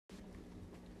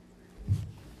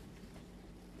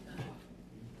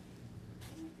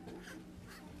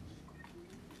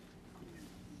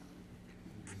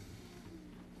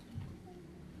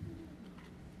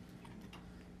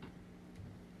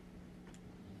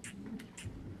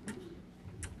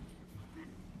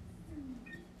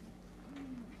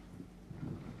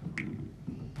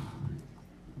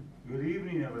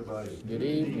everybody. Good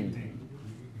evening.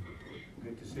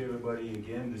 Good to see everybody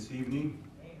again this evening.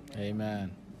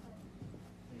 Amen.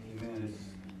 Amen. It's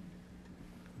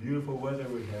beautiful weather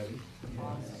we're having.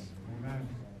 Yes. Amen.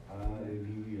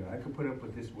 Hallelujah. I could put up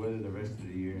with this weather the rest of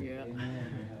the year. Yeah.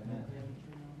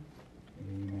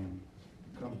 Amen.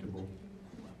 Comfortable.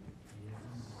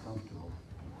 Comfortable.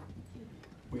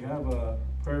 We have a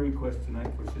prayer request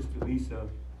tonight for Sister Lisa.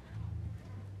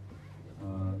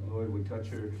 Lord would touch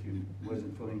her. She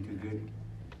wasn't feeling too good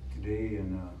today,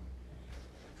 and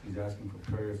she's asking for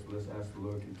prayers. So let's ask the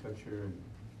Lord to touch her. And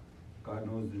God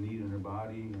knows the need in her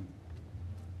body, and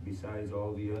besides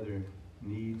all the other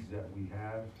needs that we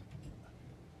have,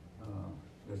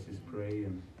 let's just pray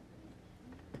and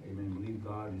amen. Believe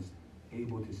God is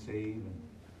able to save and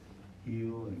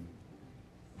heal and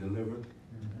deliver.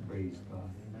 Praise God.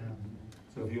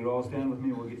 So if you would all stand with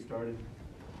me, we'll get started.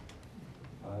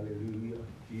 Hallelujah. In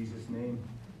Jesus' name.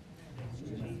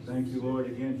 Thank you, Lord,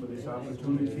 again for this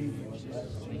opportunity.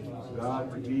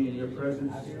 God, to be in your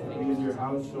presence, to be in your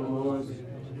house, oh Lord.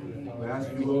 We ask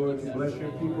you, Lord, to bless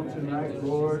your people tonight,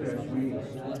 Lord, as we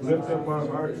lift up our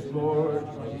hearts, Lord,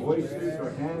 our voices,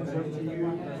 our hands up to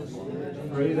you.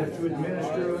 Pray that you would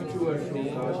minister unto us, oh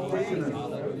God, quicken us.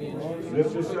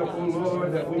 Lift us up, oh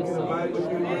Lord, that we can abide with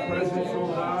you in your presence, oh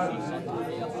God.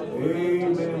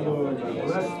 Amen, Lord.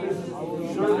 Bless this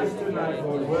service tonight,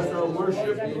 Lord. Bless our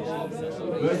worship.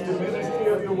 Bless the ministry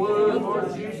of your word,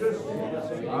 Lord Jesus.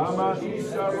 Lord,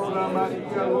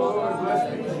 bless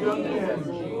these young men.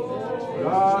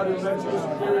 God, and let your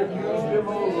spirit use them,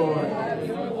 oh Lord.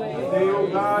 That they, oh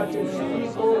God, can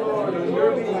speak, oh Lord, on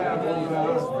your behalf, oh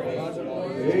God.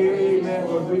 Amen,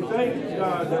 Lord. We thank you,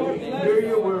 God, that we can hear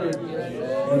your word.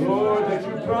 And Lord, that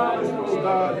you promised, oh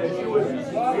God, that you would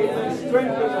amen,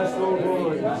 strengthen us, oh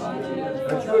Lord.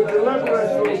 That you would deliver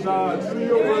us, oh God, through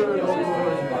your word, oh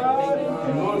Lord.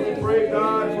 And Lord, we pray,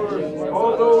 God, for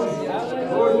all those,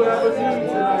 Lord, who have a need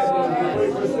tonight, Lord. We pray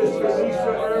for Sister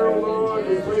Lisa Arrow, Lord.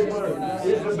 We pray for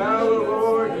Isabella,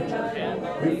 Lord.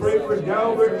 We pray for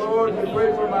Delbert, Lord. We pray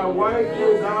for my wife,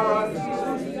 oh God.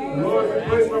 Lord, we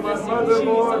pray for my mother,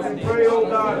 Lord. We pray, oh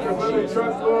God, for Brother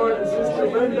Chuck, Lord, and Sister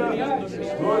Linda.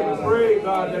 Lord, we pray,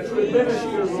 God, that you would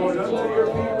minister, Lord, unto your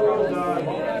people, oh God.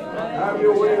 Have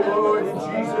your way, Lord, in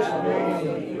Jesus'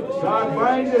 name. God,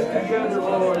 bind us together,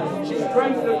 Lord.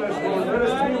 Strengthen us, Lord. Let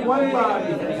us be one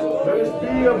body. Let us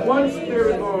be of one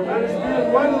spirit, Lord. Let us be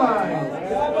of one mind.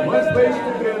 One place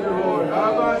together, Lord.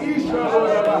 Abba Isha,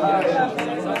 Lord, Abba.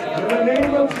 In the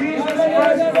name of Jesus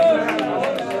Christ of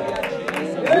Nazareth.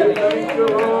 We thank you,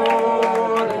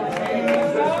 Lord, in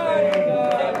Jesus' name.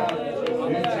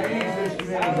 In Jesus'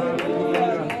 name,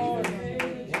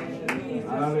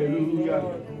 hallelujah.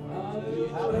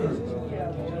 Hallelujah.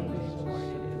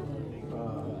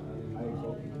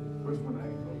 First one,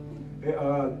 hey,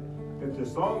 if the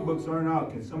songbooks aren't out,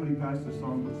 can somebody pass the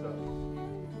songbooks up?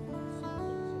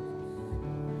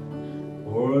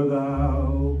 For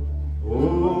thou, O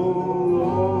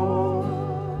Lord,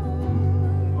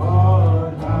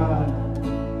 art high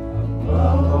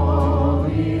above all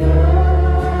the earth.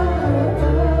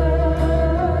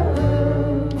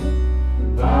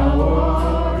 Thou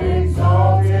art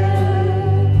exalted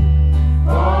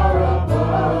far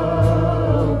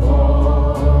above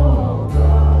all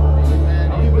gods. Amen.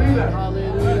 Can you believe that?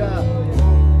 Hallelujah.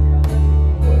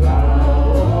 For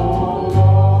thou, O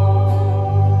Lord,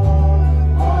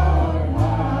 art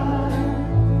high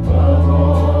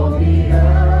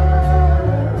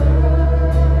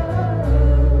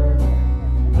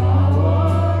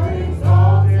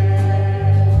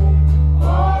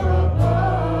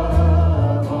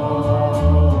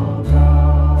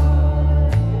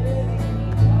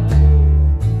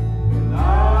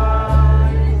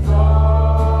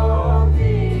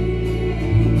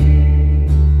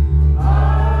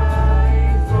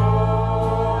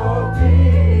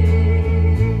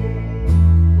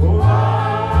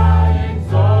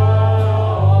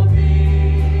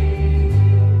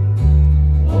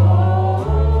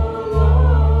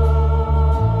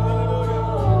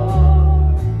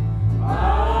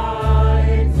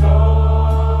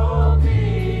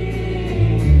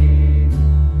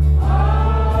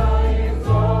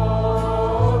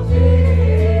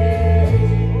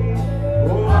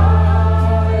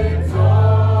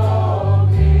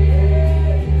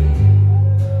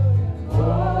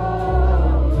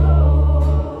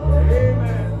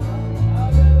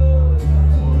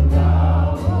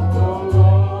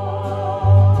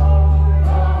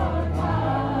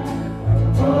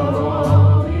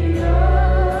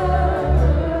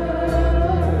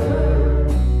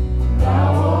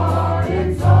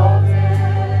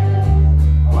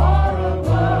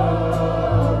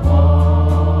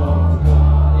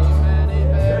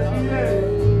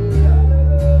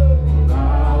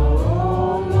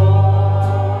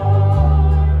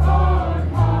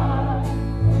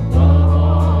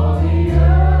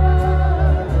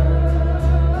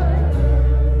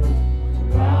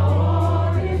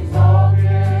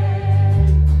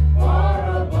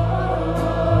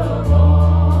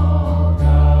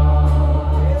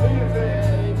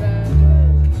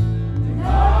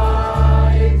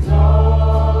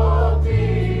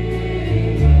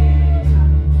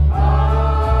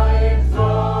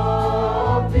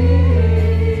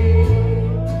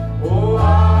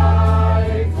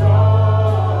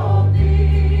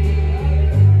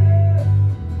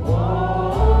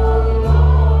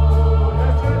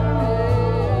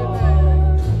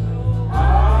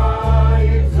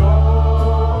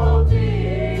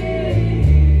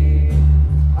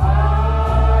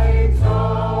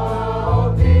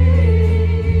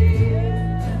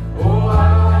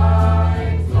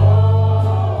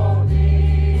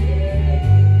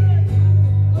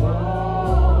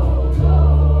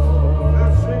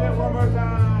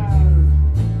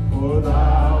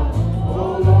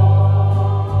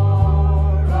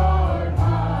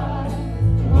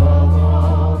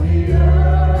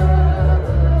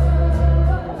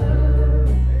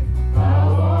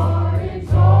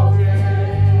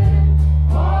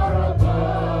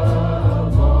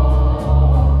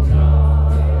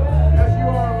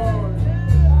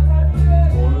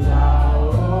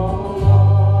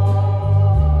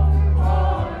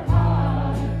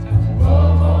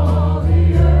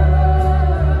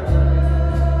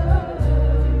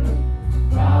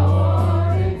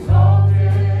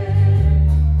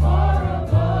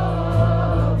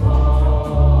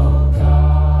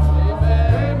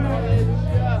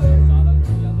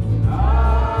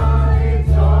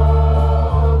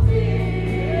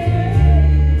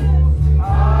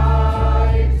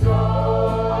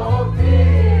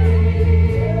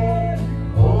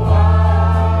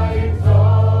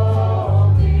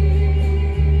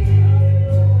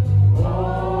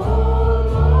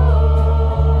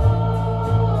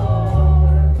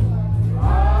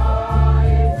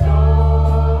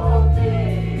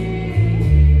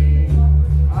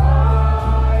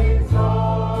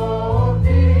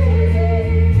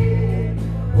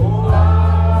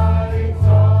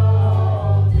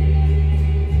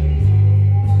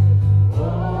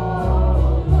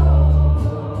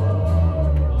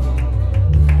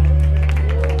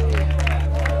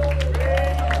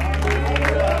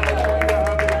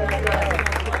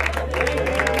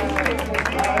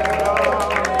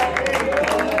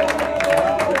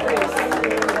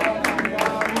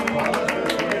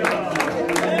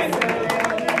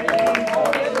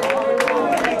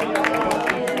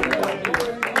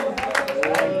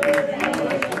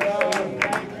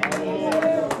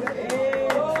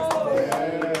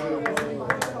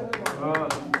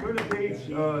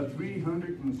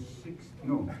 106,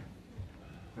 no.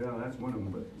 Well, that's one of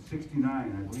them, but 69, I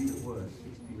believe it was,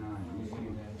 69. Let me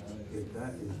see if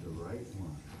that is the right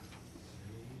one.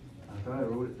 I thought I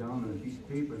wrote it down on a piece of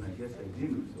paper, and I guess I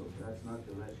didn't, so if that's not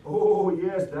the right. Oh,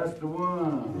 yes, that's the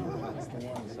one. That's the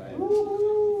one, side.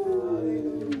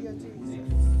 Hallelujah,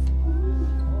 Jesus.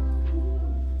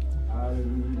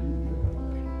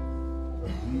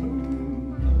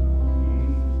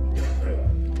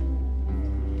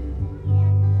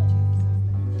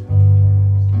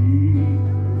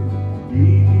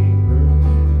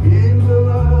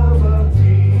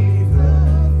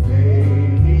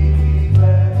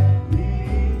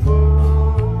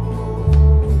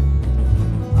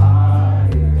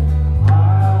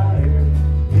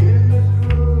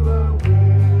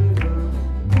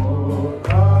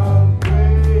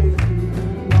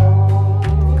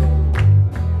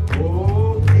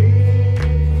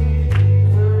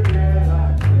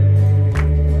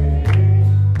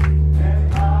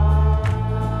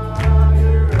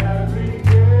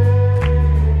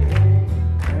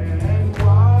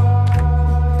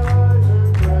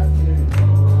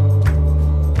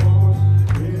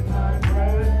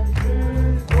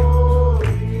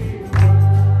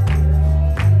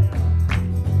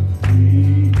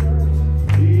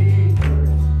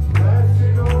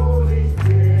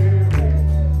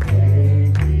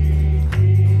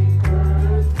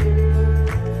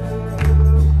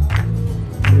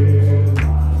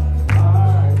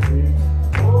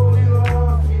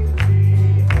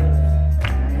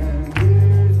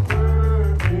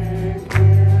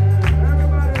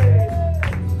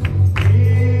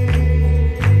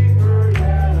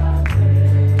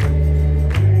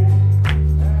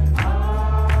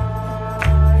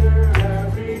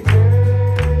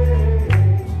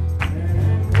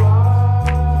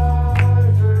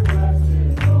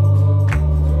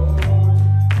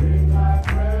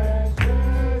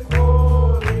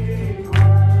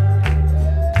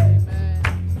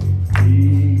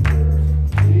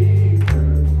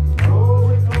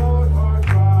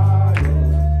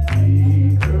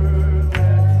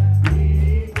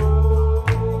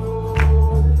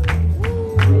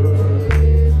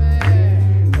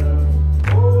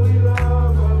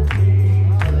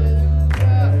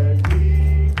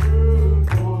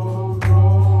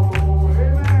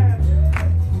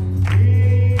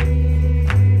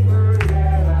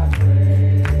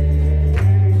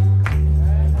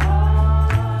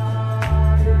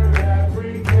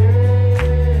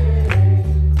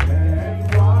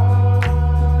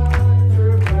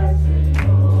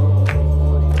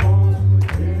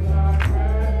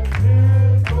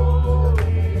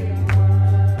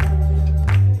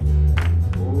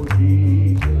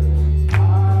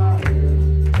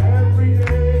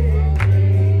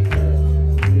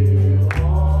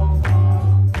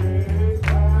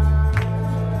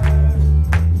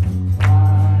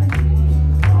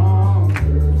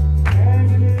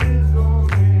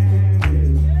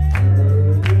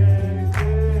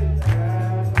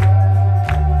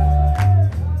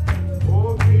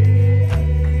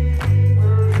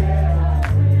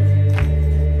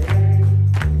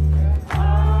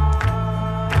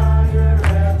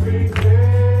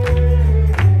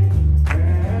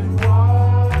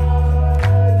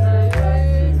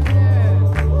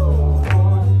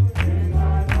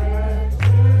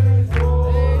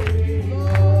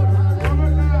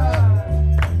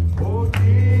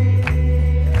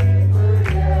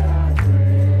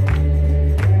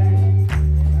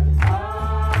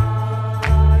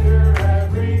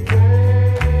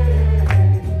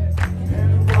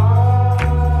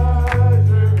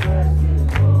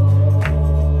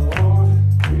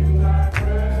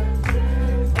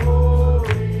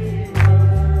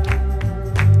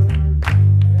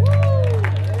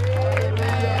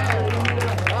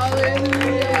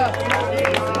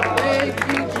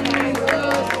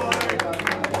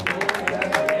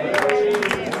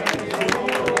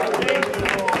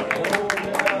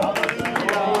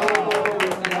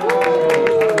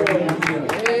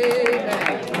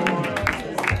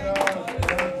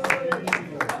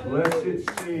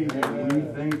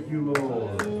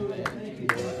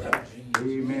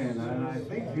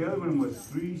 The other one was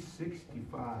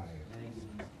 365.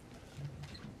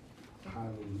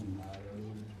 Hallelujah.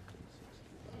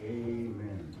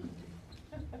 Amen.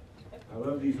 I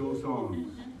love these old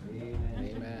songs.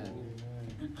 Amen.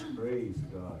 Praise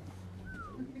God.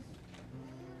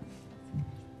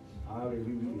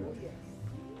 Hallelujah.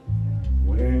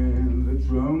 When the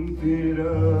trumpet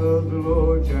of the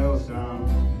Lord shall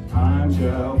sound, time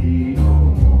shall be no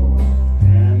more,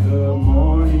 and the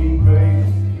morning breaks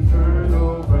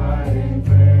eternal, bright and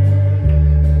fair.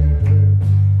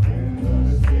 When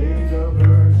the stage of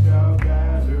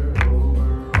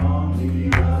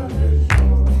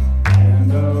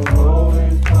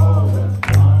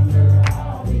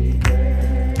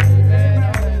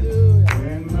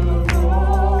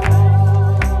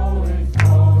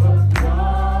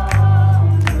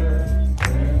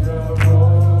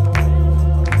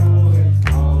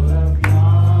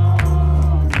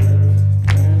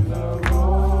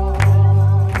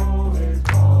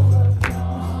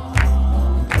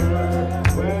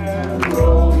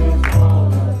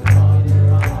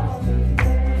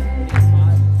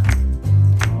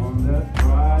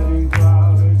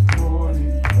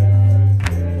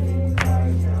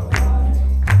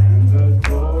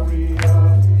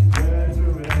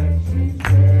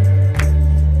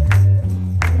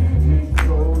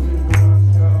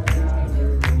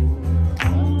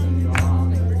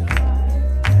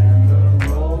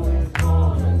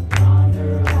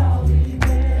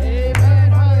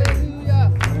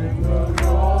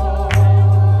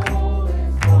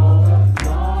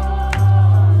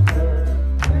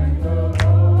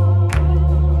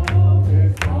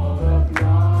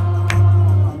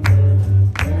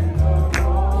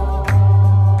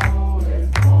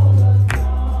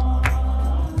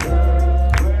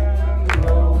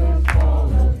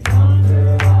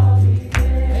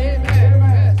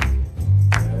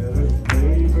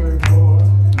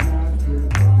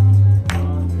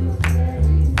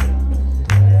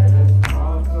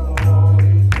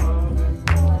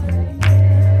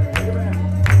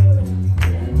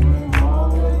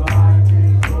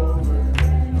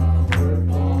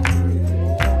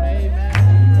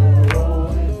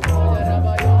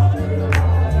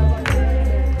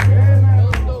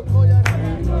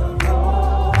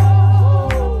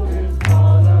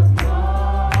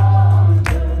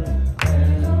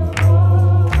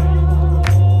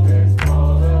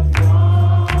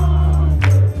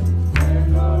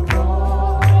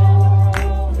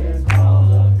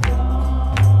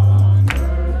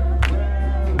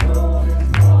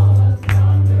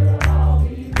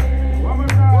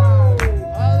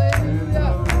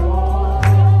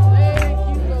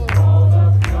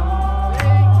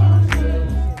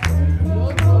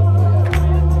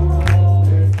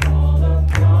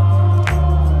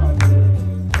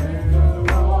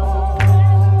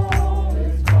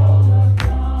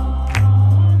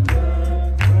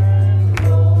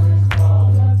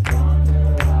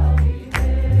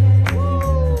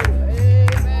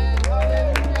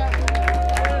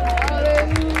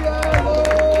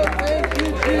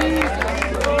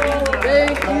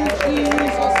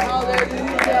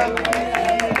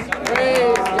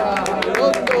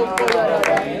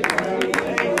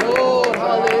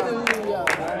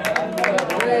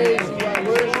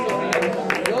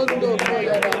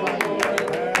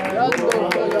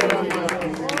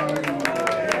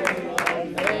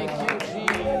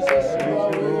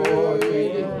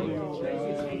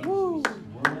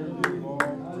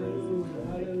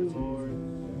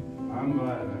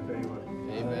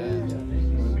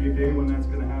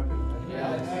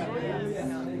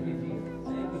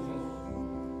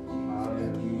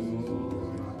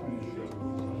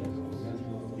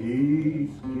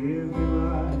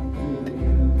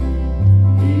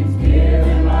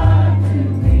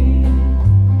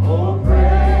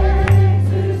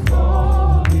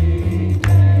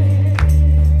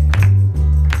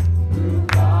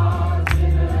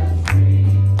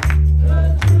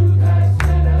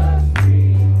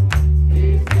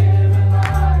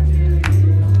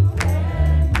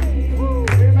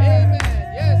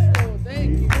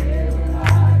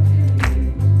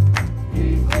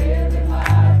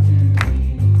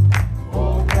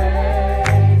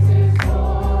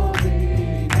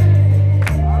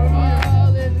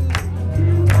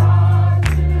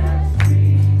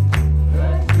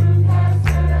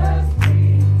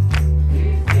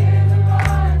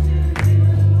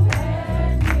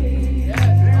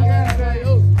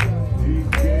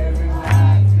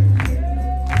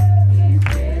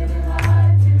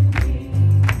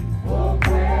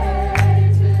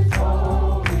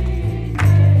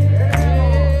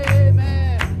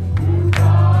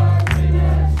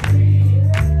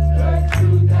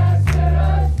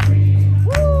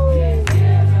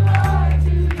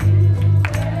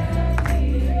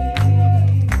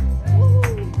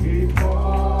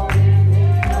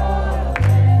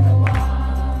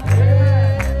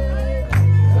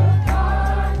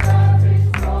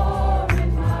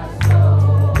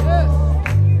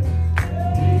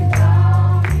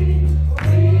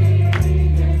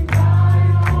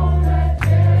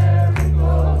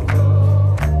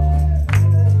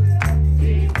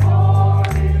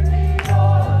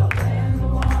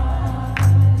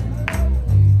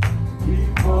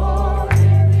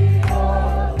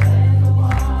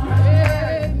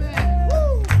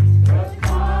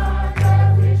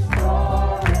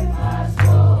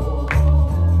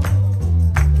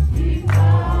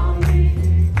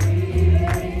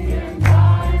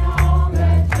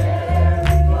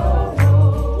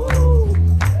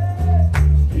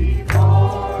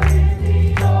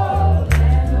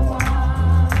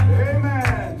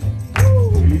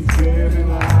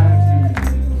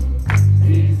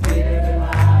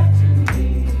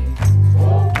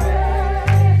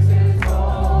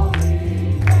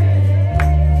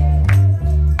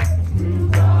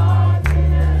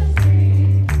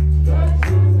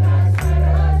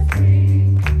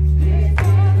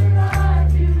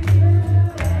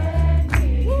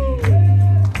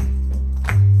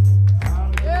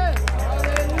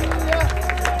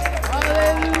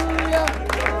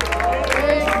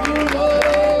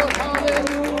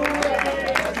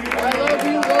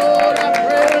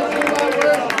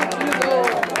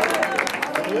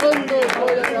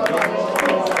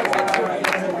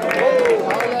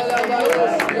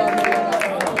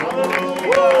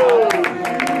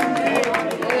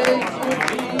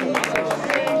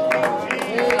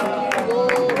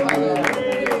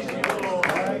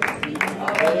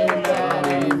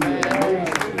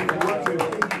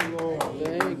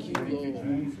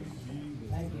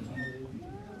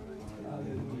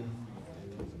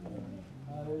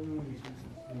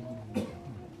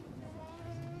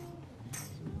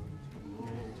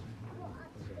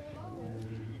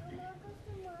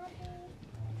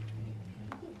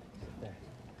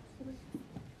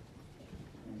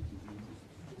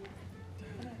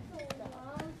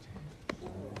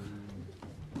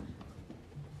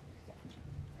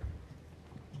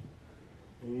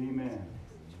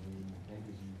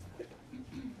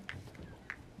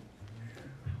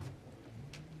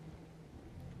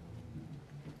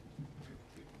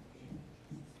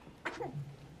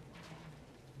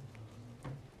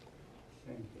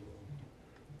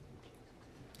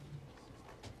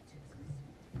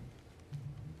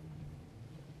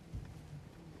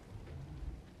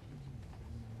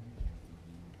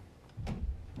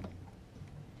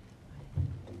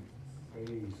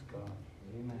Praise God.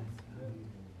 Amen.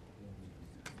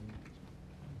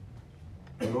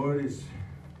 The Lord is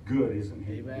good, isn't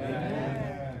He?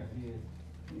 Amen.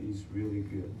 He's really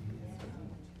good.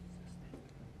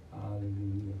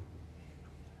 Hallelujah.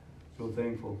 So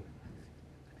thankful.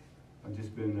 I've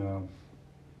just been,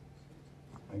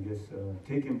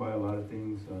 taken by a lot of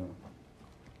things.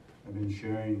 I've been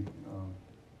sharing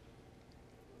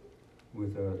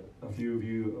with a few of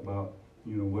you about,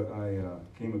 what I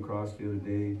came across the other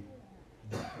day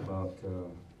about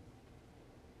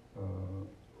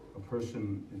a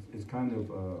person. It's kind of,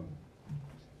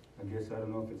 I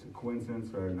don't know if it's a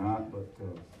coincidence or not, but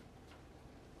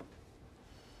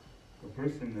a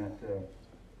person that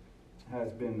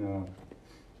has been,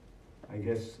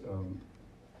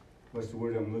 what's the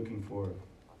word I'm looking for?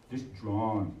 Just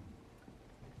drawn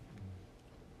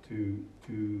to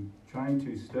trying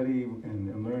to study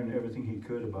and learn everything he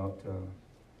could about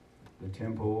the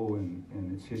temple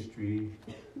and its history.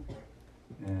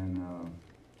 And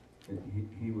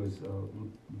he was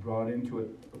brought into it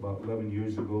about 11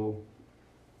 years ago,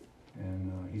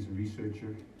 and he's a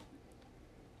researcher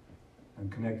and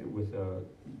connected with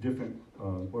different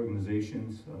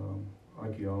organizations,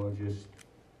 archaeologists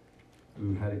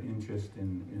who had an interest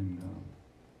in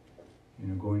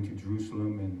going to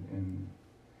Jerusalem and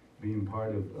being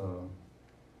part of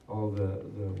all the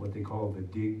what they call the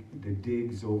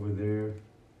digs over there,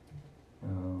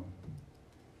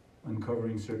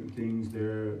 uncovering certain things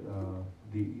there,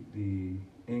 the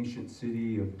ancient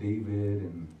city of David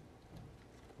and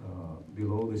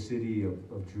below the city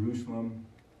of Jerusalem,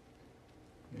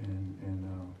 and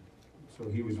so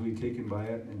he was really taken by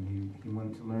it, and he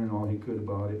wanted to learn all he could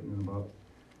about it and about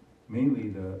mainly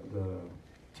the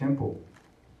temple.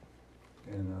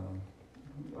 And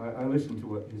I listened to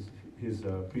what his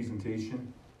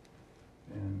presentation,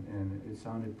 and it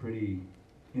sounded pretty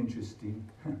interesting.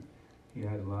 He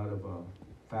had a lot of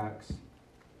facts,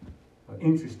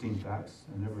 interesting facts.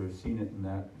 I've never seen it in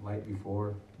that light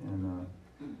before, and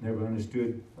never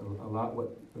understood a lot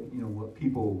what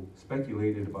people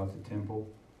speculated about the temple.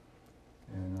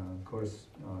 And of course,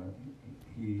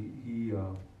 he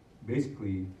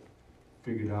basically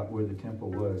figured out where the temple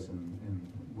was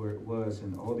and where it was.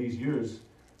 And all these years,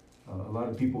 a lot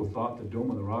of people thought the Dome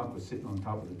of the Rock was sitting on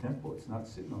top of the temple. It's not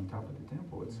sitting on top of the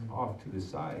temple. It's off to the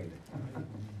side.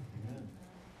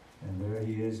 And there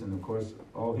he is. And of course,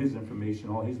 all his information,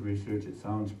 all his research, it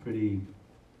sounds pretty,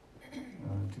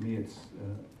 to me,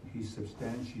 he's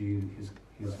substantiated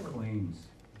his claims.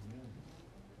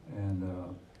 And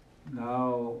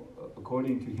now,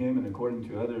 according to him and according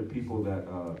to other people that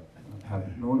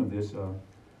have known of this,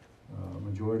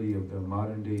 majority of the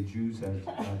modern day Jews have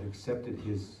accepted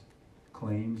his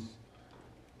claims,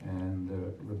 and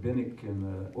the rabbinic and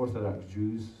the Orthodox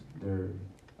Jews, their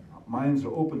minds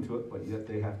are open to it, but yet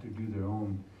they have to do their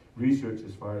own research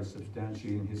as far as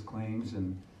substantiating his claims,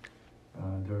 and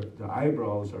their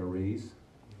eyebrows are raised.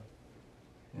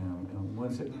 And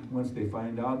once they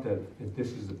find out that if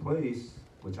this is the place,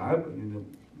 which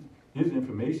his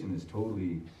information is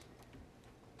totally,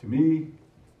 to me,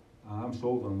 I'm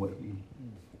sold on what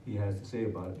he has to say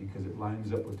about it, because it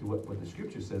lines up with what the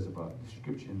scripture says about the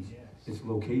descriptions, its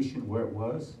location, where it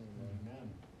was.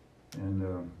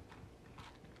 And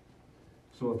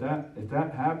so if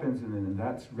that happens and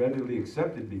that's readily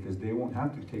accepted, because they won't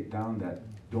have to take down that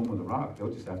Dome of the Rock,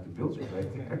 they'll just have to build it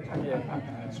right there.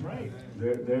 That's right.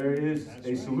 There is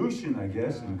a solution, I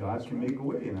guess, and God can make a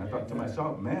way. And I thought to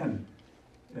myself, man,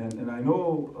 and I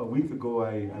know a week ago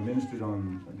I ministered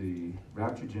on the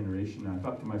rapture generation, and I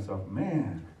thought to myself,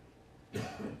 man,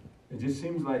 it just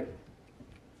seems like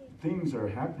things are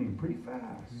happening pretty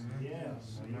fast.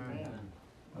 Yes. Amen.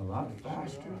 A lot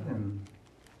faster than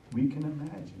we can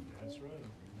imagine. That's right.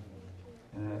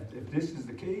 And if this is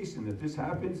the case, and if this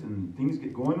happens, and things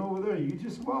get going over there, you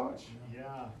just watch.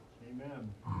 Yeah.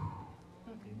 Amen.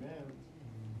 Amen.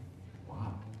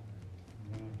 Wow.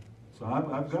 So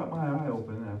I've got my eye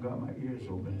open, and I've got my ears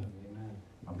open.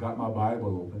 I've got my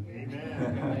Bible open.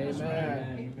 Amen. That's right.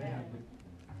 Amen.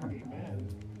 Amen. Amen.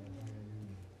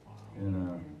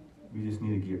 And we just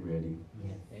need to get ready.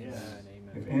 Amen.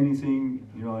 If anything,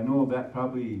 I know that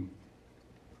probably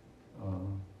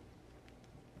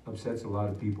upsets a lot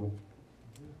of people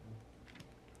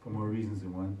for more reasons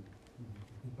than one.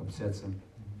 Upsets them.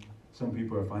 Some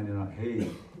people are finding out, hey,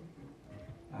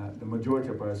 the majority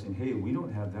of us are saying, hey, we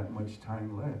don't have that much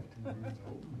time left.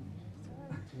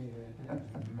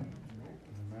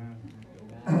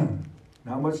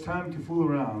 Not much time to fool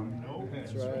around. Nope.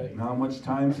 That's right. Not much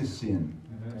time to sin.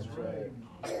 That's right.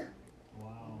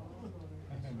 Wow.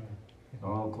 It's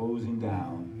all closing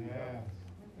down.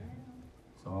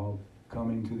 It's all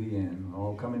coming to the end,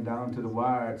 all coming down to the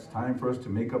wire. It's time for us to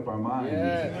make up our minds.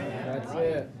 Yeah, that's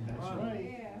it. That's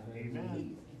right.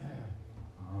 Amen.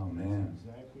 Oh, man.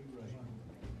 Exactly right.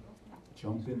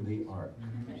 Jump in the ark.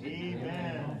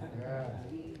 Amen.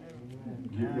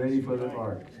 Get ready for the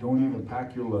ark. Don't even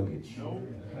pack your luggage. Nope.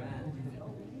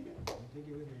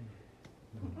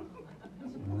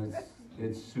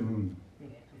 It's soon.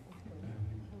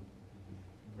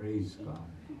 Praise God.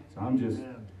 So I'm just,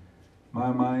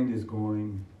 my mind is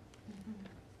going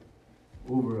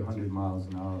over 100 miles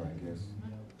an hour, I guess.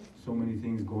 So many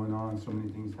things going on, so many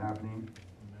things happening.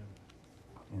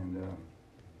 And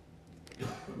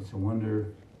it's a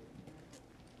wonder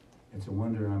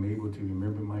I'm able to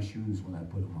remember my shoes when I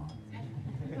put them on.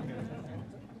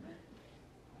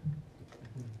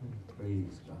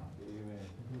 Praise God.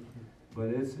 But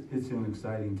it's an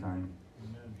exciting time.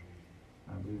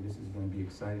 I believe this is going to be an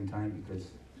exciting time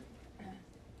because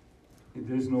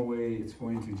there's no way it's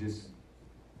going to just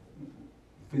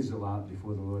fizzle out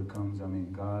before the Lord comes. I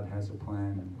mean, God has a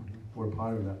plan, and we're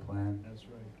part of that plan. That's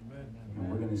right. Amen. And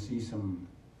we're going to see some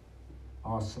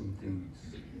awesome things.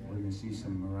 We're going to see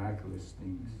some miraculous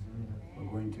things. We're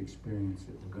going to experience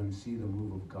it. We're going to see the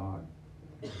move of God.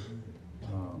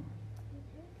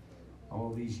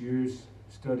 All these years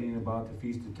studying about the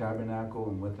Feast of Tabernacle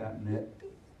and what that meant,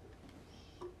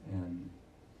 and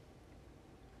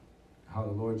how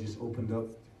the Lord just opened up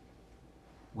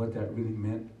what that really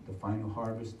meant, the final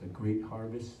harvest, the great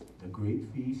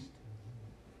feast.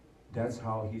 That's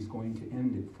how he's going to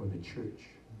end it for the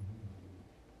church.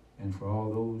 And for all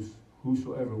those,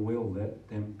 whosoever will, let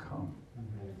them come.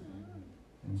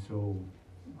 And so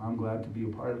I'm glad to be a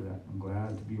part of that. I'm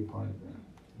glad to be a part of that.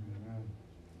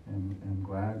 And I'm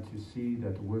glad to see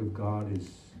that the Word of God is,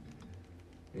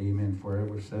 amen,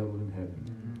 forever settled in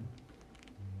heaven.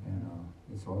 And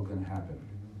it's all going to happen.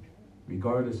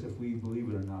 Regardless if we believe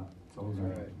it or not, it's all going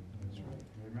to happen. That's right.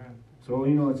 Amen. So,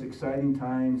 it's exciting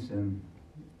times, and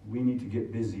we need to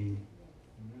get busy.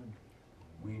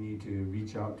 We need to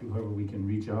reach out to whoever we can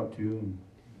reach out to, and,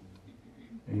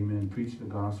 amen, preach the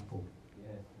gospel.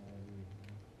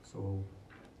 So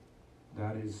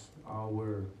that is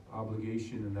our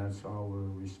obligation, and that's our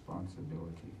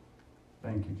responsibility.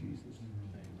 Thank you, Jesus.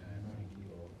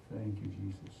 Thank you,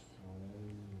 Jesus.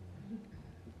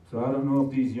 So I don't know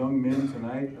if these young men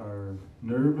tonight are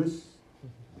nervous.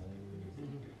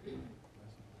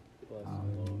 I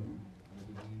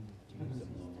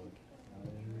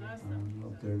don't know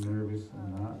if they're nervous or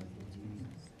not.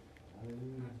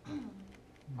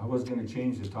 I was going to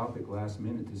change the topic last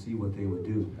minute to see what they would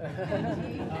do.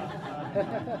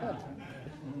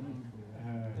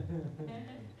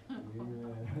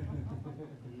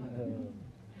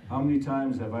 How many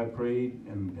times have I prayed,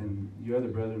 and your other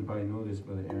brethren probably know this,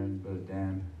 Brother Aaron, Brother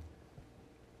Dan,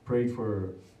 prayed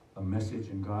for a message,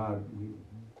 and God,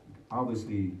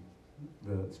 obviously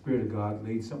the Spirit of God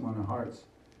laid something on our hearts.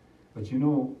 But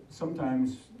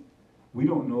sometimes we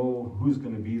don't know who's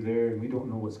going to be there, and we don't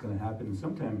know what's going to happen. And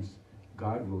sometimes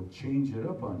God will change it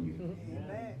up on you.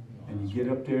 Amen. And you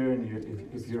get up there,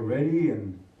 and if you're ready,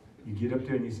 and you get up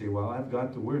there and you say, well, I've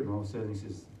got the word. And all of a sudden he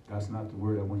says, that's not the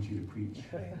word I want you to preach.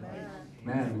 Amen.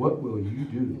 Man, what will you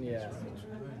do? Yeah.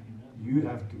 You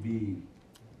have to be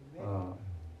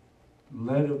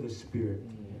led of the Spirit.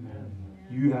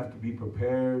 You have to be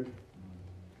prepared.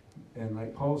 And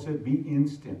like Paul said, be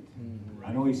instant.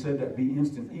 I know he said that be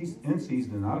instant in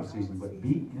season and out of season, but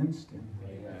be instant.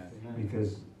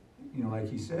 Because, like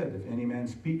he said, if any man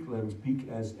speak, let him speak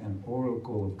as an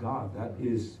oracle of God. That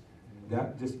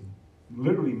just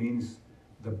literally means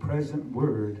the present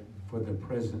word for the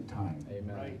present time.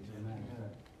 Amen.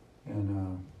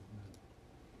 And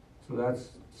so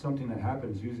that's something that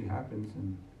usually happens.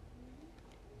 And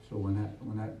so when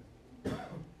that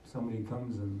somebody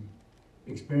comes and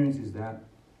experiences that,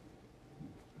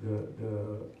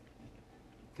 the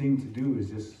thing to do is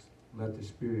just let the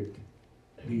Spirit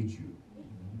lead you.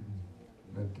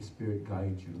 Let the Spirit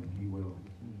guide you, and He will.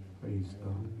 Praise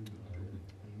God.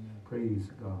 Praise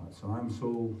God. So I'm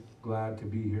so glad to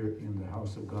be here in the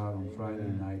house of God on Friday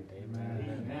night.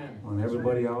 Amen. When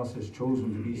everybody else has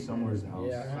chosen to be somewhere else,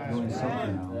 Yeah. doing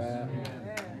something else. Yeah.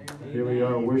 Here we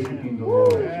are worshiping the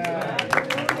Lord.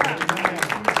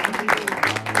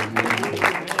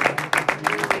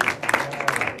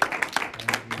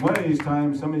 One of these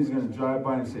times, somebody's going to drive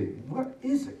by and say, what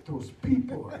is it? Those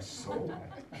people are so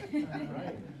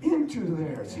into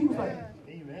there. It seems like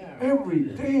every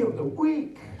day of the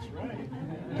week.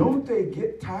 Don't they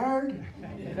get tired?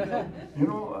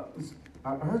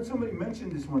 I heard somebody mention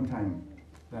this one time,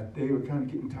 that they were kind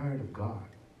of getting tired of God.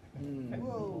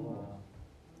 Whoa.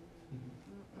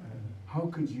 how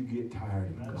could you get tired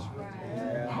of God?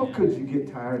 How could you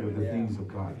get tired of the things of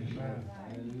God?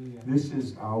 This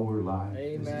is our life.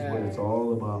 This is what it's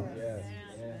all about. Yes.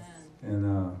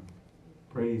 And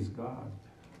praise God.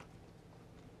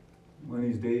 One of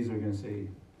these days they're going to say,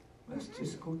 let's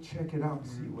just go check it out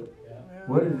and see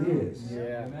what it is.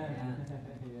 Yeah.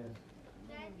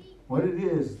 What it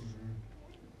is.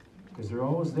 Because they're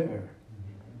always there.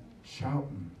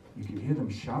 Shouting. You could hear them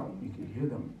shouting. You could hear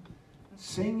them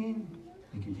singing.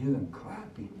 You could hear them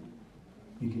clapping.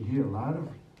 You could hear a lot of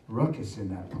ruckus in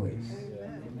that place.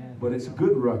 But it's a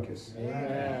good ruckus.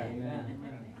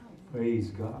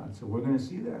 Praise God. So we're going to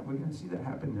see that. We're going to see that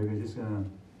happen. They're just going to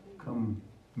come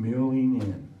milling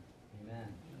in.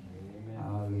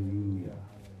 Hallelujah.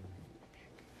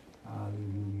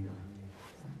 Hallelujah.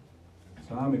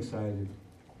 So I'm excited.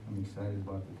 I'm excited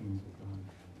about the things of God.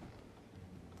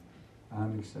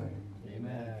 I'm excited.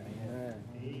 Amen.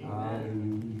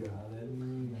 Hallelujah.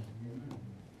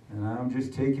 And I'm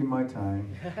just taking my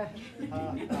time.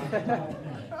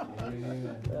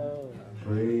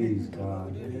 Praise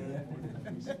God.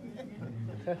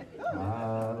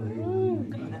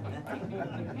 Hallelujah.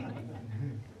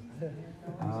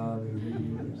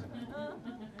 Hallelujah.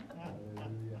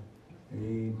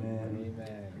 Amen.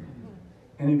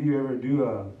 Any of you ever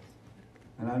do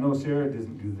and I know Sarah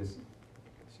doesn't do this.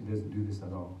 She doesn't do this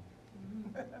at all.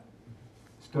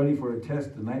 Study for a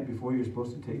test the night before you're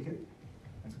supposed to take it.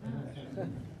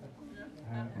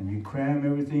 And you cram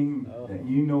everything that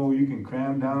you know you can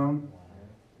cram down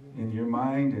in your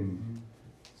mind, and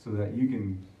so that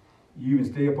you even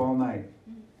stay up all night.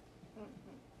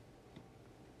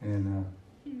 And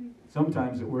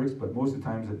sometimes it works, but most of the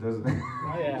times it doesn't.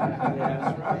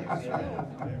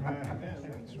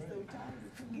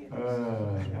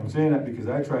 I'm saying that because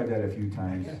I tried that a few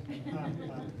times.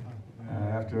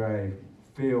 After I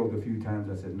failed a few times,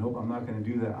 I said, nope, I'm not going to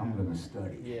do that. I'm going to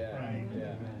study.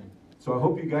 So I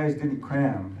hope you guys didn't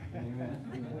cram.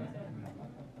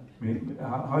 I mean,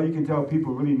 how you can tell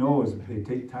people really know is if they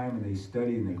take time and they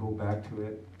study and they go back to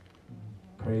it,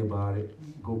 pray about it,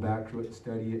 go back to it,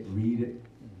 study it, read it,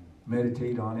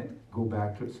 meditate on it, go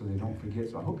back to it so they don't forget.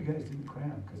 So I hope you guys didn't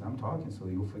cram, because I'm talking so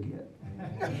you'll forget.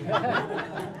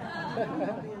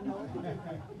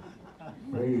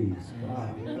 Praise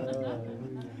God.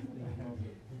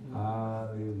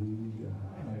 Hallelujah.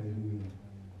 Hallelujah.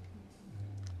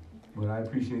 But I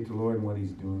appreciate the Lord and what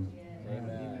He's doing.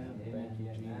 Amen. Thank you,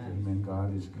 Jesus. Amen.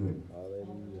 God is good.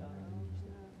 Hallelujah.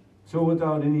 So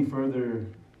without any further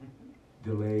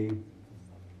delay,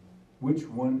 which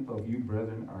one of you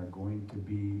brethren are going to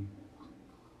be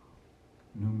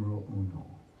numero uno?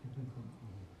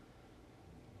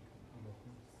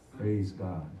 Praise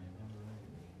God.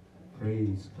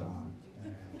 Praise God.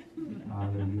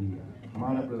 Hallelujah. Come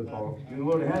on up, Brother Paul. Give the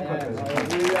Lord a hand clap.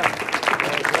 Hallelujah.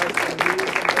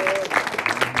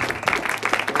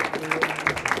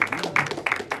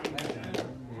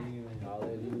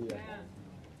 Hallelujah.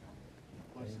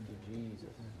 Thank you,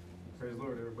 Jesus. Praise the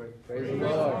Lord, everybody. Praise the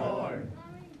Lord.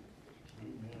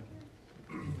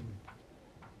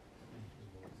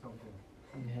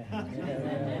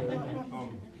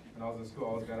 When I was in school, I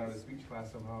always got out of speech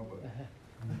class somehow, but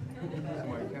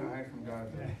somebody can't hide from God.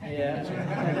 Yeah.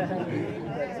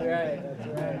 That's right.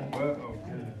 That's right. Well,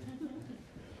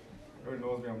 everyone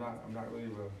knows me. I'm not really a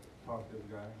talkative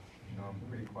guy. I'm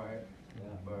pretty quiet.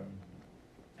 But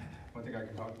one thing I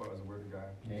can talk about is the Word of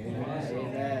God.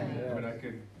 Amen. I mean, I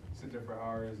could sit there for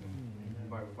hours and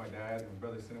with my dad and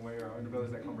brothers sitting away, or other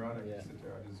brothers that come around, I can sit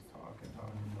there, I just talk and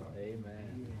talk and talk.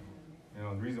 Amen. You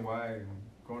know, the reason why,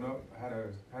 growing up, I had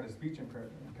a speech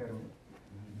impediment.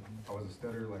 I was a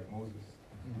stutterer like Moses.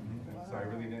 And so I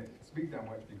really didn't speak that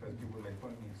much because people would make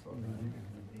fun of me. So,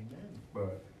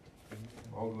 but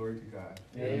all glory to God.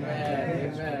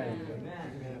 Amen.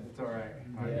 Amen. It's all right.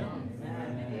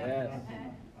 Yes.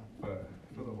 But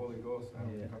for the Holy Ghost, I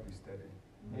don't think I'll be steady.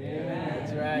 Amen.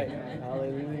 That's right.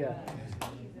 Hallelujah.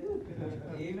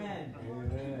 Amen.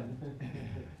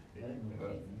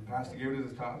 Pastor gave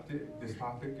us this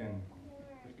topic, and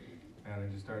I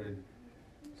just started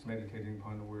meditating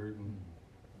upon the Word, and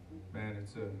man,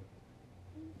 it's a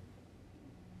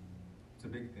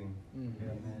big thing.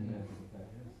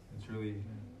 It's really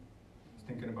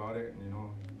thinking about it, and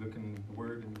looking at the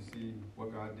Word, and you see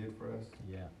what God did for us.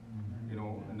 Yeah.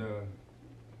 And the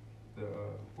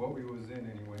what we was in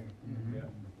anyway.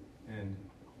 And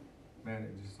man,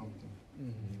 it's just something.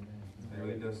 It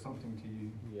really does something to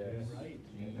you. Yes.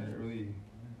 And it really,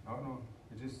 I don't know,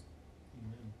 it just,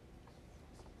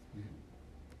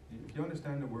 if you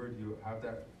understand the Word, you have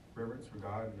that reverence for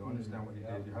God. You understand what He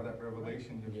did. You have that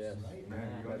revelation. You Yes.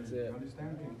 man, That's you it.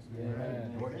 understand things.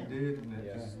 Amen. What He did, and it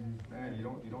Yeah. just man, you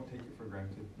don't take it for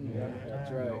granted. That's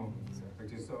You right. know, like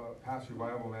this past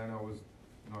revival, man, I was,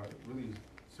 you know, I really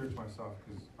searched myself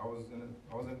because I was in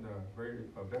the very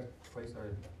best place I,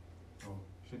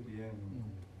 should be in.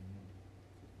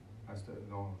 I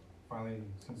still, finally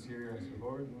sincere. I said,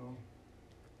 Lord,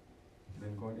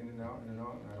 been going in and out, and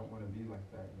I don't want to be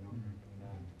like that.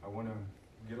 I want to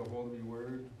get a hold of Your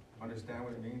word, understand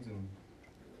what it means, and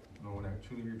when I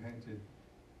truly repented,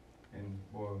 and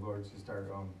boy, Lord, just started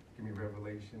give me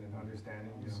revelation and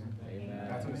understanding. Amen.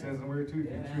 That's what it says in the word too. You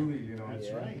can truly, That's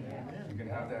Yeah. right. you can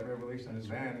have that revelation as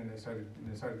man, and it started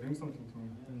doing something to me.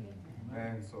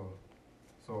 And so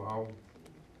I'll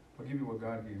give you what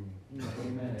God gave me.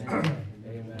 Amen.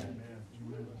 Amen.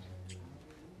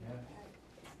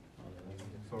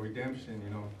 So redemption,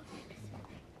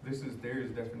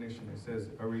 there's definition. It says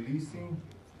a releasing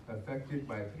affected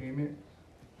by payment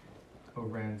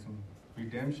of ransom.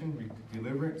 Redemption,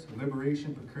 deliverance,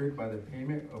 liberation procured by the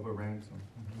payment of a ransom.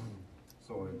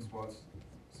 So it's what's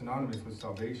synonymous with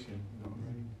salvation.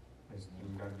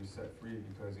 You got to be set free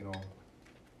because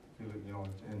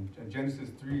in Genesis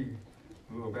 3,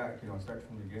 we go back, start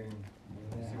from the beginning,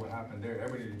 see what happened there.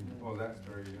 Everybody knows that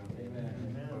story.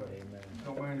 Amen. But Amen.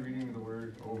 don't mind reading the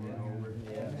word over and over.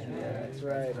 Yeah, that's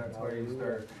right. That's why you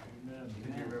start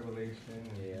to get revelation.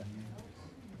 Yeah.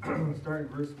 Start in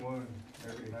verse 1.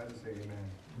 Everybody has to say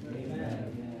amen.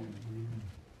 Amen.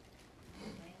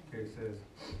 Okay, it says,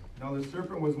 Now the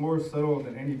serpent was more subtle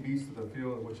than any beast of the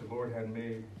field which the Lord had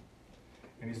made.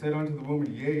 And he said unto the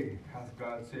woman, Yea, hath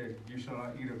God said, You shall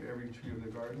not eat of every tree of the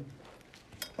garden?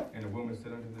 And the woman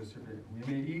said unto the serpent,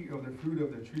 We may eat of the fruit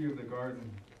of the tree of the garden,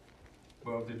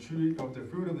 but of the fruit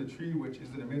of the tree which is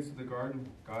in the midst of the garden,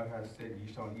 God hath said,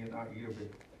 Ye shall not eat of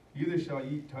it, neither shall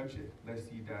ye touch it,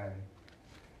 lest ye die.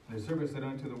 And the serpent said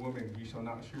unto the woman, Ye shall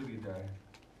not surely die.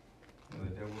 The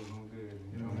devil is no good.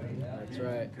 That's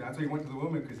right. That's why he went to the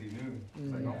woman, because he knew.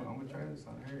 He's like, I'm going to try this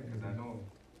on her, because I know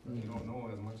you don't know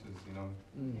as much as,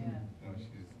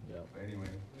 she's, but anyway.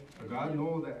 But God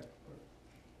know that,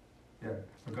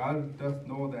 but God doth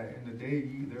know that in the day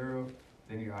ye thereof,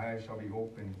 then your eyes shall be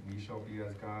opened, and ye shall be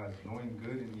as gods, knowing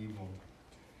good and evil.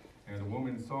 And the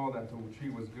woman saw that the tree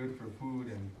was good for food,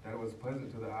 and that it was pleasant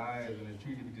to the eyes, and a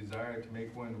tree to be desired to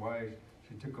make one wise.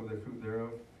 She took of the fruit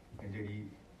thereof, and did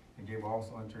eat, and gave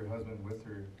also unto her husband with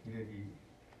her, he did eat.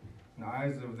 And the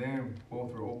eyes of them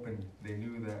both were opened, they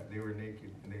knew that they were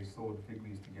naked, and they sewed fig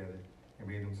leaves together, and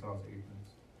made themselves aprons.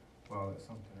 Wow, that's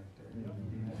something right there.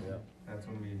 That's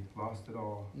when we lost it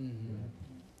all.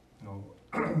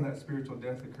 That spiritual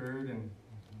death occurred, and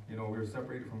we were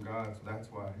separated from God, so that's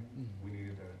why we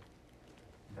needed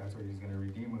that's where He's going to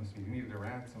redeem us. We needed a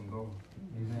ransom, though.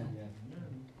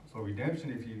 So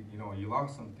redemption, if you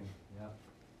lost something.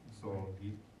 So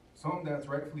something that's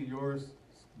rightfully yours,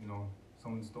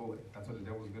 someone stole it. That's what the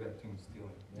devil's good at too,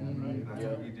 stealing. That's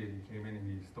what he did. He came in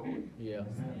and he stole it.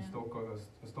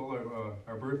 He stole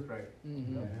our birthright.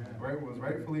 Right, it was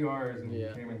rightfully ours, and he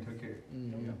came and took it.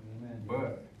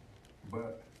 But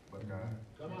God.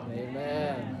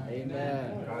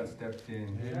 Amen. God stepped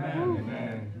in.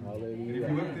 Amen. Hallelujah. And if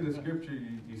you look through the scripture,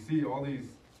 you see all these,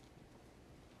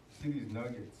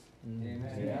 nuggets. These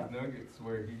nuggets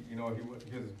where he was,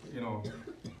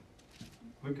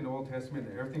 look in the Old Testament,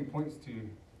 everything points to,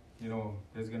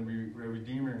 there's going to be a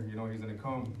redeemer. He's going to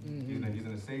come. He's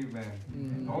going to save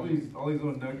man. All these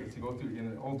little nuggets you go through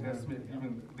in the Old Testament,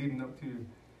 even leading up to,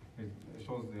 it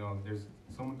shows, there's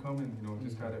someone coming.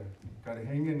 Just gotta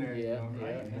hang in there.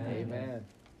 Amen.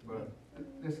 But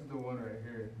this is the one right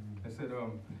here. It said,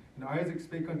 and Isaac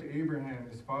spake unto Abraham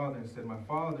his father, and said, My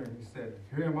father. And he said,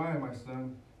 Here am I, my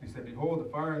son. He said, Behold, the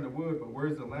fire and the wood, but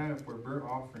where's the lamb for a burnt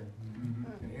offering?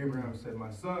 And Abraham said,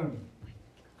 My son,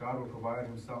 God will provide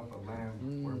himself a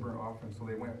lamb for a burnt offering. So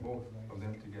they went both of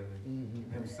them together.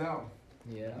 Himself.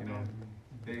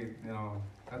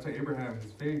 That's why Abraham,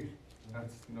 his faith,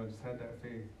 that's, just had that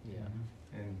faith.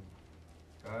 And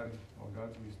God's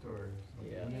restored.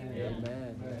 Amen.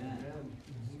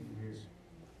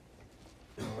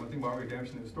 One thing about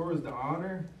redemption, it restores the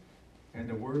honor and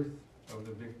the worth of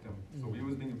the victim. So we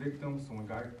was being victims, so when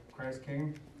Christ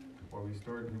came, he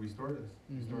restored us.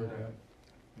 Restored that.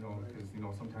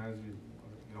 Because, sometimes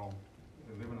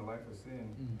living a life of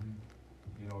sin,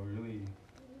 really,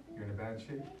 you're in a bad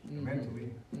shape,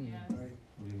 mentally. Right?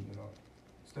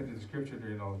 Study the scripture,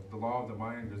 the law of the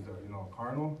mind is the,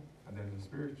 carnal, and then the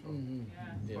spiritual.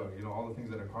 But, all the things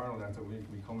that are carnal, that's what we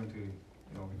come into,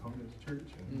 we come to church,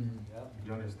 and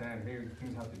you understand, hey,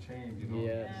 things have to change, you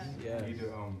need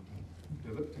to,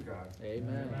 they look to God.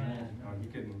 Amen. He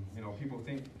can, people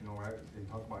think, right, they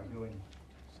talk about healing.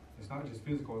 It's not just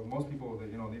physical. Most people, they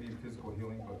need physical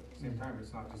healing, but at the same time,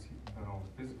 it's not just,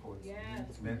 physical.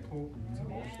 It's mental, it's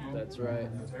emotional. That's right.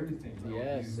 It's everything.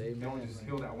 Yes, He don't amen. just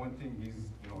heal that one thing. He's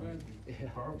a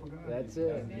powerful God. That's He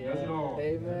it. does it all.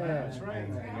 Amen. That's right.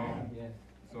 And,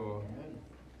 so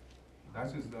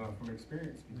that's just from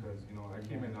experience, because I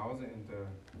came in, I wasn't into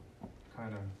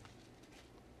kind of,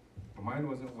 my mind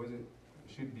wasn't what it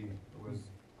should be.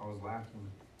 I was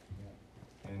lacking.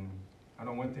 And I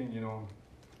know one thing,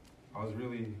 I was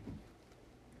really,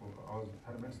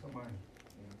 had a messed up mind.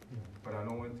 But I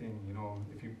know one thing,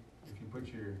 if you put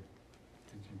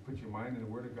your mind in the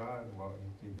Word of God, well,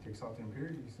 He takes out the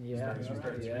impurities. Yeah. You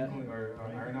start sprinkling or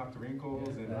iron out the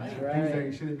wrinkles and That's things right. that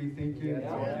you shouldn't be thinking. That's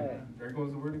So, right. there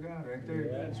goes the Word of God right there.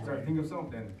 Yeah. Start thinking of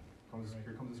something,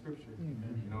 here comes the Scripture.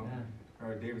 Mhm.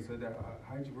 Or David said that,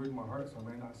 hide your word in my heart so I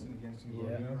may not sin against you.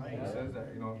 Lord. Yeah. He says that,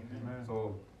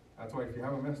 So that's why if you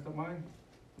have a messed up mind,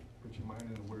 put your mind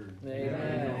in the Word.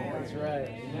 Amen. That's right.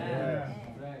 Amen.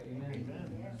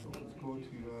 So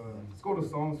let's go to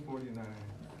Psalms 49.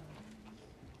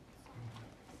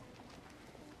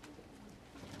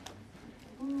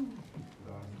 Amen.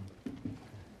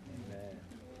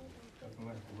 Nothing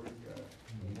like the Word of God.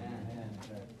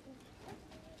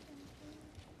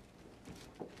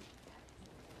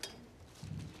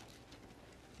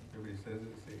 Everybody says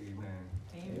it, say amen.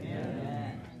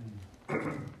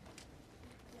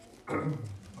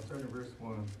 I'll start in verse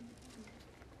 1.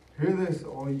 Hear this,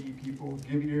 all ye people,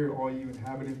 give ear, all you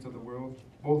inhabitants of the world,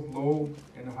 both low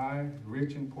and high,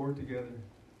 rich and poor together.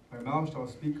 My mouth shall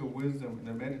speak of wisdom, and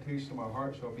the meditation of my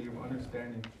heart shall be of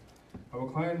understanding. I will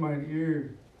incline mine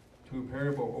ear to a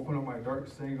parable, open up my dark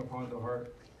saying upon the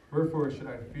heart. Wherefore should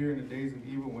I fear in the days of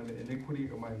evil, when the iniquity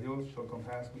of my heels shall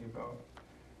compass me about?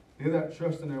 They that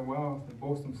trust in their wealth and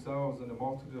boast themselves in the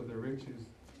multitude of their riches.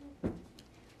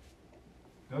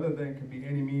 None of them can by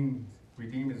any means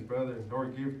redeem his brother, nor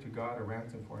give to God a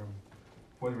ransom for him.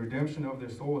 For the redemption of their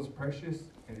soul is precious,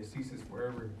 and it ceases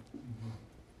forever.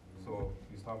 So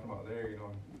he's talking about there, you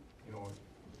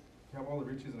have all the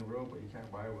riches in the world, but you can't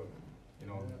buy what,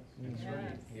 That's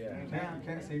right. Yeah. You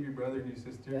can't save your brother and your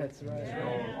sister. That's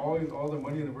right. All the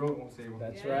money in the world won't save them.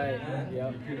 That's right.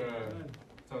 Yep. You could,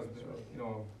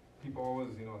 people always,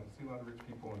 see a lot of rich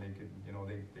people, and they could,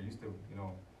 they used to,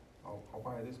 I'll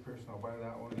buy this person, I'll buy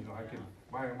that one, I could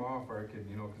buy them off, or I could,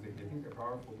 because they think they're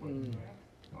powerful, but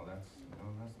that's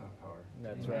not power.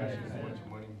 That's It's right. just a bunch of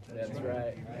money. That's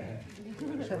right.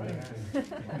 That's right.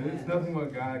 And it's nothing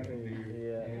what God can do.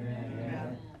 Yeah.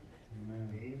 Amen.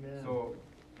 So,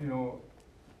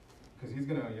 because He's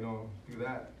gonna, do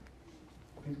that.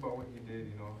 Think about what He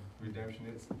did, redemption.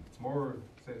 It's more,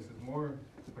 it says more,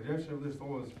 redemption of their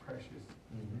soul is precious.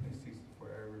 It ceases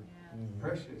forever.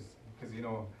 Precious. Because,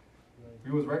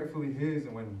 He was rightfully His,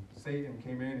 and when Satan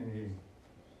came in and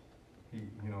he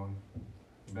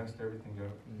messed everything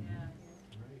up.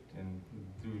 And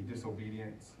through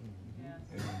disobedience.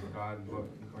 And God,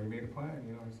 He made a plan,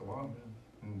 He said, wow.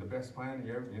 And the best plan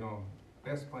you ever,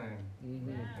 best plan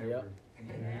ever. Yep.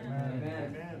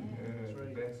 Amen. The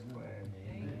best plan.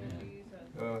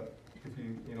 If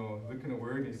you, look in the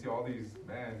Word, you see all these,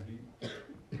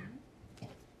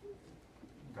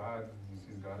 God, you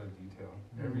see God of detail.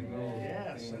 Every little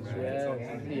Yes, thing, that's man. right.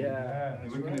 Something. Yeah. You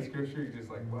look in the Scripture, you're just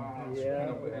like, wow.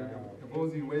 Yeah. It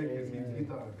blows you away because he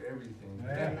thought of everything.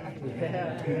 Yeah.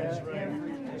 That's right.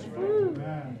 That's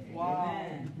right. Wow.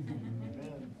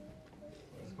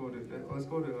 Let's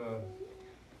go to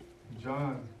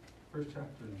John, first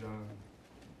chapter of John.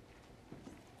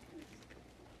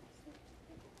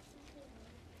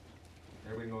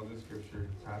 Everybody knows this scripture.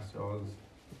 Pastor always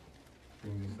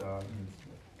brings this out, and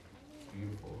it's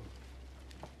beautiful.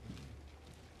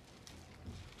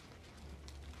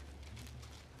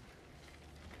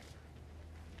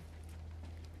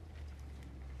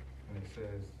 And it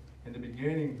says, in the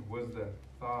beginning was the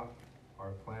thought,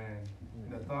 our plan.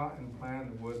 And the thought and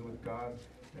plan was with God.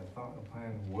 And the thought and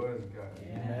plan was God.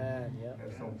 Amen. Yep.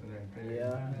 That's something right there.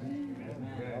 Yeah. Amen.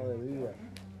 Hallelujah.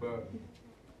 But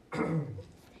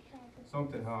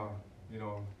something how,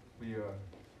 we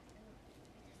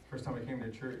first time I came to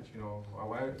church, my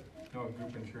wife, a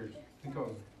group in church. I think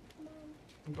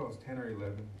I was 10 or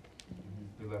 11.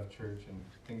 We left church and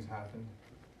things happened.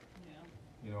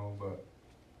 But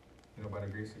by the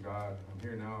grace of God, I'm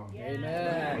here now.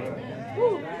 Amen.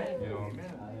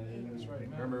 That's right.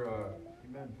 Remember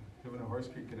living in Horse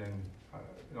Creek, and then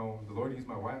the Lord used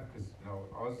my wife because I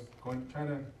was trying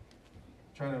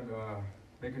to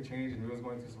make a change, and we was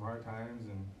going through some hard times,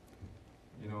 and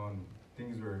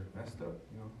things were messed up,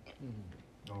 you know. Mm.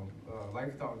 You know,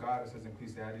 life without God, it says in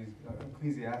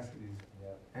Ecclesiastes,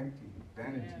 empty,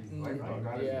 vanities. Yeah. Life without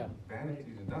God Yeah. is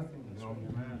vanities and nothing. You know,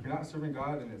 if you're not serving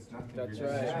God, then it's nothing. That's you're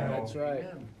right. just, you know, That's right.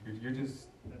 You're just,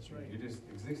 That's right. you're just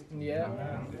existing. Yeah. You're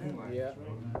not living life. Yeah. You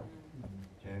know?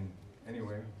 And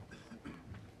anyway,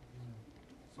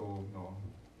 so you know,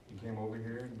 he came over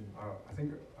here. And, I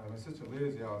think my sister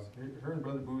Liz, yeah, her and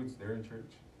Brother Boots, they're in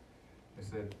church. They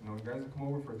said, you know, you guys will come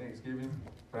over for Thanksgiving,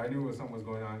 but I knew something was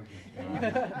going on. You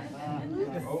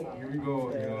know, oh, here we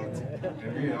go, you know.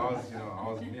 And me,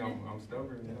 I'm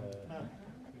stubborn, you know.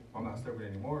 I'm not stubborn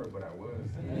anymore, but I was.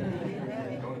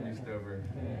 Don't be stubborn.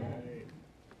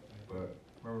 But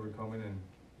I remember coming and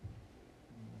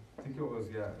I think it was,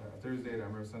 Thursday, and I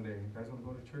remember Sunday, you guys want to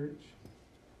go to church?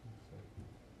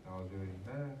 I was really,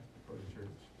 go to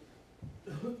church.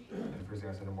 And the first thing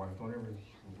I said to my wife,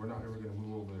 we're not ever going to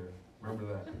move over there. Remember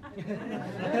that.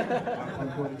 I'm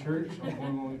going to church.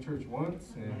 I'm going to church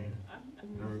once, and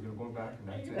then we're going to go back, and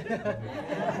that's it.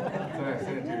 That's what I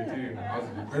said to her, too. I was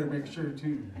like, you better make sure,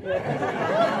 too.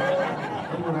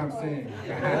 Remember what I'm saying.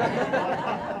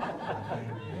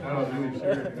 I was really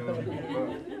sure, you know.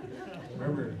 But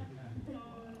remember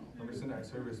Sunday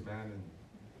service, man, and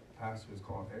pastor was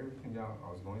calling everything out I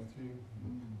was going through.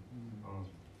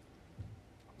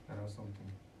 That was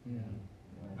something.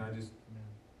 And I just,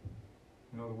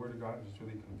 you know, the Word of God just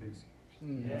really convicts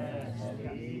you. Yes.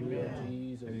 Hallelujah.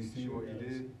 Jesus. And you see what He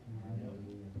did,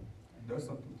 it does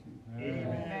something to you.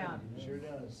 Amen. Sure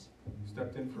does. He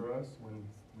stepped in for us when,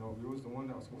 you know, He was the one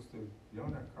that was supposed to be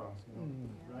on that cross, you know.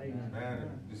 Right. Man,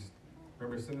 and just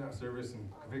remember sitting in that service and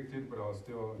convicted, but I was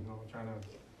still, you know, trying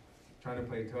to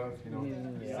play tough, you know,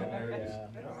 just sitting there,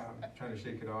 just trying to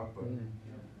shake it off. But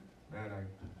man, I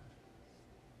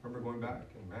remember going back,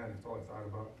 and man, that's all I thought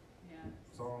about.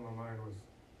 It's all on my mind was.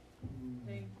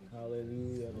 Thank you.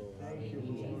 Hallelujah, Lord. Thank you,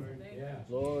 Lord. Yeah.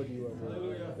 Lord, you are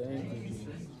good. Thank you, Jesus.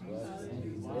 Thank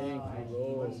you,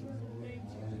 Lord.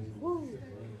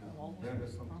 Man,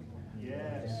 there's something.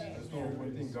 Yes. There's no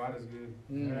one thing. God is good.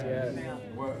 Yes.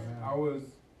 What I was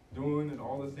doing and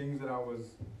all the things that I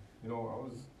was, you know, I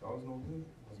was no good.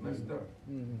 I was messed up.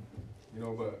 You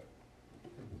know, but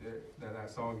that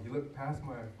song, He looked past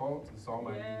my faults and saw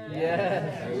my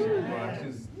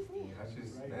needs. That's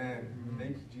just, man,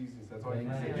 thank you, Jesus. That's all you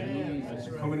can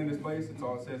say. Coming in this place, it's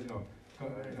all it says, you know,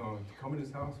 come in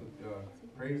this house with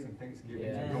praise and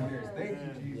thanksgiving. Come here, thank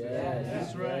you, Jesus.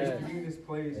 That's right. Just to be in this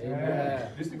place,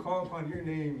 just to call upon your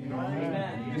name, you know,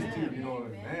 just to, you know,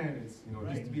 man, it's, you know,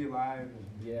 just to be alive, and,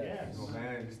 you know,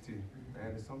 man,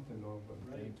 it's something, though. But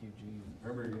thank you, Jesus.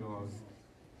 remember, you know, I was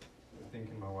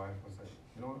thinking, my wife, I was like,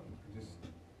 you know what,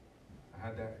 I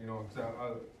had that, you know, because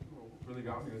I really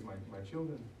got me was my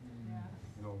children.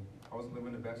 You know, I wasn't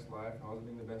living the best life. I wasn't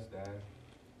being the best dad.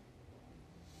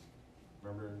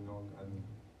 Remember, you know, and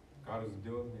God was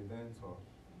dealing with me then, so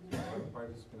I'm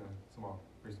probably just gonna,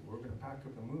 we're gonna pack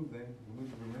up and move then. We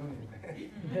moved to Vermilion.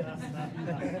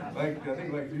 I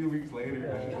think 3 weeks later,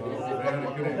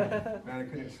 I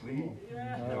couldn't sleep. You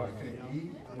know, I couldn't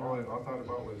eat. All I thought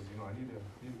about was, you know, I need to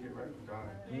get right with God.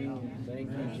 Thank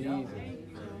you, Jesus.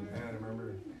 And I remember,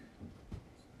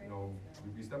 you know,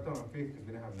 we stepped on our faith because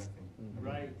we didn't have nothing.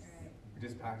 Right. We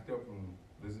just packed up and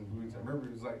Liz and Boots. I remember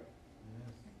it was like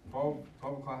 12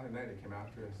 o'clock at night they came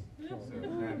after us. So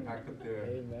man, packed up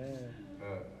the,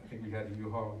 I think we had the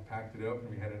U-Haul, packed it up and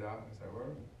we headed out. I said,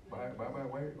 well, bye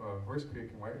White, Horse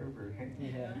Creek and White River.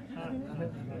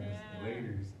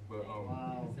 Laters. But,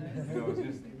 you know, it's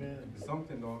just it's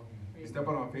something though. You step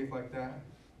out on faith like that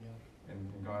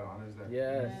and God honors that.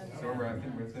 Yes. So remember, I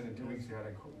think within 2 weeks we got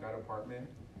an apartment.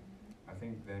 I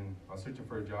think then I was searching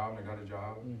for a job and I got a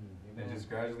job. And just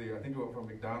gradually, I think it went from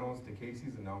McDonald's to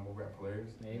Casey's and now I'm over at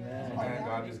Polaris. Amen. And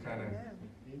God just kind of,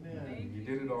 He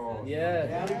did it all.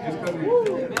 Yes. Just because we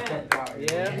stepped out.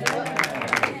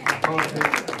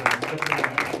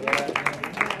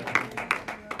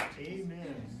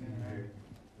 Amen.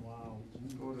 Wow.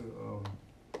 Let's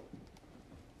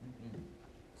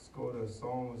go to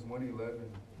Psalms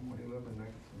 111, 19.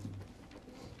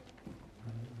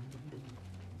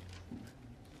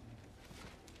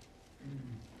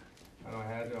 I know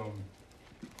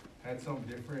I had something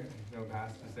different. You know,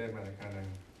 Pastor said, man, I kind of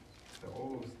said,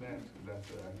 oh, snaps, because that's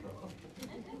what I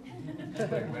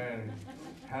felt. Like, man,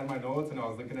 had my notes and I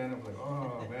was looking at them, like,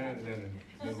 oh, man. And then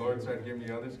the Lord started giving me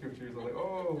other scriptures. I was like,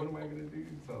 oh, what am I going to do?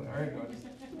 So I was like, all right,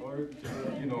 Lord,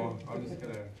 you know, I'm just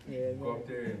going to go up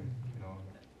there and, you know,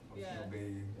 obey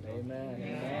you. Amen.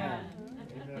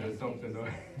 There's something though.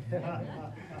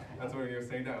 That's when you were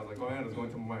saying that. I was like, oh man, it was going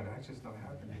to my mind. That's just not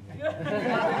happening. But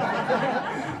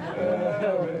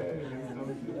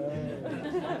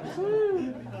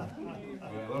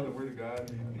I love the Word of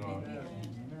God.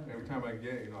 Every time I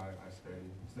get, I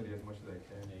study as much as I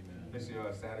can. Especially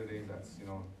Saturdays.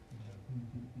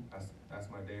 That's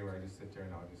my day where I just sit there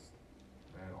and I'll just,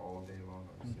 man, all day long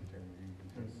I'll just sit there and read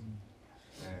because,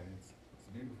 man, it's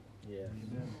beautiful. Yeah.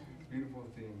 It's a beautiful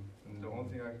thing. And the only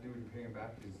thing I can do to pay him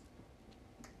back is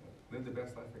live the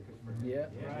best life I could for him. Yeah.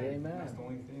 Right. Amen. That's the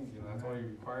only thing, that's all he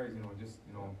requires, just,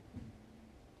 you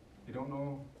don't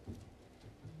know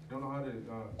how to,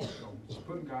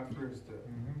 put God first.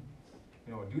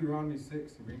 Deuteronomy 6,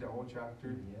 you read that whole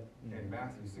chapter, and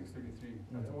Matthew 6:33.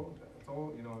 That's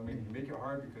all, you make it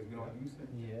hard because we don't use it.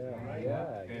 Yeah, Right.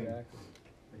 yeah, And exactly.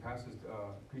 the pastor's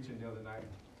preaching the other night,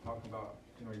 talking about,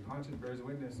 your conscience bears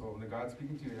witness, so when God's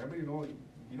speaking to you, everybody knows,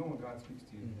 you know when God speaks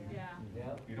to you. Yeah.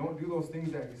 You don't do those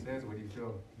things that he says, what do you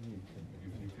feel? You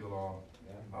feel all,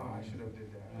 I should have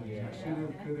did that. Yeah. I should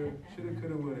have, could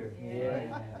have, would have.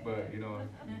 Yeah. But, like, you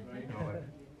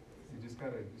just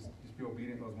gotta just be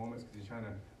obedient in those moments because he's trying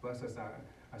to bless us. I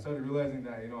started realizing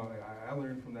that, I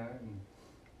learned from that and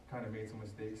kind of made some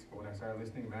mistakes. But when I started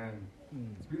listening, man,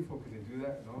 it's beautiful because they do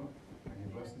that, and he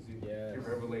blesses you. Yes. Give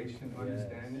revelation, Yes.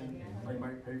 understanding. Or you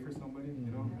might pray for somebody,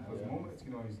 those moments,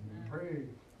 be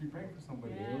praying for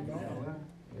somebody. Yeah. You know that?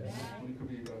 Yeah. Somebody could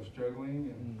be struggling,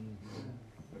 and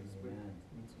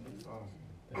it's awesome.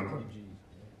 Thank you, Jesus.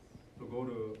 So go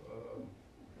to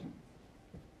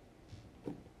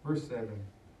verse 7.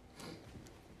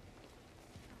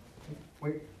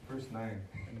 Wait, verse 9.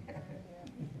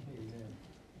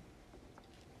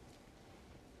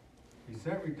 He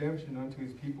sent redemption unto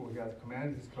his people. He hath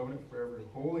commanded his covenant forever.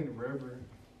 Holy and forever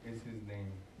is his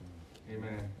name.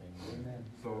 Amen. Amen.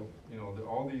 So,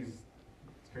 all these,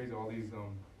 it's crazy, all these,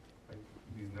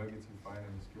 these nuggets you find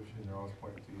in the scripture, they're always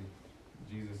pointing to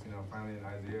Jesus. Finally in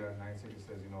Isaiah 9:6 it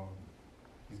says,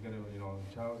 he's gonna,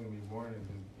 the child's gonna be born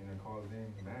and call his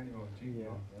name Emmanuel, Jesus.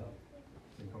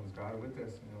 Here comes God with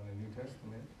us, in the New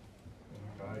Testament.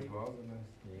 God dwells in us.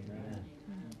 Amen.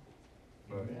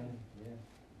 But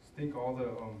just think all the, I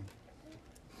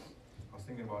was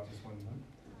thinking about this one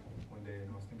day,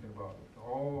 and I was thinking about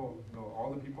all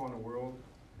the people in the world,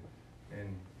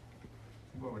 and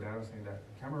what my dad was saying, that I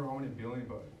can't remember how many billion,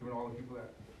 but even all the people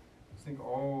that, just think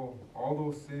all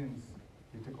those sins,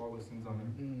 he took all those sins on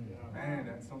him. Man,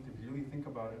 that's something, if you really think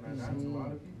about it, man, that's a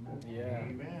lot of people. Yeah.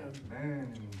 Amen.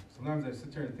 Man, and sometimes I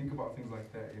sit there and think about things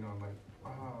like that, I'm like,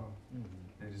 wow,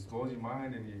 it just blows your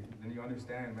mind, and then you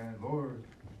understand, man, Lord,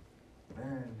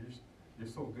 man, you're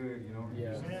so good,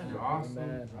 Yeah. you're awesome,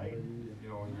 Amen. Right.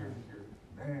 you're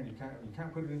man, you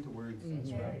can't put it into words.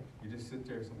 That's right. You just sit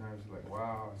there sometimes, you're like,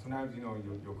 wow. Sometimes,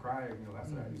 you'll cry, that's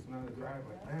what I do. Sometimes I cry,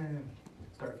 like, man,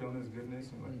 start feeling his goodness,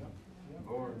 and like,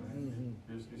 Lord, man,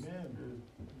 you're just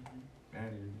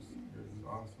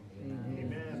awesome.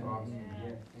 Amen. It's awesome.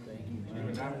 Thank you,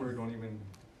 Even that word don't even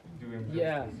do him justice,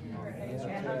 Yeah. That's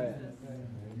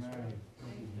That's right.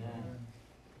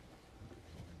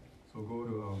 So go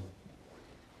to,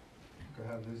 I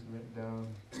have this written down.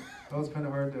 That was kind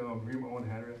of hard to read my own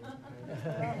handwriting.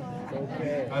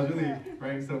 Okay. I was really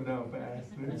writing stuff down fast.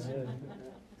 It's all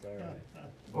right.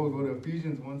 Oh, go to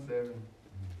Ephesians 1:7.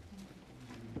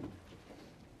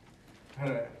 I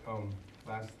had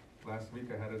last week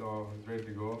I had it all, I was ready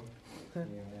to go. But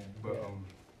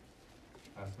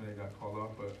last minute I got called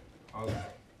off, but I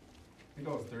think it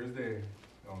was Thursday,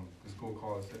 the school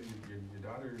called, said your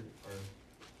daughter,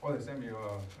 they sent me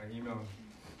an email,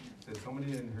 said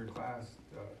somebody in her class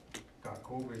got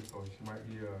COVID, so she might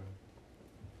be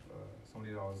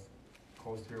somebody that was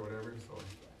close to her or whatever, so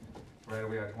right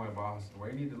away I told my boss, why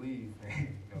you need to leave?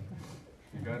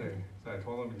 You gotta, so I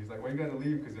told him, he's like, why you gotta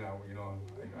leave? Because, I was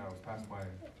past my,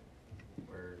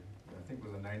 where I think it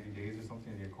was a 90 days or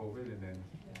something to get COVID, and then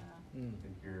I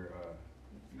think you're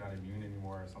not immune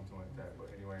anymore or something like that. But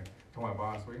anyway, I told my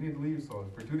boss, well, you need to leave. So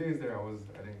for 2 days there, I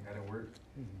didn't work.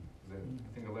 I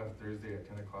think I left Thursday at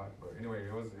 10 o'clock. But anyway,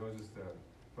 it was just, it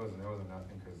wasn't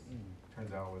nothing, because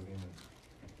turns out it wasn't even,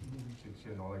 she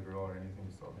didn't know that girl or anything.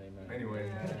 So anyway,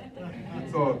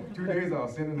 so 2 days I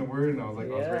was sending the word, and I was like,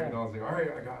 I was writing, I was like, all right,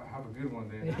 have a good one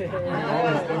then. All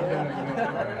this stuff down,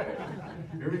 all right,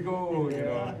 here we go,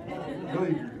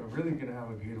 I'm really gonna have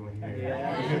a good one here.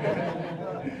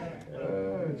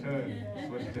 Trying to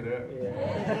switch it up.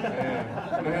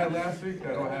 Man, what I had last week, I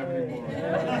don't have anymore.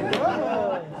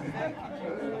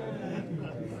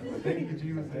 Thank you,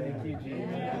 Jesus. Thank you, Jesus.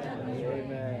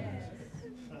 Amen.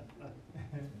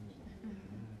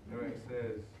 All right, it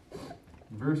says,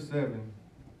 verse 7,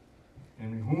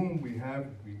 in whom we have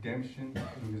redemption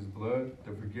through his blood,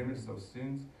 the forgiveness of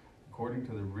sins, according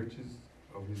to the riches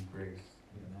of his grace.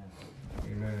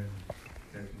 Amen.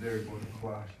 And there we go to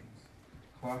Colossians.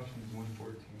 Colossians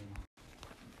 1:14.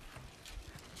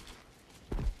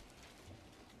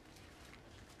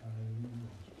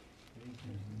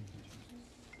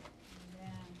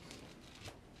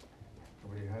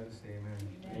 Everybody has to say amen.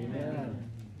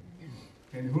 Amen.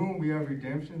 In whom we have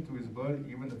redemption through his blood,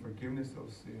 even the forgiveness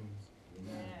of sins.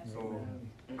 So,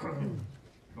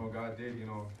 God did,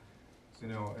 so,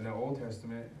 in the Old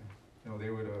Testament, they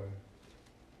would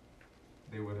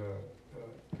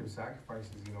give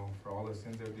sacrifices, for all the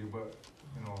sins they would do. But,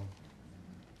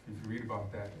 if you read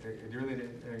about that, it really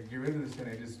didn't get rid of the sin.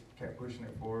 It just kept pushing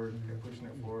it forward, kept pushing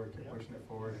it forward, kept pushing it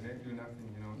forward, and it didn't do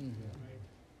nothing,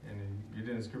 And you did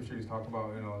in the scriptures talk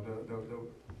about,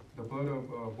 the blood of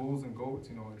bulls and goats,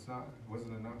 it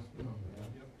wasn't enough,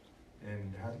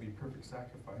 And it had to be perfect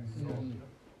sacrifice. So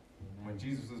when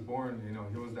Jesus was born, he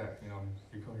was that, here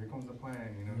comes the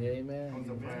plan, Amen. Here comes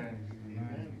the plan.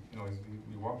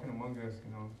 He's walking among us,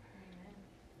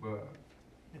 But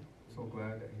so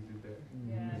glad that he did that.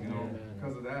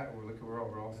 Because of that,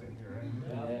 we're all sitting here,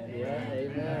 right? Yeah.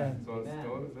 Amen. So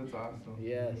that's awesome.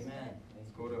 Yes.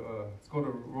 Let's go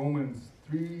to Romans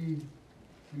 3:24.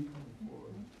 I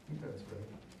think that's right.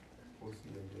 We'll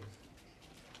see, I guess.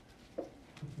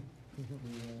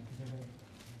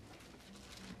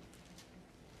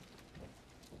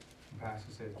 The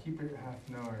pastor said, keep it half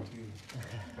an hour too.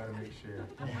 Gotta make sure.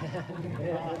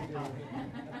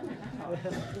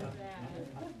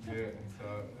 Yeah, and so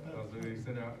I was really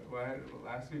sitting out.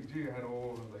 Last week, I had a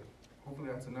whole, hopefully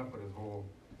that's enough, but it's whole.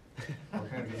 All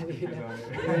kinds of scriptures on it.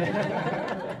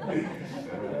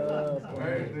 All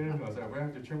right, then I was like, we're gonna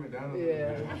have to trim it down a little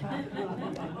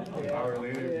bit. An hour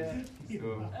later,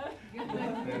 still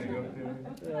standing up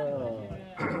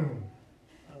there.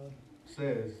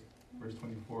 Says, verse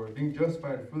 24, being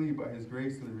justified freely by his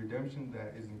grace to the redemption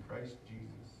that is in Christ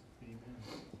Jesus.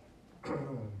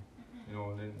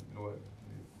 And then what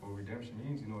redemption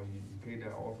means, he paid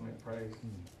that ultimate price.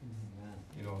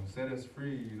 Set us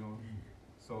free,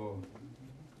 So,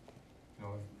 if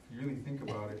you really think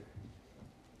about it,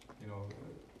 a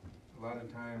lot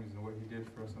of times, what he did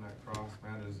for us on that cross,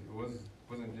 man, it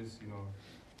wasn't just,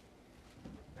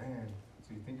 man,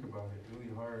 so you think about it, really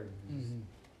hard.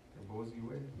 It blows you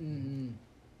away. You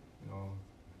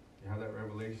have that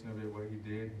revelation of it, what he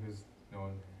did. He was,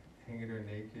 hanging there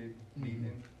naked,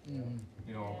 beaten. And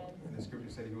the scripture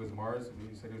said he was Mars, and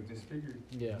he said he was disfigured.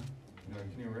 Yeah. You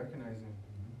couldn't even recognize him.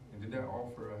 And did that all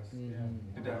for us.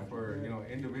 Did that for,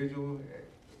 individual,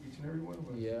 each and every one of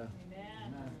us. Yeah.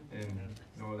 And,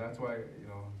 that's why,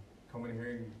 coming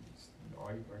here, all I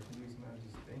can do sometimes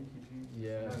is thank you, Jesus.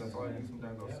 Yeah. That's all I do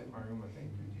sometimes. I'll sit in my room and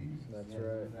thank you, Jesus. That's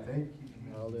right. Thank you,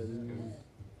 Jesus. Because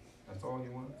that's all he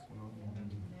wants,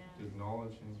 to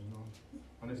acknowledge and,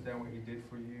 understand what he did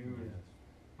for you. And,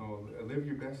 live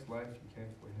your best life you can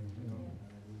for him,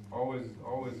 Always,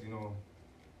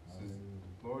 says,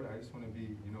 Lord, I just want to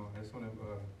be, I just want to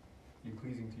be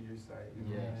pleasing to your sight.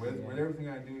 With everything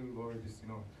I do, Lord, just,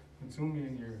 consume me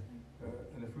in your,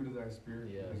 in the fruit of thy spirit.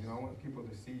 Because, I want people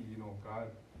to see,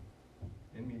 God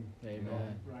in me.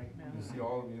 Amen. You see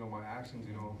all of, my actions,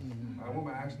 I want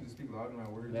my actions to speak louder than my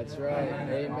words. That's right.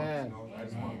 Amen. I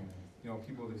just want,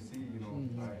 people to see,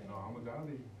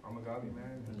 I'm a godly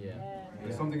man.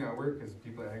 There's something at work, because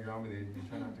people that hang around me, they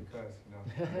try not to cuss,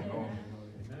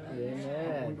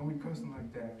 Amen. Don't be cussing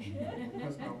like that. Don't be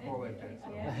cussing out Paul like that. So.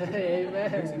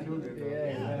 Amen. It makes you feel good,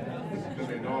 though. Because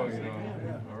they know,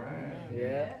 all right.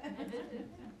 Yeah.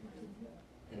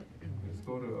 Let's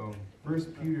go to 1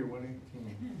 Peter 1:18.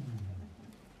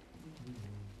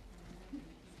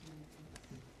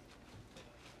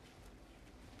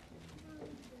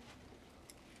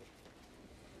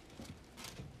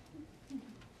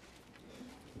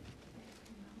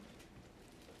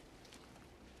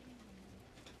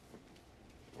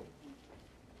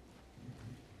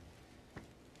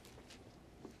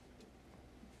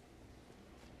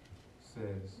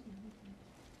 Says,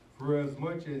 for as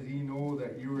much as ye know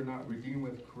that you are not redeemed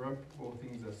with corruptible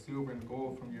things as silver and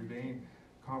gold from your vain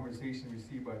conversation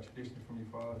received by tradition from your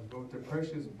fathers, but with the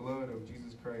precious blood of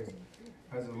Jesus Christ,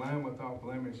 as a lamb without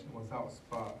blemish and without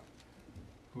spot,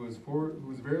 who was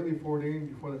verily foreordained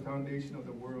before the foundation of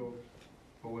the world,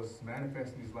 but was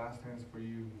manifest in these last times for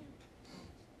you,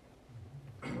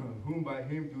 whom by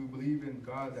him do we believe in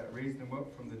God that raised him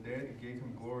up from the dead and gave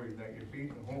him glory, that your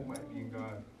faith and hope might be in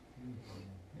God.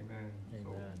 Amen.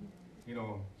 So,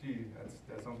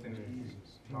 that's something that he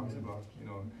talks about,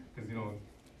 because,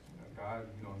 God,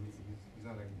 he's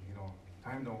not like,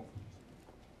 time don't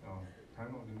time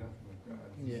don't do nothing with God.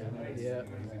 Yeah, He's, yeah. You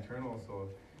know, he's eternal. So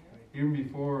even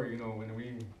before, you know, when we,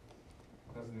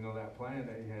 you know, that plan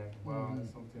that he had, wow,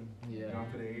 that's something. Yeah. You know,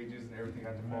 after the ages and everything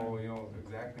had to fall, you know,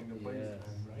 exactly into place. Yes.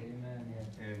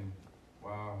 And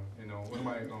wow, you know, one of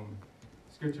my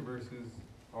scripture verses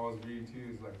I always read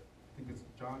too is like, I think it's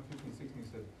John 15:16. He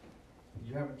said,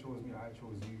 "You haven't chosen me, I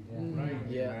chose you." Right.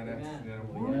 Yeah. Man, that's, you know,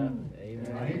 Yeah. Amen.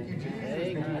 Thank you, Jesus.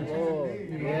 Thank you, for Lord.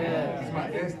 choosing me, you know. Yes. It's my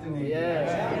destiny. Yes.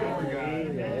 For God.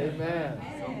 Amen.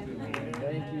 Something, man.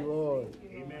 Thank you, Lord.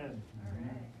 Amen.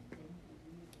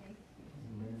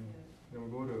 Then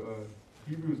we'll go to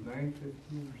Hebrews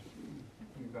 9:15.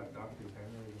 We got Dr.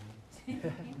 Tanner.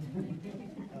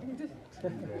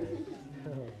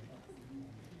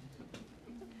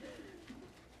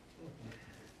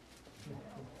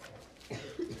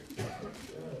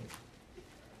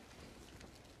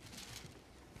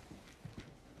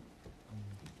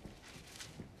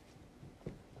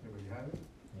 Everybody have it?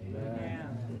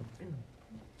 Amen.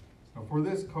 Now, for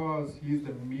this cause he is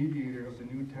the mediator of the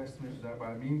New Testament, that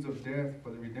by means of death, for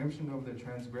the redemption of the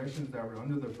transgressions that were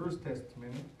under the first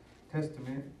testament,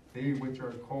 they which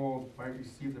are called might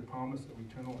receive the promise of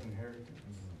eternal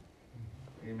inheritance.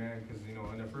 Amen. Because you know,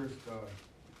 in the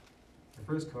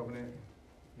first covenant,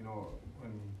 you know,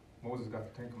 when Moses got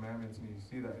the 10 Commandments, and you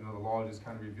see that, you know, the law just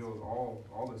kind of reveals all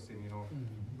the sin, you know,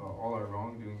 all our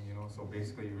wrongdoing, you know. So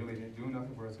basically, it really didn't do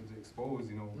nothing for us to expose,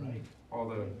 you know, all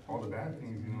the bad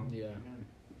things, you know. Yeah.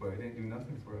 But it didn't do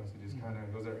nothing for us. It just kind of,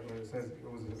 it says it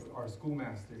was our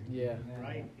schoolmaster. Yeah.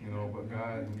 Right. You know, but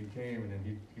God, when he came, and then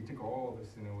he took all the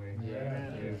sin away.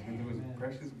 Yeah. Through his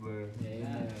precious blood.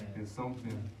 Amen. It's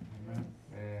something.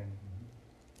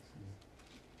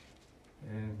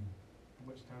 And how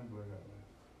much time do I got left?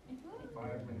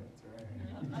 5 minutes, all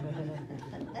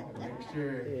right? Make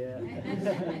sure. Yeah.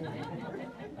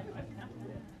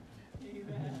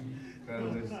 Gotta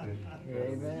listen.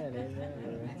 Amen.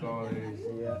 Amen. That's all it is.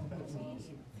 Yeah.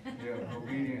 Yeah,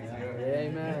 obedience, yeah.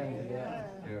 Amen. Yeah.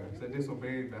 Yeah, so I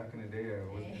disobeyed back in the day.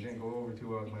 It didn't go over too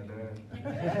well with my dad.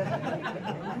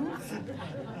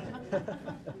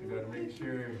 You gotta make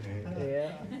sure.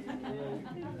 Yeah.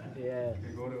 Yeah.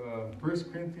 Okay, go to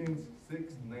 1 Corinthians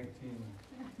 6:19.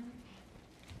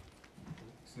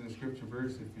 This is a scripture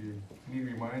verse. If you need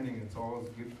reminding, it's always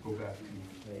good to go back to.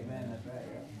 Amen. That's right.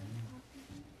 Yeah.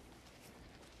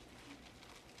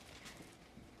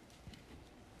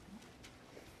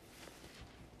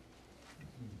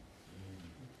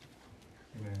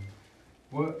 Amen.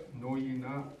 What know ye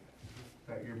not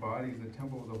that your body is the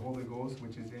temple of the Holy Ghost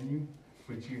which is in you,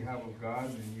 which you have of God,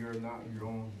 and you are not your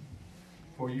own?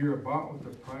 For you are bought with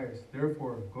a price.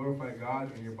 Therefore, glorify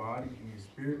God in your body and your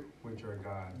spirit, which are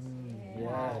God's.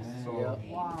 Yes. So,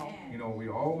 you know, we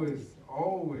always,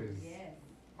 you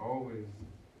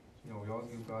know, we always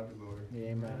give God the glory.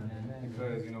 Amen.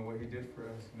 Because, you know, what he did for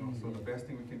us, you know, so the best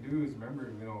thing we can do is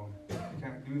remember, you know, we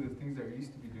can't do the things that we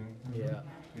used to be doing. Yeah.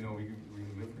 You know, we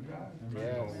live for God.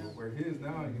 Yes. You know, we're his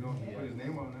now, you know, he put his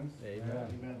name on us.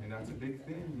 Amen. And that's a big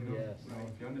thing, you know. Yes. You know,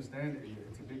 if you understand it,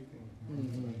 it's a big thing.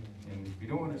 Mm-hmm. And if you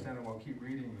don't understand it, well, keep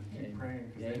reading and keep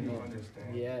praying, because then you'll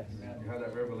understand. Yes. You have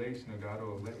that revelation of God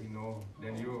will let you know,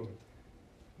 then you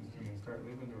can start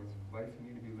living the life you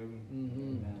need to be living.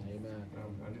 Mm-hmm. Amen.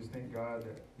 I just thank God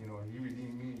that, you know, he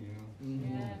redeemed me, you know.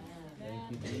 Mm-hmm.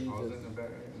 Thank you, I was Jesus.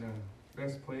 in the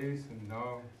best place, and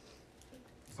now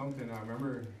something I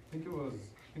remember, I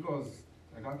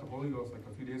got the Holy Ghost like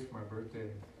a few days for my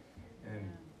birthday, and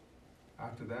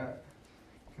after that,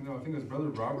 you know, I think it was Brother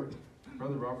Robert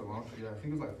launched it. I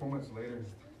think it was like 4 months later.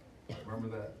 I remember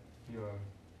that he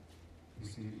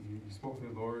spoke to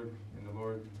the Lord, and the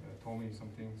Lord told me some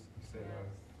things. He said,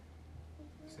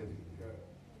 I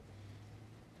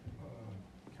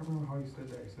can't remember how he said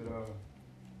that. He said, I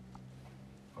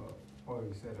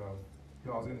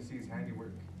was going to see his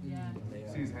handiwork. Yeah.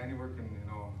 See his handiwork, and you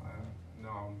know,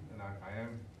 I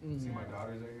am. See my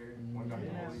daughters are here. One got the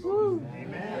Holy Ghost.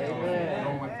 Amen. I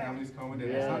know my family's coming.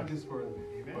 And it's not just for,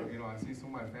 but you know, I see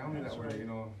some of my family that were, you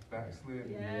know, backslid.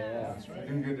 Yeah. They're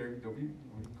doing good. They'll be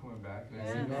coming back. And I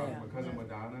see my cousin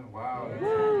Madonna. Wow.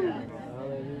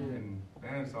 Hallelujah. And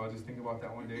man, so I was just thinking about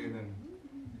that one day, and then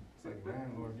it's like,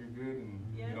 man, Lord, you're good, and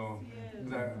you know,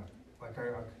 'cause I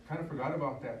kind of forgot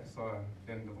about that. So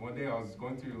then one day I was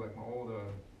going through like my old,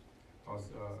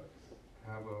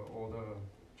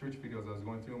 church videos. I was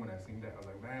going through them, and I seen that. I was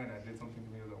like, man, that did something to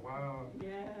me. I was like, wow.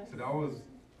 Yes. So that was,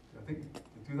 I think,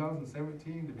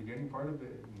 2017, the beginning part of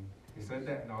it. And he said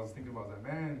that, and I was thinking about that.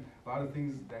 Man, a lot of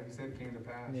things that he said came to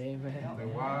pass. Amen. I was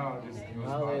like, wow, just it was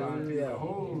spot on. He's like,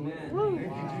 oh,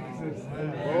 thank you, Jesus.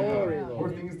 Glory, And, more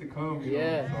things to come. You know?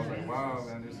 Yes. So I was like, wow,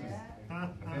 man, this is. I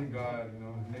thank God,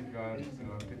 thank God,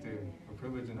 get the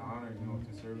privilege and the honor,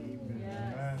 to serve Him.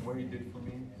 Yes. What He did for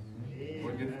me,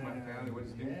 what He did for my family, what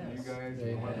He did for you guys,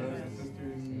 my brothers and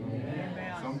sisters,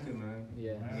 something, man.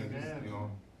 Yeah.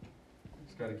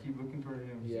 Just got to keep looking toward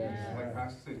Him. Yes. Like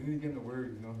Pastor said, you need to get in the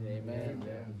Word, Amen.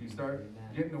 You start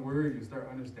getting the Word, you start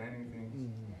understanding things,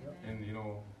 and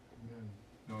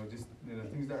just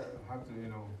things that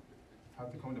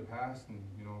have to come to pass, and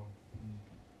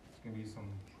it's gonna be some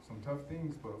tough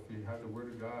things, but if you have the Word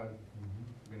of God,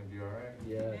 you're gonna be all right.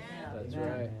 Yes, that's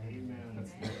right.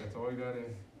 That's all you gotta.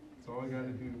 That's all you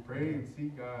gotta do. Pray and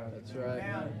seek God. That's right.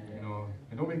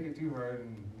 And don't make it too hard,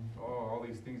 and all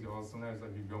these things. Sometimes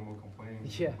like you grumble, complain.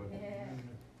 Yeah. But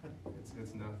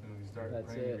it's nothing. When you start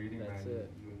That's praying, it. reading, That's man, it.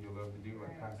 you'll love to do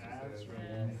like Pastor said.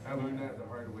 right. I learned that the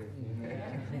hard way. I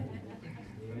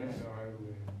learned that the hard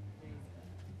way.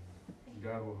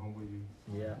 God will humble you.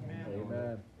 Yeah.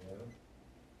 Amen.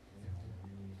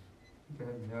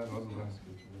 Yeah, those are the last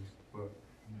scriptures. But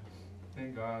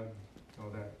thank God,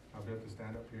 that I'll be able to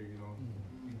stand up here,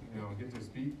 get to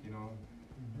speak,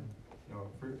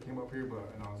 came up here, but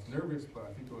I was nervous, but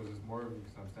I think it was just more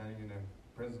because I'm standing in the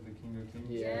presence of the King of Kings.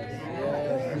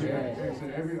 Yes. So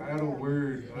every idle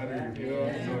word uttered,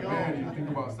 so man, you think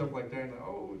about stuff like that, and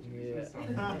oh, Jesus,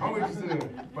 I'm just to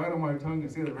bite on my tongue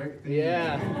and say the right thing.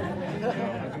 Yeah.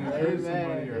 I can encourage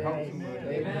somebody or help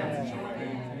somebody.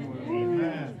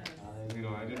 Amen.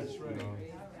 I just, he's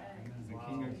the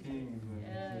King of Kings.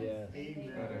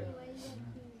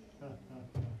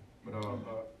 But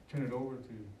I'll turn it over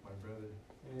to my brother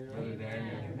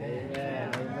Daniel. Amen.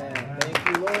 Amen. Thank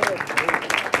you, Lord.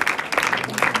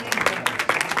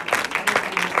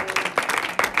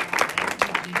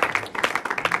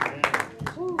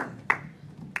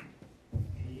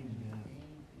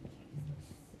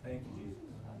 Thank you, Jesus.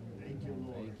 Thank you,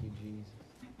 Lord. Thank you, Jesus.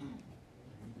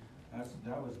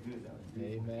 That was good. That was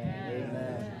beautiful. Amen.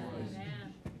 Amen.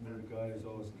 The Word of God is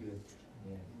always good.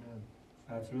 Amen.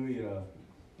 That's really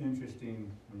interesting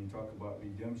when you talk about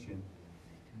redemption.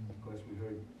 Of course, we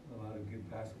heard a lot of good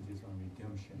passages on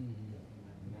redemption.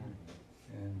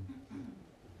 And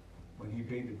when He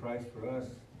paid the price for us,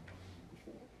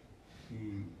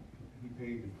 He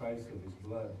paid the price of His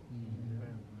blood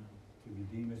to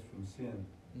redeem us from sin.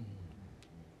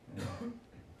 And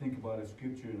think about a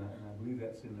scripture, and I believe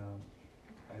that's in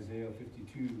Isaiah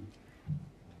 52.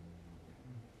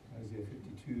 Isaiah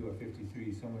 52 or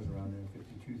 53, somewhere around there,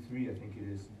 52:3 I think it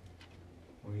is,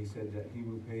 where He said that He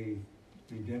will pay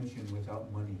redemption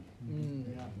without money. And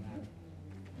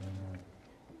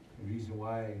the reason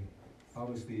why,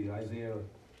 obviously, Isaiah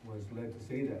was led to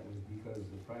say that was because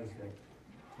the price that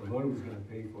the Lord was going to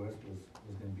pay for us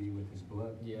was going to be with His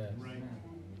blood. Yes. Right.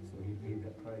 So He paid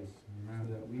that price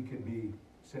so that we could be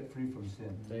set free from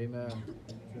sin. Amen.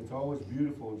 So it's always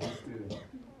beautiful just to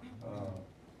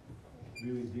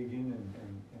really dig in and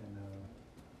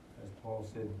as Paul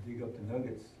said, dig up the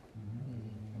nuggets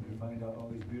and we find out all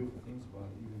these beautiful things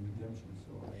about even redemption.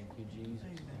 So Thank you, Jesus.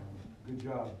 good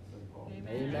job, Brother Paul.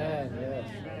 Amen. Yes.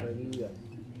 Hallelujah.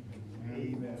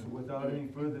 Amen. So without any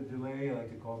further delay, I'd like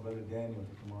to call Brother Daniel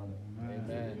to come on up.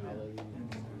 Amen. Hallelujah.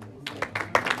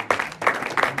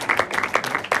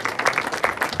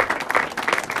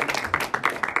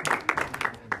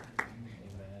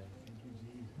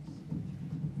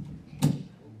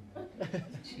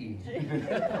 Gee, I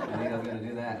think I was going to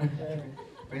do that.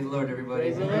 Praise the Lord,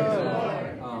 everybody. Praise the Lord.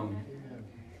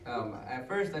 At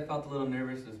first, I felt a little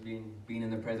nervous just being in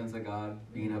the presence of God,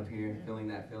 being up here, feeling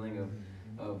that feeling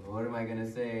of what am I going to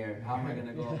say or how am I going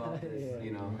to go about this,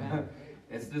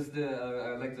 It's just,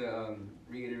 I'd like to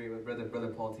reiterate what Brother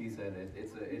Paul T said.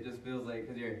 It just feels like,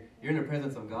 because you're in the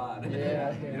presence of God.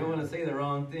 Yeah. You don't want to say the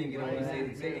wrong thing. You don't want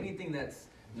to say anything that's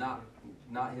not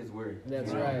His word.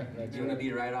 That's right. You want to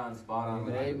be right on, spot on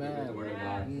with the Word of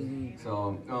God.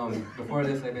 So before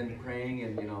this, I've been praying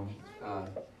and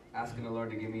asking the Lord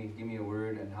to give me a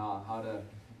word and how to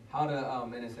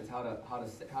in a sense how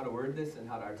to word this and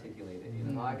how to articulate it.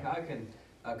 How I can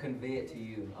convey it to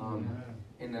you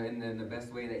in the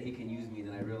best way that He can use me.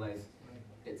 Then I realize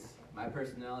it's my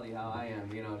personality, how I am.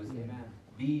 Just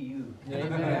be you.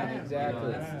 Amen.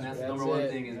 Exactly. That's the number one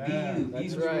thing is be you. Be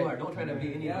who you are. Don't try to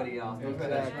be anybody else. Don't try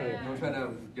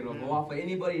to go off of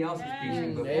anybody else's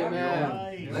preaching. But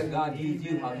let God use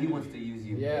you how He wants to use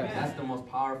you. Yeah. That's the most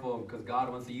powerful, because God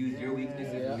wants to use your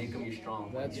weaknesses and make them your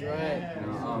strong. That's right.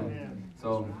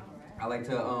 So I like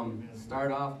to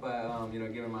start off by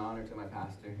giving my honor to my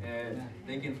pastor and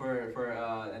thanking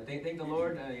thank the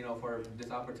Lord for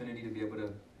this opportunity to be able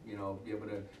to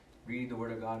read the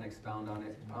Word of God and expound on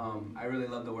it. I really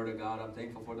love the Word of God. I'm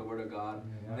thankful for the Word of God.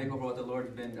 I'm thankful for what the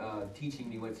Lord's been teaching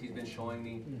me, what He's been showing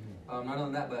me. Not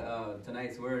only that, but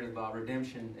tonight's word is about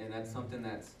redemption, and that's something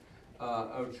that's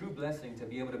a true blessing to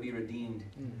be able to be redeemed.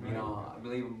 You know, I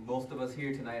believe most of us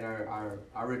here tonight are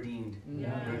redeemed.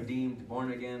 Redeemed,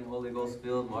 born again, Holy Ghost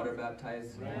filled, water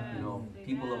baptized, you know,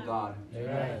 people of God.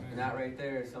 And that right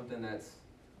there is something that's,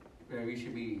 we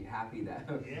should be happy that,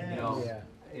 you know.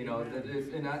 You know,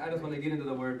 and I just want to get into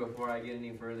the word before I get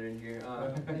any further in here.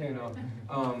 You know,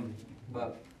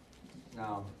 but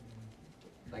now,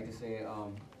 I'd like to say,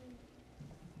 all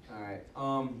right.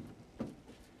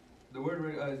 The word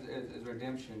is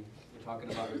redemption. We're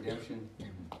talking about redemption.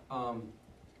 I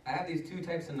have these two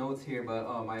types of notes here, but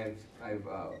I've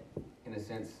in a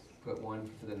sense put one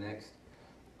to the next.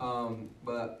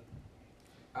 But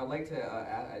I'd like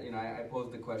to, you know, I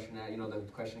posed the question that, you know, the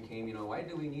question came, you know, why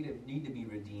do we need to be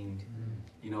redeemed?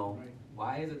 You know,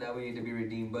 why is it that we need to be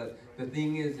redeemed? But the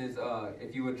thing is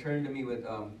if you would turn to me with,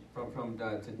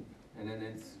 and then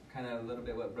it's kind of a little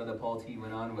bit what Brother Paul T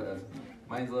went on with us.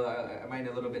 Mine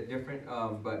a little bit different,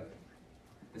 but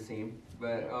the same.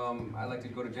 But I'd like to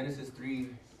go to Genesis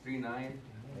 3:9.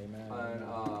 Amen.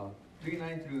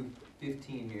 3:9 through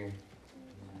 15 here.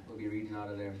 We'll be reading out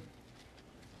of there.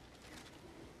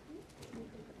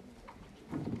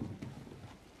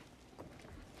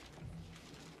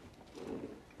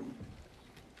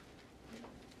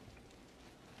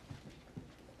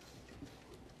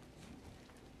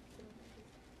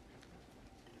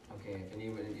 Okay,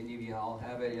 if any of you all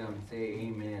have it, say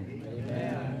amen.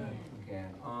 Amen. Okay.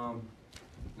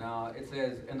 Now it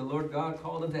says, and the Lord God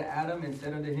called unto Adam and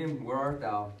said unto him, where art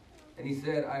thou? And he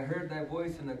said, I heard thy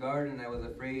voice in the garden, and I was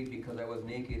afraid, because I was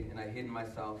naked, and I hid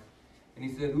myself. And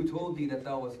he said, who told thee that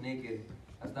thou wast naked?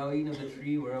 Hast thou eaten of the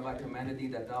tree whereof I commanded thee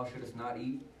that thou shouldest not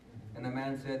eat? And the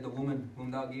man said, the woman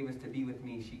whom thou gavest to be with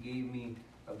me, she gave me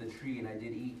of the tree, and I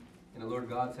did eat. And the Lord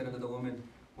God said unto the woman,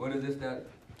 what is this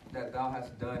that thou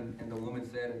hast done? And the woman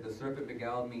said, the serpent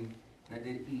beguiled me, and I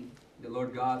did eat. The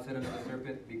Lord God said unto the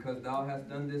serpent, because thou hast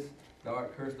done this, thou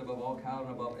art cursed above all cattle,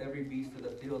 and above every beast of the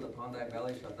field. Upon thy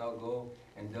belly shalt thou go,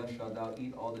 and dust shalt thou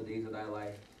eat all the days of thy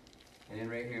life. And then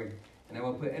right here, and I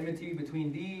will put enmity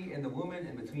between thee and the woman,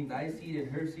 and between thy seed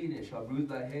and her seed, and it shall bruise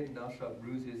thy head, and thou shalt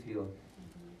bruise his heel.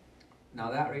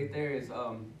 Now that right there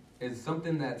is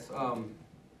something that's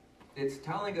it's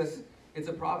telling us, it's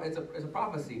a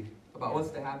prophecy about what's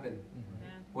to happen.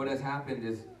 What has happened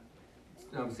is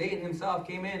Satan himself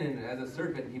came in and as a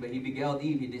serpent, he beguiled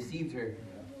Eve, he deceived her,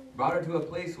 brought her to a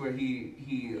place where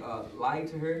he lied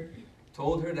to her,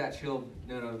 told her that she'll,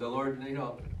 the Lord,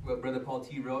 what Brother Paul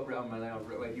T wrote,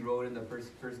 like he wrote in the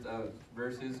first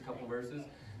couple verses,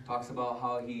 talks about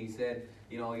how he said,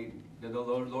 the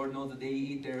Lord knows the day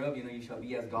you eat thereof, you shall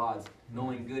be as gods,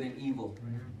 knowing good and evil.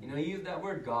 He used that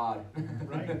word God.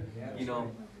 Right.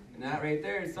 And that right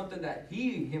there is something that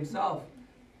he himself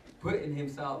put in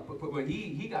himself, what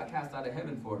he got cast out of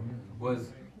heaven for,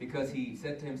 was because he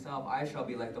said to himself, I shall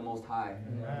be like the Most High.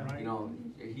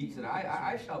 He said,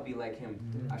 I shall be like him.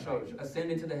 I shall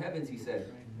ascend into the heavens, he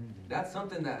said. That's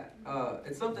something that,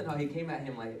 it's something how he came at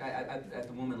him, like, at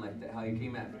the woman like that, how he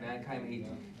came at mankind.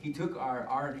 He took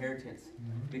our inheritance,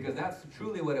 because that's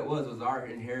truly what it was our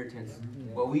inheritance,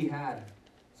 what we had.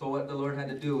 So what the Lord had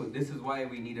to do, this is why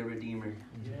we need a Redeemer,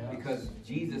 because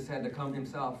Jesus had to come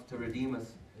himself to redeem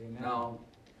us. Now,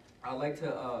 I'd like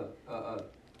to,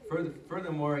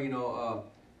 furthermore, and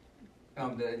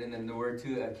then the word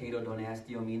too, Kato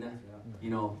Donastio Mina,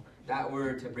 that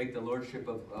word to break the lordship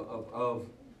of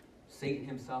Satan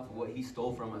himself, what he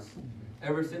stole from us.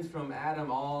 Ever since from Adam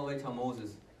all the way till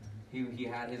Moses, he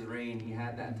had his reign, he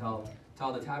had that till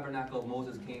the tabernacle of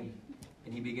Moses came,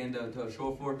 and he began to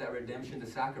show forth that redemption, the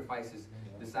sacrifices,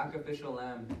 the sacrificial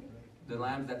lamb, the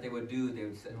lambs that they would do, they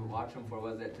would watch them for,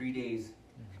 3 days?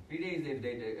 3 days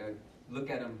they look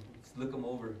at them, look them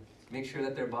over, make sure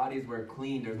that their bodies were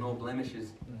clean, there's no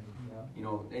blemishes.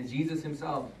 And Jesus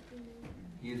himself,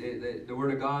 the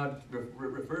Word of God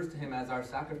refers to him as our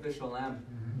sacrificial lamb.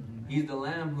 He's the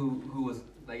lamb who was,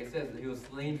 like it says, he was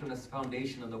slain from the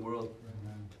foundation of the world.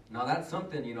 Now that's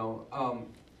something,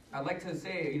 I'd like to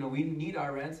say, we need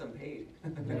our ransom paid.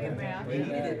 We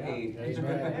need it paid.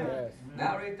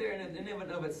 That right there in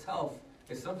and of itself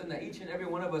is something that each and every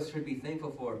one of us should be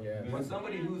thankful for. When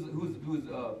somebody who's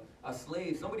a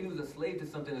slave, somebody who's a slave to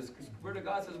something, the Word of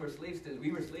God says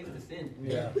we were slaves to sin.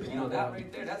 That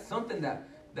right there, that's something that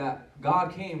that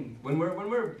God came. When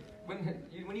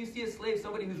you see a slave,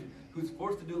 somebody who's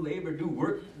forced to do labor, do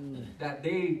work that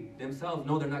they themselves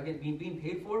know they're not being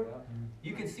paid for,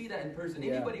 you can see that in person.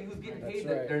 Anybody who's getting paid,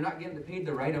 they're not getting paid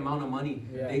the right amount of money.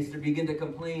 They begin to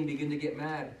complain, begin to get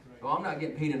mad. Oh, I'm not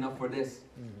getting paid enough for this.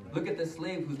 Look at the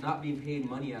slave who's not being paid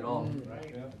money at all.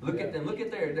 Look at them. Look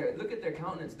at their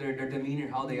countenance, their demeanor,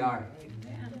 how they are.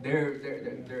 They're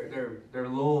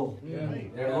low.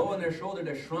 They're low on their shoulder.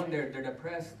 They're shrunk. They're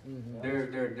depressed.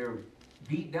 They're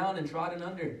beat down and trodden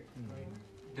under.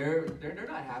 They're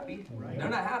not happy. They're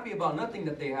not happy about nothing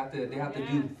that they have to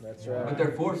do. That's right. But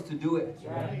they're forced to do it.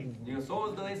 You know, so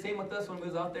was the same with us when we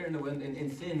was out there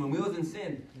in sin. When we was in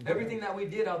sin, everything that we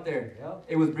did out there,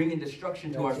 it was bringing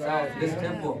destruction to ourselves. This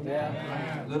temple.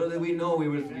 Little did we know we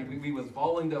was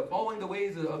following the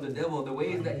ways of the devil, the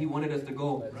ways that he wanted us to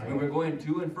go. We were going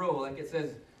to and fro, like it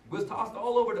says. We was tossed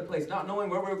all over the place, not knowing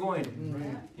where we were going.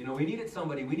 You know, we needed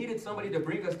somebody. We needed somebody to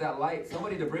bring us that light.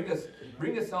 Somebody to bring us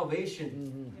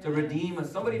salvation, to redeem us.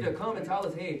 Somebody to come and tell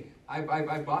us, hey,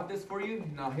 I bought this for you.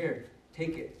 Now here,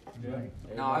 take it.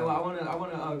 Now I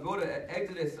wanna go to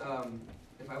Exodus,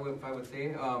 if I would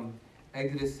say,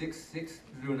 Exodus 6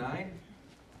 through 9.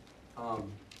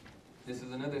 This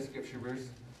is another scripture verse.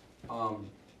 I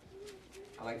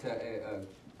like to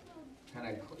kind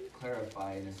of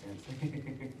clarify in a sense.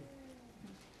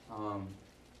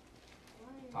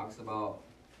 Talks about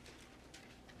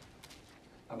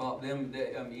them,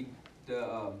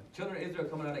 the children of Israel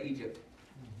coming out of Egypt.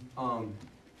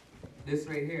 This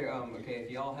right here, okay, if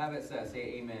y'all have it,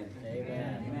 say amen.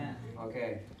 Amen.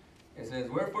 Okay. It says,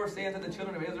 wherefore say unto the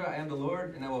children of Israel, I am the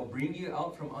Lord, and I will bring you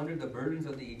out from under the burdens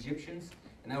of the Egyptians,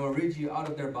 and I will rid you out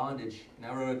of their bondage, and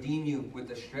I will redeem you with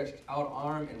the stretched out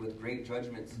arm and with great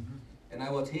judgments. And I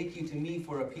will take you to me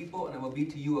for a people, and I will be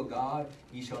to you a God.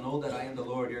 Ye shall know that I am the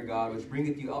Lord your God, which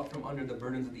bringeth you out from under the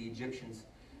burdens of the Egyptians.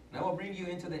 And I will bring you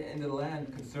into the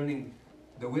land concerning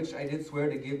the which I did swear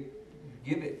to give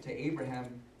it to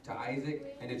Abraham, to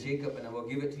Isaac, and to Jacob, and I will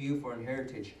give it to you for an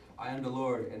heritage. I am the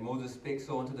Lord. And Moses spake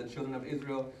so unto the children of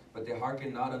Israel, but they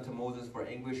hearkened not unto Moses for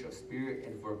anguish of spirit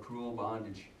and for cruel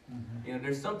bondage. You know,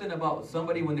 there's something about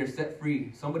somebody when they're set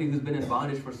free, somebody who's been in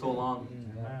bondage for so long.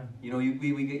 You know,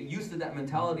 we get used to that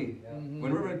mentality.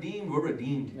 When we're redeemed, we're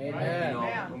redeemed. Amen.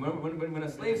 You know, when a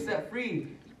slave's set free,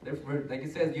 like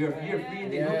it says, you're free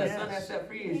indeed. Who the Son has set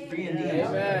free is free indeed.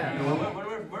 Amen. You know,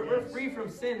 when we're free from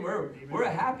sin, we're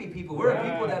a happy people. We're a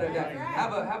people that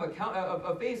have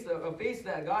a face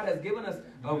that God has given us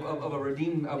of a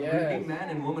redeemed man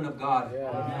and woman of God.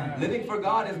 Living for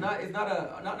God is not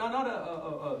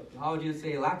a how would you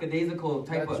say, lackadaisical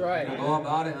type of go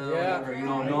about it whatever. You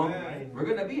know, no. We're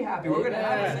gonna be happy. We're gonna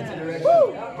have a sense of direction.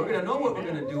 We're gonna know what we're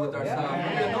gonna do with ourselves.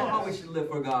 We're gonna know how we should live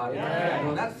for God. You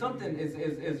know, that's something is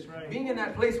being in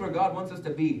that place where God wants us to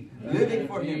be, living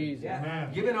for Him,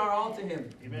 giving our all to Him.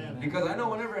 Because I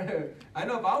know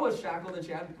if I was shackled and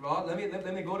well, let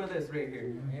me go to this right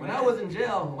here. When I was in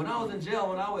jail, when I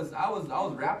was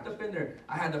wrapped up in there,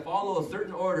 I had to follow a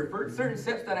certain order, certain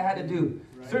steps that I had to do,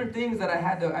 certain things that I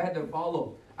had to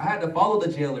follow. I had to follow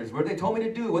the jailers. What they told me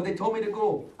to do, what they told me to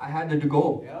go, I had to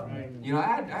go. You know,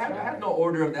 I had no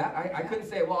order of that. I couldn't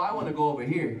say, well, I want to go over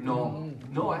here.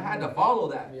 No, I had to follow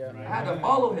that. I had to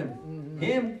follow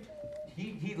him.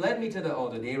 He led me to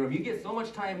the day room. You get so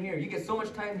much time here. You get so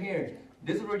much time here.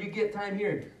 This is where you get time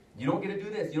here. You don't get to do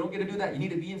this. You don't get to do that. You need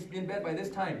to be in bed by this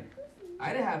time.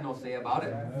 I didn't have no say about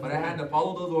it, but I had to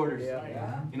follow those orders.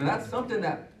 You know, that's something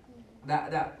that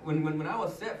when I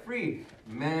was set free,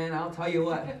 man, I'll tell you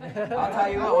what, when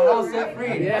I was set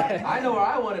free, I know where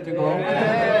I wanted to go.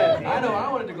 I know where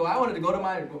I wanted to go. I wanted to go to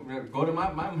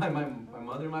my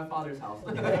mother and my father's house.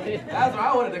 That's where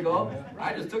I wanted to go.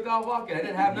 I just took off walking. I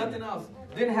didn't have nothing else.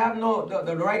 Didn't have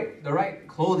the right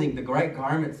clothing, the right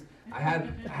garments. I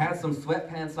had some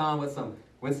sweatpants on with some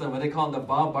what they call them, the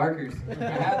Bob Barkers. I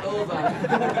had those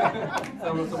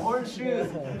on, some orange shoes,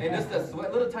 and just a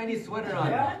little tiny sweater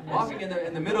on. Walking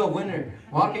in the middle of winter,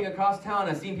 walking across town,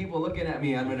 I seen people looking at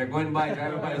me, and when they're going by,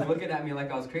 driving by, just looking at me like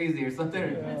I was crazy or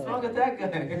something. What's wrong with that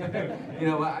guy? You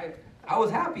know, I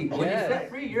was happy. When you're set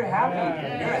free, you're happy.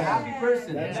 You're a happy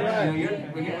person. You know,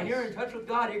 when you're in touch with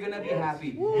God, you're gonna be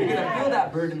happy. You're gonna feel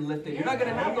that burden lifted. You're not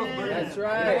gonna have those burdens. You're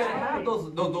not gonna have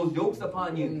those yokes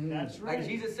upon you. Like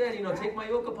Jesus said, you know, take my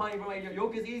yoke upon you, for my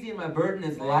yoke is easy and my burden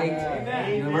is light.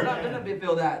 You know, we're not gonna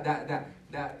feel that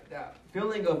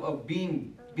feeling of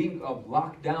being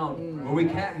locked down, where we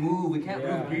can't move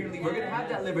freely. We're gonna have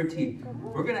that liberty.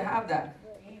 We're gonna have that.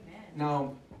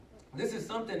 Now, this is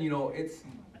something, you know, it's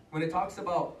when it talks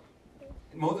about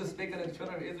Moses spake unto the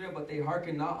children of Israel, but they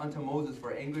hearkened not unto Moses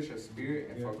for anguish of spirit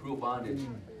and for cruel bondage.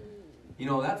 You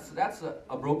know, that's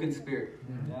a broken spirit.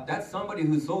 That's somebody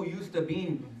who's so used to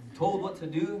being told what to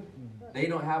do, they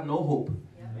don't have no hope.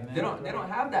 They don't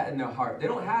have that in their heart. They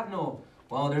don't have no,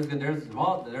 well, there's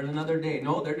another day.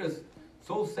 No, they're just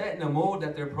so set in a mode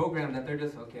that they're programmed that they're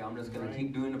just, okay, I'm just gonna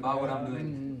keep doing about what I'm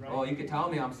doing. Oh, you can tell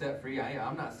me I'm set free.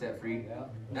 I'm not set free.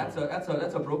 That's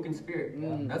a broken spirit.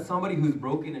 That's somebody who's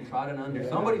broken and trodden under.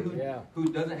 Somebody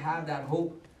who doesn't have that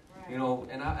hope. You know,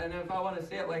 and if I want to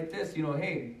say it like this, you know,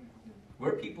 hey,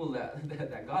 we're people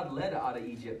that God led out of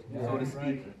Egypt, so to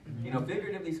speak. You know,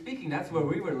 figuratively speaking, that's where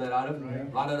we were led out of. A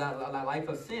lot of that life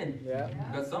of sin.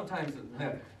 Because sometimes,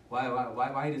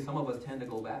 why do some of us tend to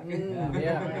go back?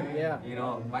 You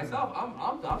know, myself,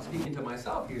 I'm speaking to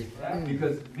myself here.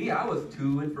 Because me, I was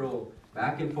to and fro,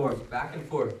 back and forth.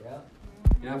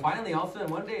 You know, finally, all of a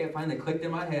sudden, one day, it finally clicked in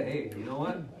my head, hey, you know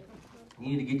what? You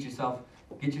need to get yourself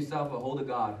a hold of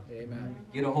God. Amen.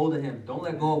 Get a hold of Him. Don't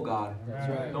let go of God. That's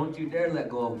right. Don't you dare let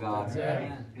go of God. That's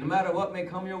right. No matter what may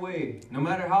come your way, no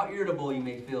matter how irritable you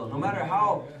may feel, no matter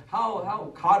how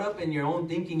caught up in your own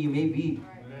thinking you may be,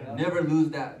 never lose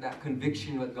that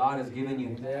conviction what God has given you.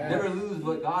 Never lose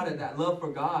that love for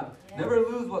God. Never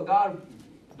lose what God.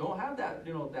 Don't have that,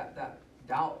 you know, that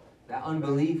doubt, that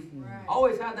unbelief.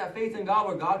 Always have that faith in God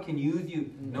where God can use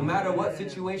you. No matter what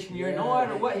situation you're in, no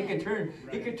matter what, He can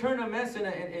turn a mess in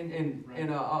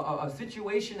a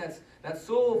situation that's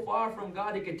so far from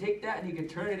God. He could take that and He could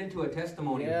turn it into a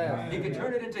testimony. He could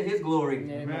turn it into His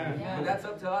glory. But that's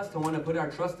up to us to want to put our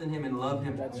trust in Him and love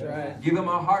Him. That's right. Give Him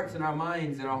our hearts and our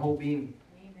minds and our whole being.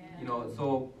 You know,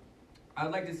 so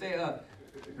I'd like to say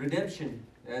redemption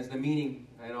as the meaning.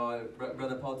 You know,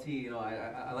 Brother Paul T, you know,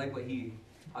 I like what he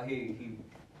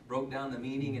broke down the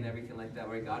meaning and everything like that,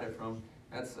 where he got it from.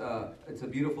 That's it's a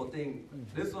beautiful thing.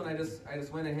 This one I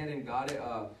just went ahead and got it.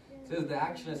 It says the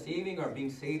action of saving or being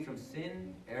saved from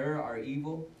sin, error, or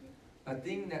evil. A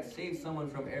thing that saves someone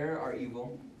from error or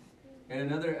evil. And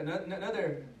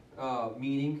another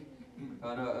meaning,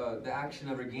 the action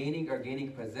of regaining or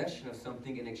gaining possession of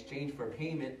something in exchange for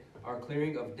payment or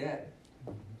clearing of debt.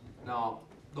 Now,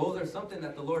 those are something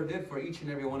that the Lord did for each and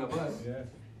every one of us.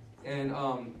 And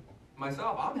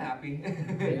myself, I'm happy.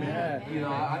 You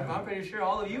know, I'm pretty sure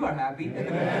all of you are happy.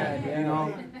 You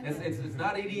know, it's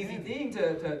not an easy thing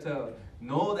to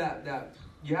know that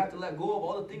you have to let go of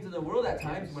all the things in the world at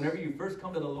times whenever you first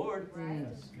come to the Lord.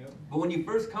 But when you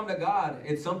first come to God,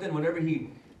 it's something whenever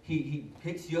He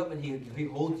picks you up and He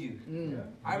holds you.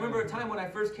 I remember a time when I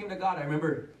first came to God. I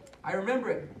remember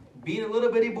it, being a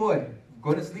little bitty boy,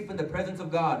 going to sleep in the presence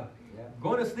of God,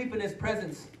 going to sleep in His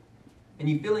presence. And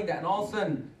you feeling that, and all of a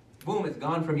sudden, boom, it's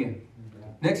gone from you.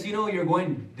 Next you know, you're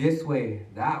going this way,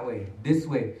 that way, this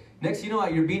way. Next you know,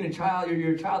 you're being a child,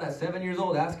 you're a child at 7 years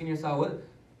old, asking yourself,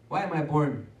 why am I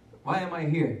born? Why am I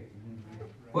here?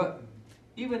 What?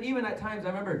 Even at times, I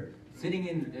remember sitting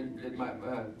in my,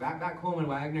 back home in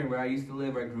Wagner, where I used to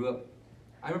live, where I grew up.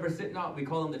 I remember sitting out, we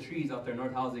call them the trees out there,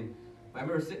 North Housing. I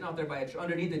remember sitting out there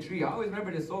underneath the tree. I always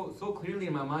remember this so clearly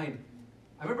in my mind.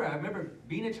 I remember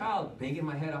being a child, banging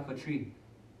my head off a tree,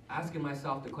 asking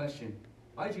myself the question,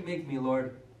 why did you make me,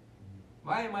 Lord?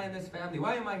 Why am I in this family?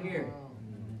 Why am I here?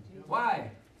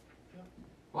 Why?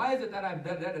 Why is it that I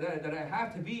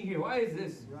have to be here? Why is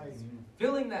this?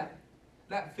 Feeling that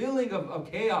feeling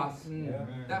of chaos,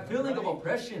 that feeling of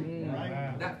oppression,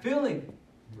 that feeling.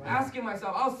 Asking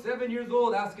myself, I was 7 years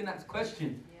old asking that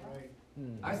question.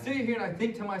 I sit here and I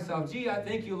think to myself, gee, I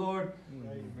thank you, Lord.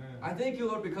 I thank you,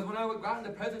 Lord, because when I got in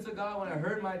the presence of God, when I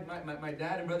heard my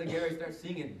dad and Brother Gary start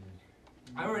singing,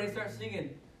 I remember they start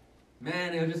singing,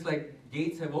 man, it was just like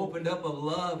gates have opened up of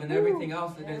love and everything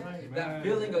else. And that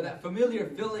feeling of that familiar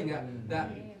feeling,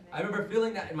 that I remember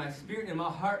feeling that in my spirit and in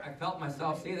my heart. I felt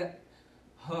myself say that,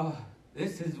 oh,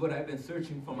 this is what I've been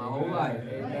searching for my whole life.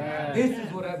 This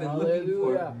is what I've been looking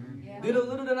for.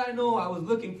 Little did I know I was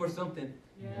looking for something.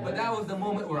 But that was the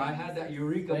moment where I had that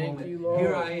eureka moment.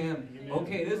 Here I am.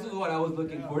 Okay, this is what I was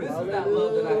looking for. This is that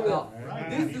love that I felt.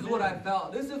 This is what I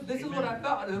felt. This is what I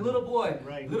felt as a little boy.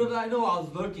 Little did I know I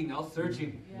was looking, I was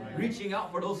searching, reaching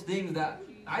out for those things that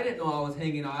I didn't know I was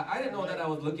hanging on. I didn't know that I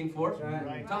was looking for.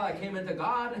 Until I came into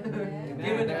God,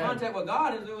 came into contact with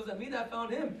God, and it wasn't me that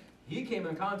found Him. He came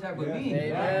in contact with me.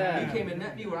 He came and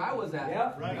met me where I was at.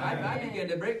 I began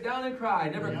to break down and cry. I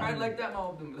never cried like that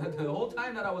the whole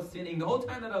time that I was sinning, the whole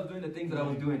time that I was doing the things that I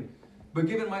was doing. But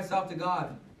giving myself to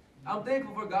God. I'm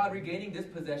thankful for God regaining this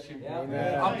possession.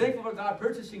 I'm thankful for God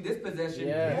purchasing this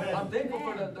possession. I'm thankful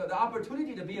for the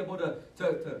opportunity to be able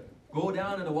to go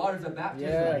down in the waters of baptism,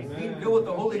 Yes. being filled with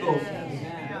the Holy Ghost.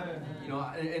 Amen. You know,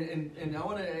 and I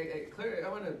want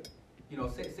to you know,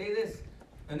 say this,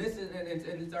 and this is, and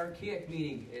it's our archaic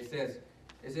meaning. It says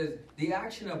the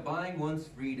action of buying one's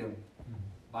freedom,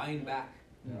 buying back.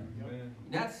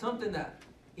 That's something that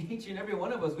each and every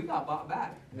one of us, we got bought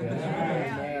back.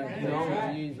 Amen. You know,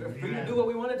 Amen. we're free to do what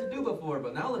we wanted to do before,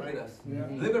 but now look at us.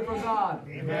 Mhm. Living for God,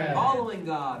 Amen. following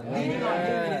God, leaning on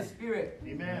Him and His Spirit.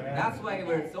 Amen. That's why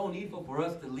it's so needful for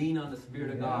us to lean on the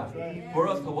Spirit of God, for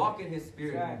us to walk in His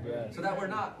Spirit, Yes. so that we're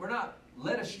not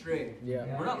led astray.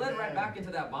 Yeah. We're not led right back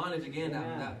into that bondage again,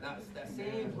 that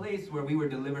same place where we were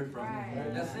delivered from,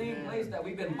 that same place that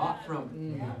we've been bought from.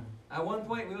 Mhm. At one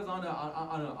point, we was on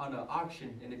an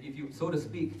auction, and if you so to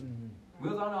speak, Mhm. we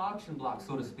was on an auction block,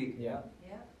 so to speak. Yeah.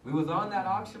 We was on that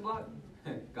auction block.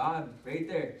 God, right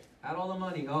there, had all the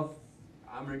money. Oh,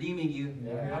 I'm redeeming you.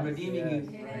 Yes, I'm redeeming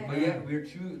yes. you. But yet we're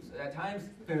true. At times,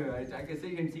 I can say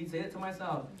it to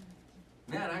myself.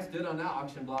 Man, I stood on that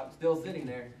auction block, still sitting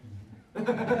there.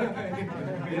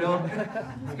 You know,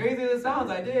 as crazy as it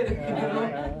sounds, I did. You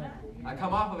know, I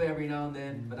come off of it every now and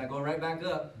then, but I go right back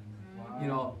up. You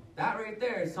know, that right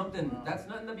there is something that's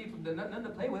nothing to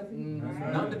play with,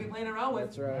 nothing to be playing around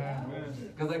with. That's right.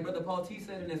 Because like Brother Paul T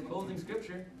said in his closing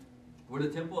scripture, we're the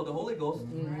temple of the Holy Ghost.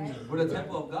 We're the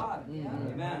temple of God.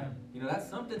 Amen. You know, that's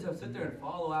something to sit there and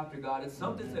follow after God. It's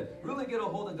something to really get a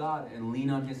hold of God and lean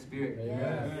on His Spirit.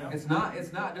 Amen. It's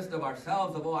not just of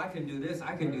ourselves, of, oh, I can do this,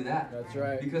 I can do that. That's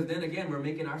right. Because then again, we're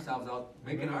making ourselves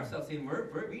saying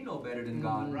we know better than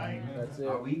God. Right. That's it.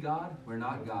 Are we God? We're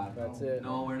not God. That's it.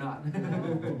 No, we're not.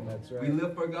 That's right. We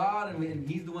live for God, and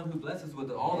He's the one who blesses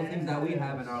with all the things that we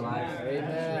have in our lives.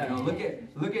 Amen. You know,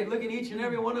 look at each and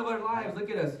every one of our lives. Look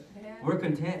at us. We're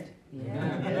content.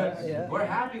 Yeah. We're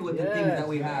happy with the things that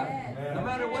we have, no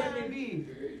matter what it may be.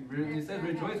 It says,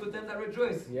 "Rejoice with them that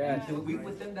rejoice, Yes. and weep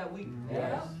with them that weep."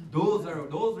 Yes. Those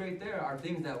right there are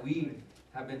things that we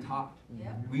have been taught.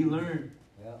 We learn.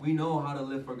 We know how to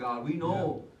live for God. We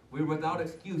know we're without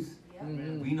excuse.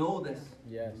 Mhm. We know this.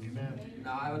 Yes.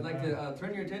 Now, I would like to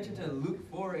turn your attention to Luke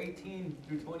 4:18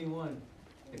 through 21.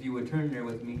 If you would turn there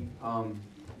with me.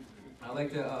 I'd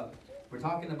like to. We're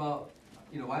talking about,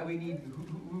 you know, why we need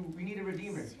we need a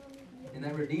redeemer, and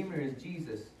that redeemer is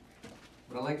Jesus.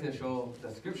 But I'd like to show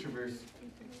the scripture verse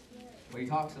where he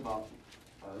talks about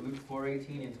Luke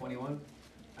 4:18 and 21.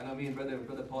 I know me and Brother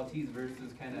Paul T's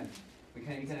verses kind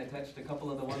of touched a couple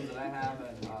of the ones that I have,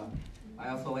 and I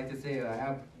also like to say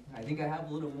I think I have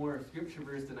a little more scripture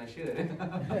verse than I should.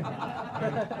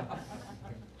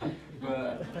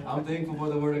 But I'm thankful for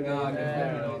the Word of God. You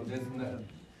know, there's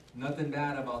nothing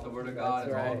bad about the Word of God.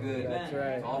 It's all good. That's right.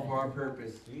 It's all for our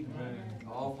purpose.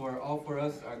 All for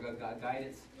us, our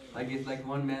guidance. Like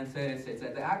one man said, it's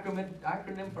that the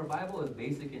acronym for Bible is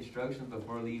basic instructions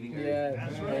before leaving Earth. Yes.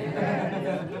 That's right.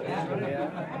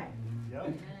 Yeah.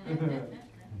 Yep.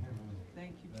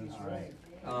 Thank you, That's Jesus. right.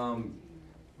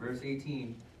 Verse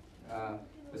 18.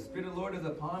 The Spirit of the Lord is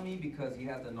upon me because He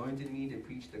hath anointed me to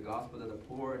preach the gospel to the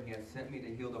poor, and He hath sent me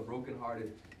to heal the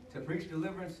brokenhearted, to preach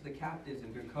deliverance to the captives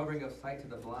and recovering of sight to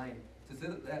the blind, to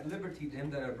set at liberty them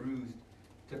that are bruised,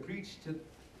 to preach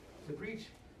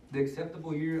the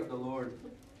acceptable year of the Lord.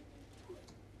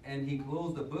 And He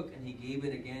closed the book, and He gave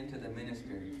it again to the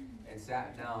minister, and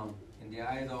sat down. And the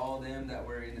eyes of all them that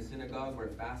were in the synagogue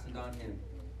were fastened on Him.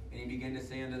 And He began to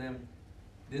say unto them,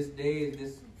 This day is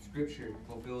this scripture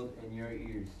fulfilled in your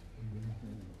ears.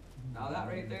 Now that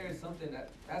right there is something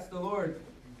that's the Lord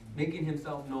making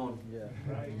Himself known. Yeah.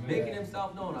 Making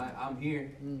Himself known. I'm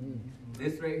here. Mhm.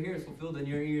 This right here is fulfilled in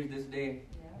your ears this day.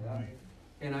 Right.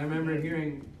 And I remember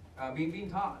hearing, being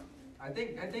taught. I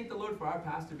thank the Lord for our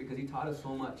pastor because he taught us so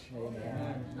much.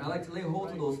 Amen. And I like to lay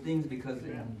hold to those things because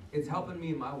it's helping me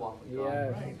in my walk with God.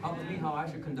 Yes. Helping me how I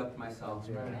should conduct myself.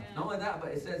 That's right. Not only that,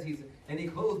 but it says and he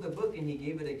closed the book and he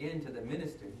gave it again to the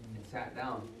minister and sat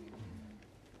down.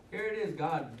 Here it is,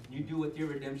 God. You do with your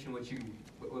redemption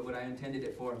what I intended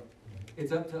it for.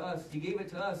 It's up to us. He gave it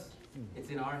to us. It's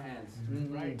in our hands.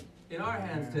 Mhm. Right. In our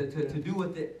hands to do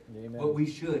with it Amen. what we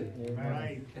should. Amen.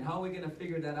 Right. And how are we going to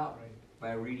figure that out?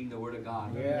 By reading the Word of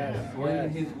God. Yes.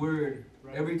 Learning Yes. His Word.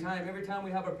 Right. Every time we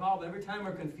have a problem, every time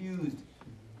we're confused,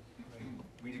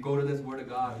 we go to this Word of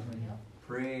God.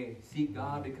 Pray, seek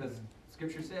God, because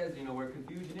Scripture says, where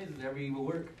confusion is every evil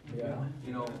work. Yeah.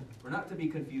 We're not to be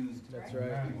confused. That's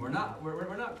right. We're not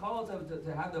called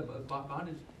to have the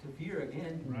bondage to fear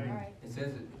again. Right. It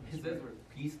says we're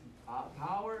peace,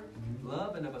 power,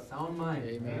 love, and of a sound mind.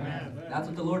 Amen. That's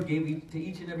what the Lord gave to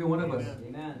each and every one of us.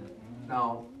 Amen.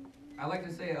 Now, I like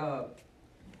to say,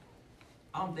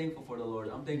 I'm thankful for the Lord.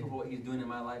 I'm thankful for what He's doing in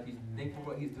my life. He's thankful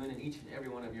for what He's doing in each and every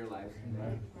one of your lives.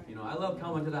 You know, I love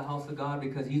coming to the house of God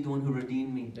because He's the one who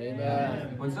redeemed me.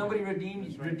 Amen. When somebody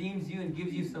redeems you and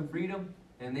gives you some freedom,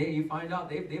 and you find out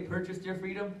they purchased your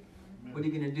freedom, what are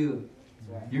you going to do?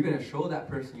 You're going to show that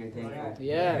person you're thankful.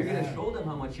 Yes. You're going to show them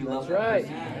how much you love That's that right.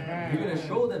 person. You're going to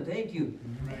show them thank you.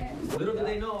 Little do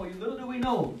they know, little do we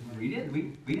know. We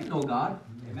didn't know God.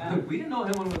 We didn't know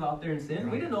Him when we was out there in sin.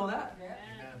 We didn't know that.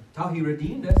 That's how He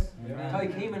redeemed us. That's how He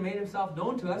came and made Himself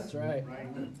known to us. That's right.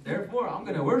 Therefore, I'm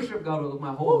going to worship God with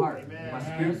my whole heart, my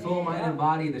spirit, soul, mind, and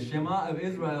body. The Shema of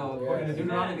Israel, according to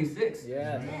Deuteronomy 6.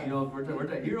 Yes. You know, we're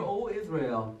to hear, O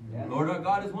Israel, Lord our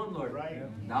God is one Lord.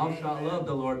 Thou shalt love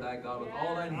the Lord thy God with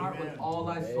all thine heart, with all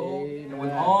thy soul, and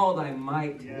with all thy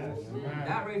might.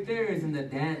 That right there is in the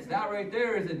dance. That right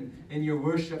there is in your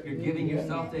worship. You're giving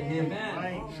yourself to Him,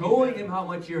 showing Him how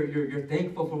much you're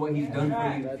thankful for what He's done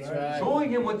for you. That's right.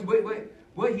 Showing Him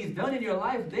what He's done in your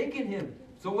life, thanking Him.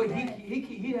 So what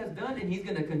he has done and He's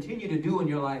going to continue to do in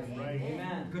your life.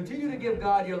 Amen. Continue to give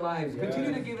God your lives.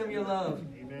 Continue to give Him your love.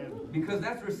 Amen. Because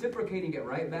that's reciprocating it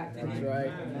right back to Him. Right.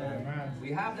 Amen.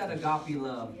 We have that agape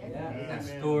love. That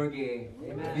storge,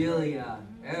 philia,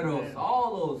 eros,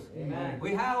 all those. Amen.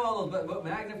 We have all those, but what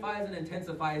magnifies and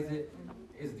intensifies it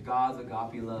is God's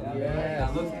agape love. Yes.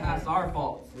 That looks past our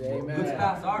faults. Amen. Looks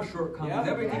past our shortcomings.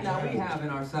 Everything that we have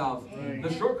in ourselves.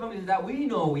 The shortcomings that we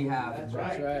know we have. That's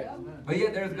right. But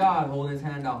yet there's God holding His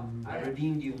hand out. I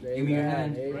redeemed you. Give me your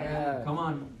hand. Amen. Come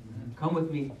on. Come with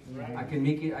me. I can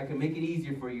make it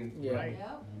easier for you. Yeah.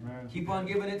 Keep on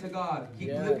giving it to God.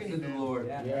 Keep looking to the Lord.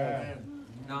 Yeah.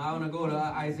 Now I want to go to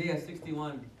Isaiah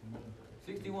 61.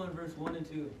 61 verse 1 and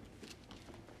 2.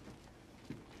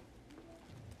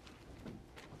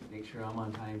 Make sure I'm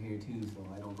on time here too, so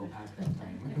I don't go past that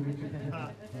time.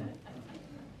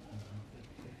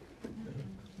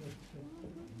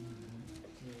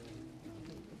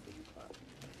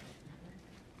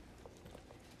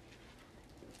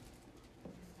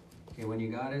 Okay, when you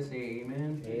got it, say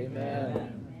amen.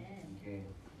 Amen. Okay,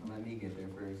 well, let me get there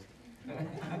first.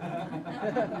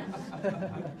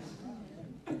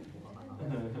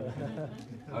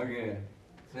 Okay, it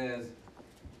says,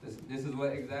 this is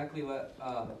exactly what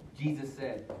Jesus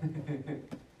said.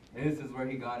 This is where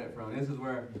He got it from. This is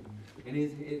where, and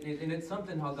it's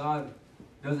something how God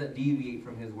doesn't deviate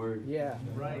from His word. Yeah.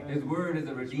 Right. His word is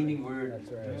a redeeming word.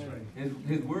 That's right.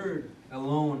 His word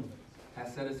alone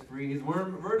has set us free. His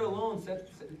word alone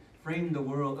framed the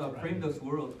world, framed this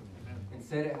world, and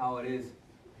set it how it is.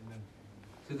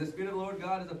 So the Spirit of the Lord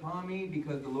God is upon me,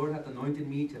 because the Lord hath anointed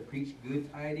me to preach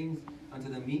good tidings unto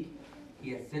the meek.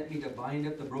 He hath sent me to bind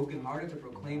up the brokenhearted, to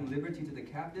proclaim liberty to the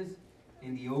captives,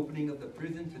 and the opening of the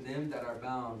prison to them that are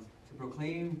bound, to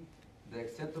proclaim the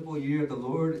acceptable year of the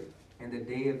Lord, and the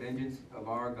day of vengeance of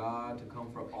our God, to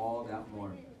come for all that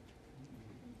mourn.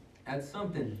 That's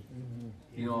something,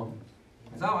 you know.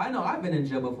 So I know I've been in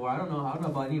jail before. I don't know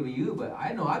about any of you, but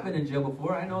I know I've been in jail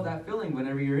before. I know that feeling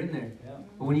whenever you're in there.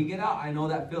 But when you get out, I know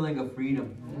that feeling of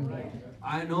freedom.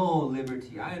 I know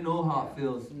liberty. I know how it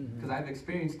feels, because I've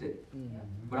experienced it.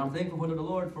 But I'm thankful to the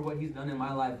Lord for what He's done in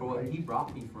my life, for what He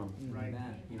brought me from.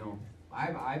 You know,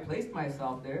 I placed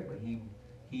myself there, but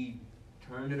He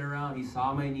turned it around. He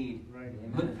saw my need,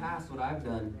 looked past what I've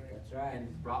done,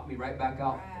 and brought me right back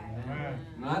out.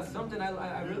 And that's something I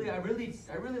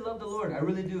really love the Lord. I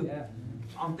really do.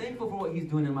 I'm thankful for what He's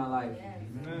doing in my life.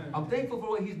 I'm thankful for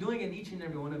what He's doing in each and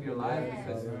every one of your lives,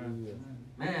 because,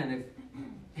 man,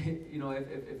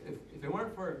 if it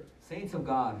weren't for saints of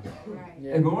God,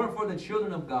 if it weren't for the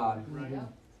children of God,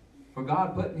 for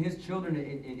God putting His children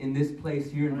in this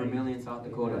place here in Vermilion, South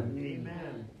Dakota,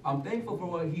 I'm thankful for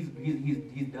what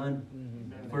He's done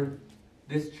for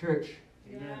this church,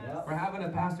 for having a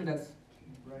pastor that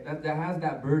has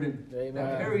that burden,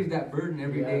 that carries that burden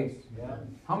every day.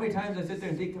 How many times I sit there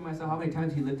and think to myself, how many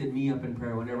times He lifted me up in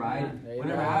prayer whenever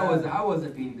I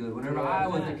wasn't being good, whenever I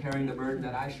wasn't carrying the burden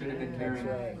that I should have been carrying.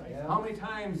 How many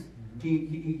times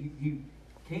He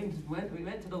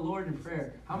went to the Lord in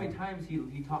prayer. How many times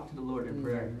he talked to the Lord in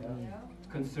prayer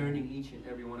concerning each and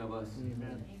every one of us.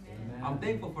 I'm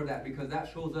thankful for that, because that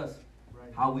shows us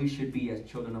how we should be as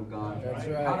children of God. That's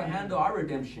right. How to handle our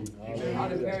redemption. How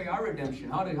to carry our redemption.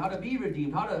 How to be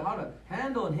redeemed. How to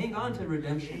handle and hang on to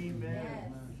redemption.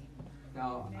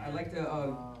 Now, I'd like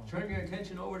to turn your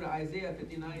attention over to Isaiah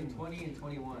 59, 20 and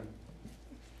 21.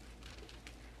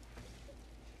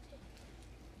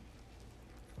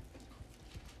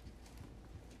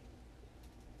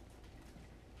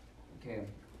 Okay.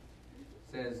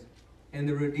 It says, And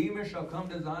the Redeemer shall come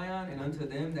to Zion, and unto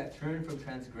them that turn from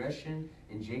transgression.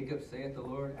 And Jacob, saith the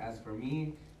Lord, as for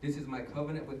me, this is my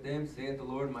covenant with them, saith the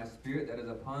Lord, my spirit that is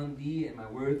upon thee, and my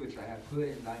words which I have put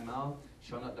in thy mouth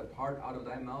shall not depart out of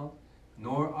thy mouth,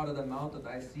 nor out of the mouth of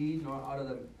thy seed, nor out of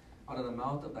the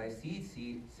mouth of thy seed's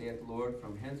seed, saith the Lord,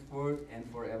 from henceforth and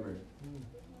forever.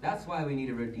 That's why we need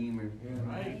a Redeemer.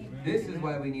 Right. This is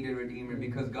why we need a Redeemer,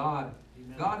 because God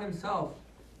Himself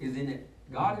is in it.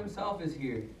 God Himself is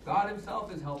here. God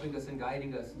Himself is helping us and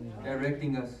guiding us,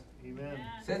 directing us. Amen.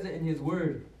 Says it in His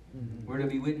Word. We're to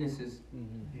be witnesses.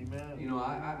 Amen. You know,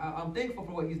 I'm thankful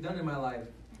for what He's done in my life.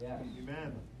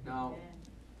 Amen. Now,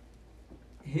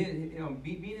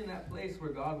 being in that place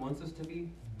where God wants us to be,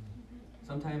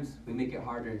 sometimes we make it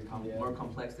harder, more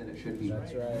complex than it should be.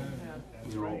 That's right.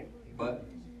 That's You know, right. but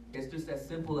it's just as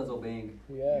simple as obeying,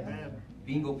 Yeah. Amen.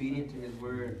 being obedient to His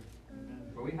Word.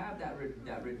 Amen. Where we have that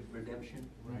redemption.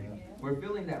 Right. We're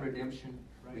feeling that redemption.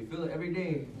 We Right. feel it every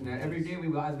day. And every day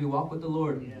as we walk with the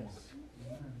Lord, Yes.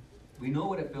 we know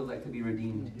what it feels like to be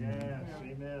redeemed. Yes.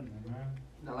 Amen.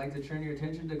 And I'd like to turn your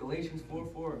attention to Galatians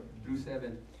 4:4 through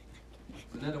 7.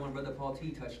 It's another one Brother Paul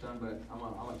T touched on, but I'm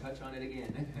gonna touch on it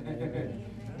again.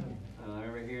 I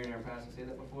remember hearing our pastor say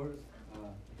that before.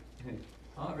 Oh,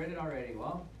 I read it already.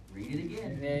 Well, read it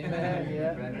again. Amen,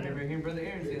 yeah. I remember hearing Brother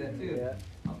Aaron say that too. Yeah.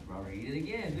 I'll read it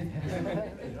again.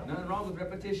 Nothing wrong with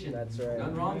repetition. That's right.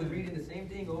 Nothing wrong with reading the same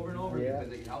thing over and over Yeah.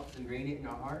 because it helps ingrain it in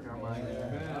our heart and our mind.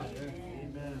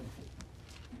 Amen.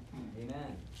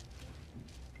 Amen.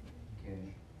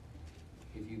 Okay.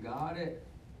 If you got it,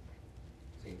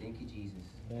 say thank you, Jesus.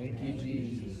 Thank you,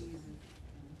 Jesus.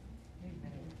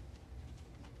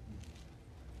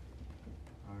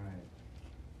 All right.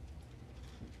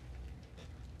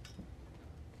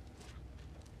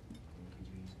 Thank you,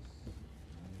 Jesus.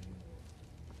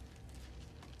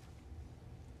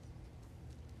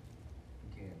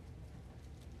 Okay.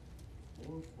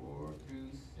 4 through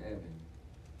 7.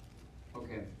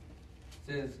 Okay. It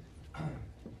says,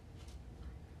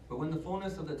 but when the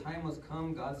fullness of the time was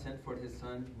come, God sent forth His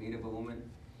Son, made of a woman,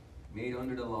 made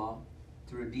under the law,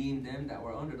 to redeem them that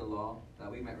were under the law,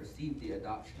 that we might receive the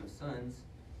adoption of sons.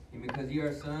 And because ye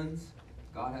are sons,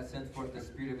 God hath sent forth the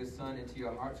Spirit of His Son into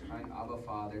your hearts, crying, Abba,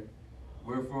 Father.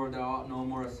 Wherefore thou art no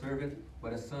more a servant,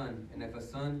 but a son. And if a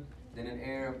son, then an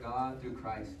heir of God through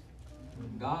Christ.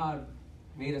 God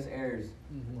made us heirs.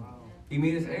 Wow. He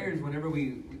made us heirs whenever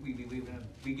we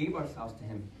gave ourselves to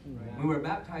Him. When we were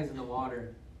baptized in the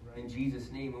water in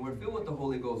Jesus' name, and we're filled with the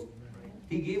Holy Ghost.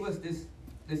 He gave us this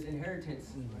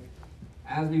inheritance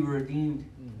as we were redeemed.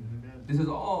 Amen. This is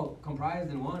all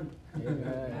comprised in one.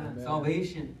 Amen.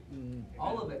 Salvation.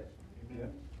 All of it.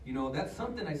 Amen. You know, that's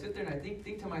something I sit there and I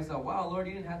think to myself, wow, Lord,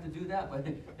 you didn't have to do that, but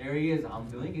there He is. I'm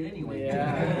doing it anyway.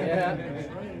 Yeah.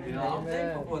 You know, I'm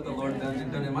thankful for what the Lord done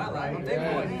in my life. I'm thankful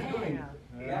for what He's doing.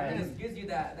 And it gives you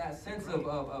that sense of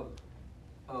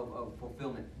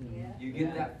fulfillment. You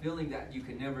get that feeling that you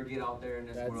can never get out there in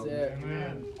this That's world. it.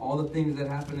 Amen. All the things that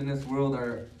happen in this world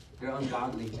they're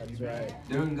ungodly. That's right.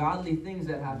 They're ungodly things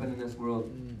that happen in this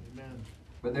world. Amen.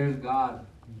 But there's God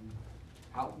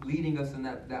out leading us in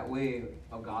that way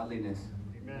of godliness.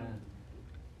 Amen.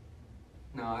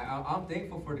 Now, I'm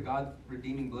thankful for the God's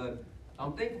redeeming blood.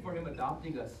 I'm thankful for Him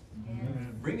adopting us.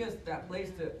 Bring us that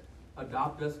place to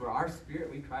adopt us, where our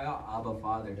spirit, we cry out, Abba,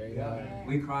 Father. There you go.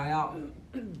 We cry out.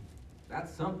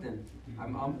 That's something.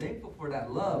 I'm thankful for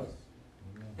that love.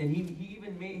 And he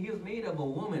was made of a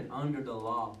woman under the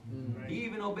law. He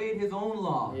even obeyed His own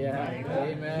law. Yeah. Right.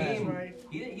 Amen.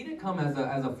 He didn't come as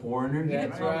a foreigner. He didn't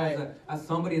That's come right. as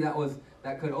somebody that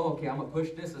could, okay, I'm gonna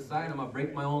push this aside, I'm gonna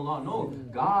break my own law. No,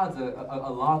 God's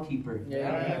a law keeper.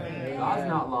 Yeah. God's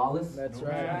not lawless. That's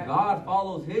right. God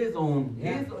follows His own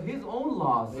his own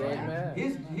laws. Amen.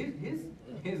 His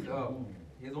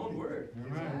own word.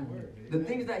 The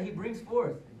things that He brings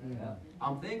forth.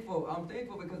 I'm thankful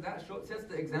because that sets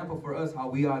the example for us how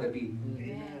we ought to be.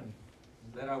 Amen.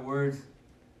 Let our words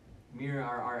mirror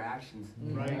our actions.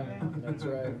 Right. That's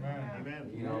right. Amen.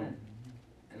 You know,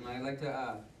 and I'd like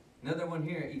to another one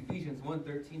here, Ephesians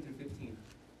 1:13 through 15.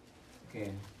 Okay,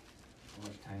 how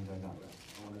much time do I got left?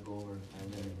 I want to go over 5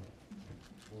 minutes.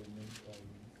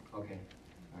 Okay,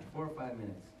 all right, 4 or 5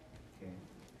 minutes. Okay,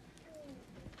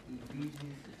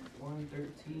 Ephesians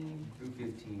 1:13 through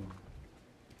 15.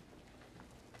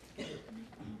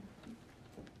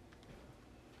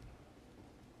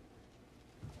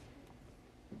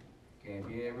 Okay,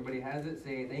 if everybody has it,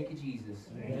 say thank you, Jesus.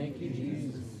 Thank you,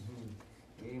 Jesus.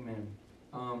 Amen.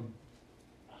 All right,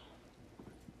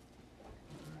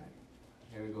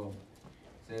 here we go.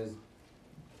 It says,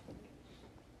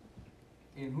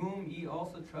 in whom ye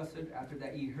also trusted after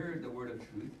that ye heard the word of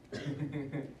truth.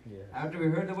 Yes. After we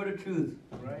heard the word of truth,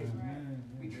 Right.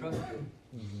 we trusted.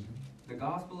 The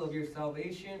gospel of your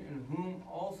salvation, in whom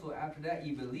also after that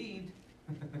ye believed.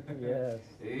 Yes.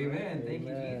 Amen. Thank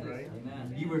you, Amen. Jesus. Right.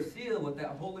 Amen. You were sealed with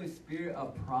that Holy Spirit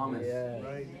of promise. Yes.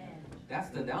 Right. That's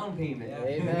the down payment. Yeah.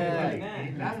 Amen.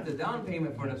 Amen. That's the down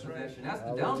payment for the possession. That's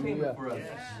the down payment for us.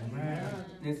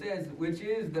 And it says, which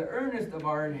is the earnest of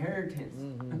our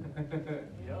inheritance.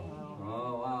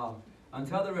 Oh, wow.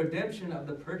 Until the redemption of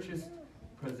the purchased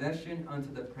possession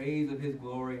unto the praise of his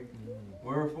glory.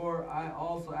 Wherefore I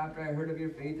also, after I heard of your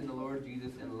faith in the Lord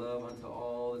Jesus and love unto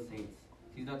all the saints,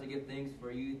 cease not to give thanks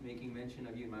for you, making mention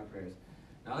of you in my prayers.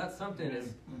 Now that's something,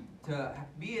 is to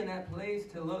be in that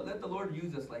place, to let the Lord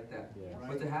use us like that. Yes.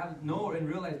 But to know and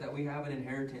realize that we have an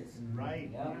inheritance. Right.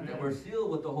 Yeah. That we're sealed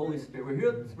with the Holy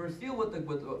Spirit. We're sealed with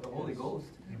the Holy Ghost.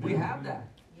 We have that.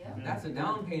 That's a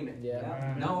down payment.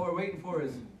 Yeah. Now what we're waiting for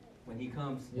is when he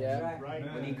comes. Yeah. Right.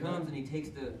 When he comes and he takes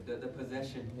the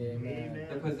possession. Amen.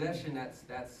 The possession that's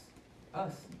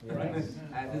us. Yes.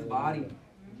 As his body.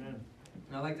 Amen.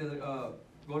 And I'd like to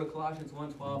go to Colossians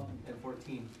 1:12 and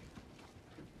 14.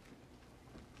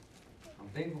 I'm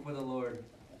thankful for the Lord.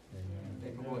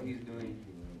 Thankful for what he's doing.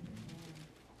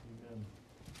 Amen.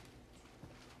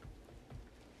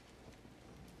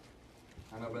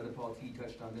 I know Brother Paul T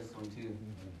touched on this one too.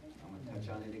 I'm going to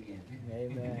touch on it again.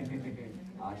 Amen.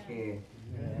 Okay.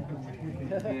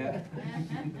 Yeah. Yeah.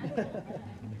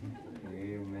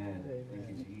 Amen. Thank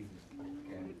you, Jesus.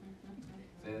 Okay.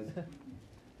 It says,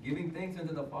 giving thanks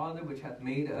unto the Father which hath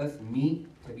made us meet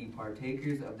to be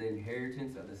partakers of the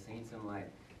inheritance of the saints in light.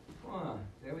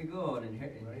 There we go, an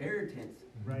inheritance.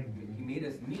 Right. He made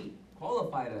us meet,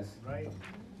 qualified us. Right.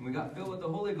 And we got filled with the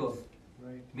Holy Ghost.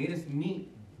 Right. Made us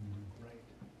meet, Right.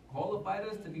 qualified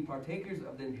us to be partakers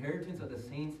of the inheritance of the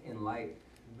saints in light.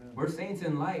 Amen. We're saints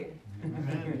in light.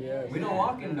 Yes. We don't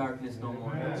walk in darkness no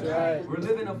more. That's right. We're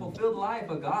living a fulfilled life,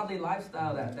 a godly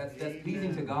lifestyle that's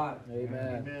pleasing to God.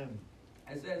 Amen. Amen.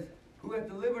 It says, who hath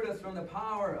delivered us from the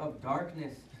power of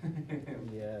darkness.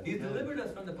 Yes. He's delivered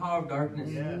us from the power of darkness.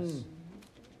 Yes.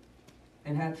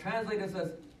 And hath translated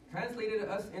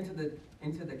us into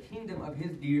the kingdom of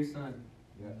his dear Son.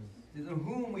 Yes. In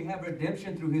whom we have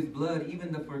redemption through his blood,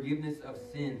 even the forgiveness of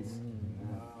sins.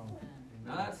 Wow.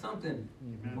 Now that's something.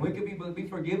 Amen. We could be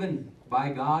forgiven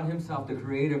by God himself, the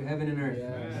creator of heaven and earth.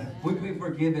 Yes. We could be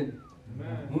forgiven.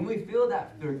 When we feel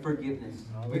that forgiveness,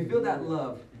 we feel that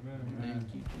love.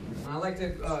 I'd like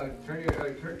to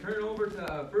turn over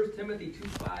to 1 Timothy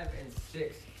 2:5 and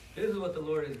 6. This is what the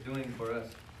Lord is doing for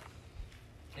us.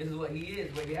 This is what he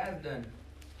is, what he has done.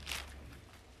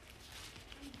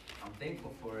 I'm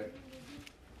thankful for it.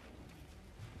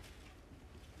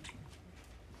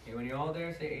 Okay, when you're all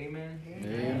there, say amen.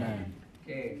 Amen.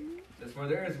 Okay. It says, for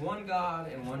there is one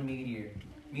God and one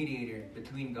mediator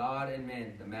between God and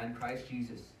men, the man Christ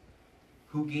Jesus,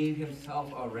 who gave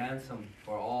himself a ransom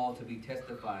for all to be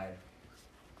testified,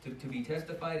 to be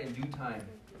testified in due time.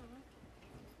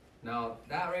 Now,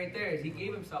 that right there is he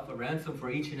gave himself a ransom for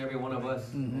each and every one of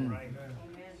us. Right.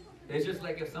 It's just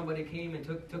like if somebody came and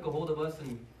took a hold of us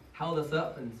and held us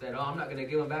up and said, oh, I'm not going to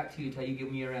give them back to you until you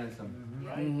give me a ransom.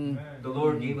 Right. The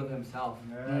Lord gave of himself.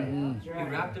 Mhm. He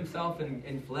wrapped himself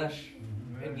in flesh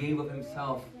and gave of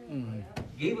himself.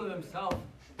 Gave of himself,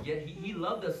 yet he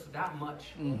loved us that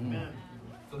much. Amen.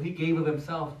 So he gave of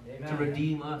himself to Amen.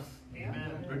 redeem us.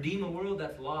 Amen. Redeem a world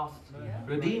that's lost.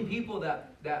 Redeem people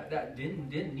that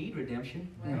didn't need redemption.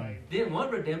 Right. Didn't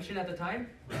want redemption at the time,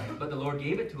 but the Lord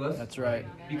gave it to us That's right.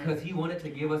 because he wanted to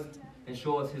give us and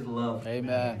show us his love.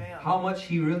 Amen. How much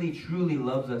he really truly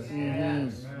loves us.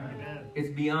 Amen. It's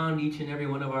beyond each and every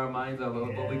one of our minds of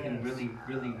what we can really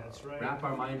That's right. wrap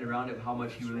our mind around it, how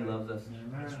much he really loves us.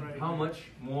 That's right. How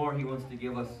much more he wants to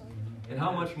give us. And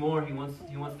how much more he wants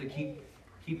to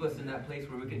keep us in that place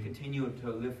where we can continue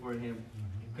to live for him.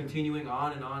 Continuing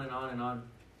on and on and on and on.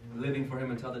 Living for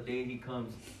him until the day he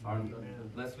comes.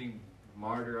 Unless we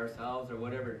martyr ourselves or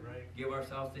whatever. Right. Give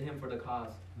ourselves to him for the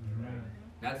cause.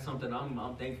 That's something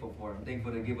I'm thankful for. I'm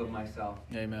thankful to give of myself.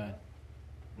 Amen.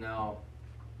 Now,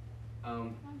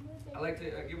 I'd like to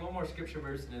give one more scripture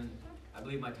verse, and then I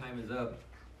believe my time is up.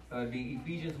 It'd be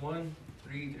Ephesians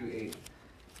 1:3-8.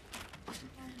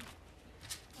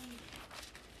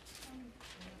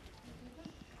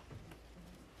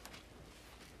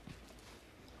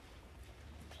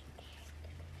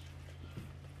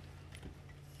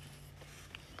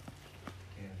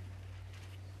 Okay.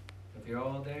 If you're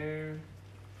all there,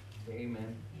 say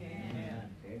amen. Amen.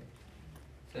 Okay.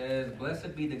 Says,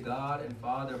 blessed be the God and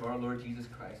Father of our Lord Jesus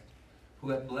Christ, who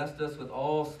hath blessed us with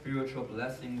all spiritual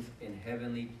blessings in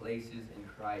heavenly places in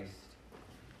Christ,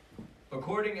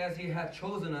 according as he hath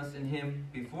chosen us in him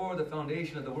before the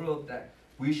foundation of the world, that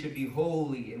we should be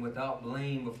holy and without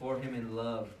blame before him in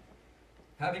love,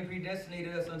 having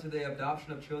predestinated us unto the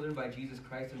adoption of children by Jesus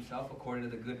Christ himself, according to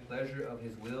the good pleasure of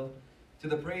his will, to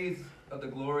the praise of the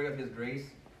glory of his grace,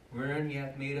 wherein he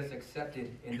hath made us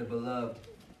accepted in the beloved,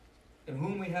 in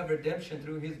whom we have redemption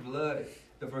through his blood,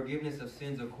 the forgiveness of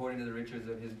sins according to the riches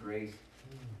of his grace.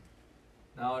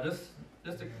 Now,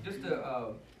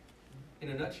 in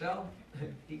a nutshell,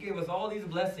 he gave us all these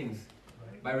blessings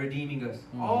by redeeming us.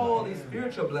 All these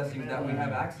spiritual blessings that we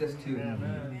have access to.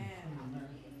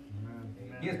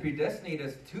 He has predestinated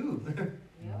us too.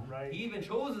 He even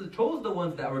chose the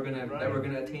ones that were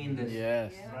gonna attain this.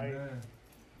 Yes.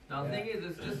 Now the thing is,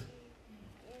 it's just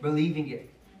believing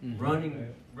it,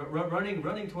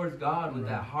 running towards God with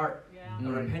that heart, a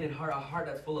repentant heart, a heart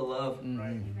that's full of love.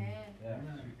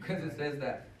 Because it says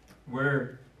that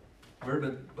we're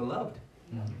beloved.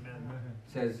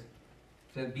 Says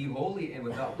be holy and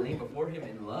without blame before him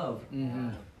in love.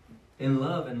 In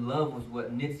love, and love was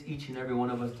what knits each and every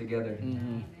one of us together.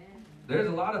 There's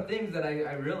a lot of things that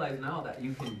I realize now that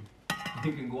you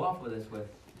can go off with us with.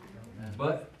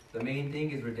 But the main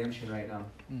thing is redemption right now.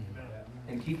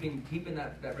 And keeping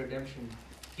that redemption.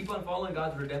 Keep on following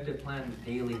God's redemptive plan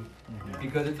daily.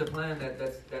 Because it's a plan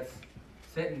that's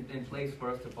set in place for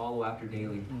us to follow after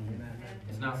daily.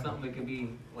 It's not something we can be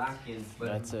lacking. But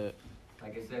that's it.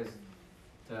 Like it says,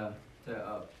 to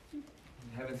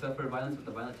heaven suffer violence, but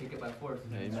the violent take it by force.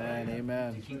 Amen,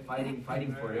 amen. To keep fighting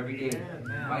for it every day.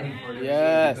 Fighting for it every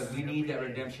Yes. day. Because we need that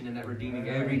redemption and that redeeming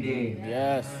every day.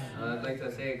 Yes. I'd like to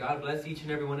say, God bless each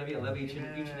and every one of you. I love each and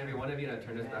every one of you. And I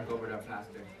turn this back over to our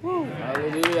pastor. Woo.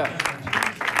 Hallelujah.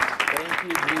 Thank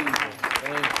you, Jesus.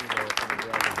 Thank you, Lord, for the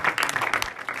blessing.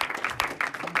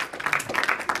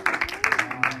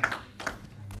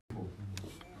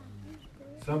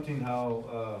 Something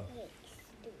how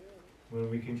when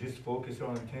we can just focus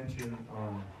our attention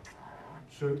on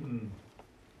certain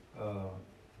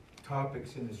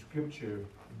topics in the scripture,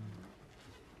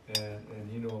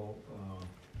 and you know,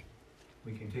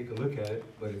 we can take a look at it,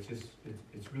 but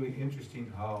it's really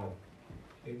interesting how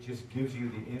it just gives you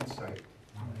the insight,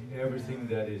 everything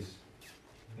that is,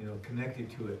 you know, connected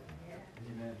to it.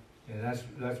 And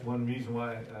that's one reason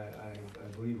why I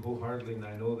believe wholeheartedly, and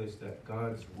I know this, that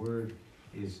God's word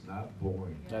is not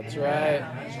boring. That's right.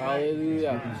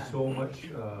 Hallelujah. There's so much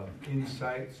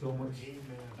insight, so much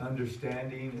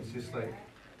understanding. It's just like,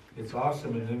 it's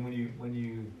awesome. And then when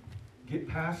you get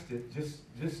past it, just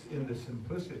in the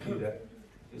simplicity that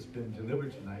it's been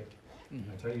delivered tonight,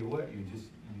 I tell you what,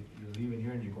 you're leaving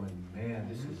here and you're going, man,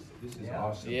 this is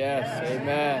awesome. Yes.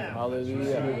 Amen. Hallelujah. We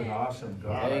serve an awesome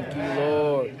God. Thank you,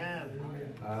 Lord.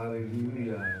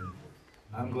 Hallelujah.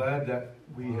 I'm glad that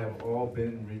we have all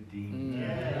been redeemed.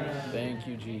 Thank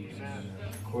you, Jesus.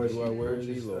 Of course, You are he worthy,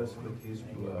 purchased Lord. us with his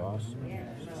blood. Awesome.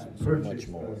 So Purchased much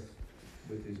more. us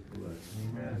with his blood.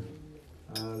 Amen.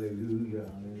 Hallelujah.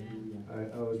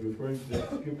 I was referring to that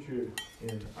scripture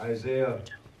in Isaiah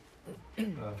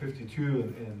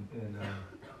 52, and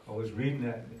I was reading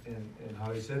that, and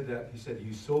how he said that. He said,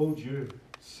 you sold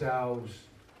yourselves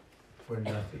for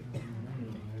nothing.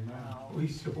 We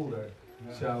sold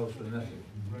ourselves for nothing.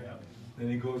 Then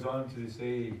he goes on to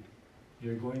say,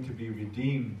 you're going to be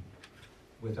redeemed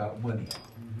without money.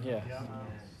 Yeah.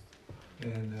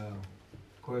 And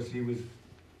of course, he was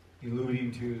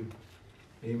alluding to,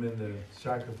 amen, the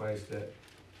sacrifice that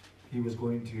he was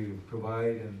going to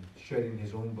provide, and shedding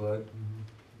his own blood.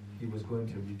 He was going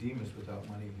to redeem us without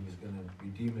money. He was going to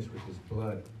redeem us with his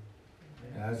blood.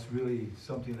 And that's really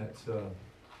something that's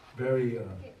very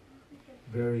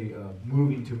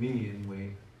moving to me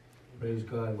anyway. Praise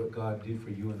God, what God did for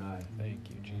you and I. Thank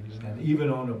you, Jesus. And even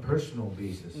on a personal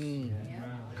basis,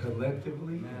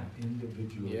 collectively and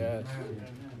individually, Yes.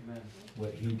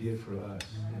 what he did for us,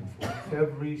 and for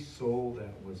every soul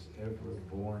that was ever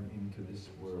born into this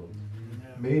world.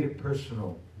 Made it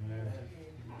personal.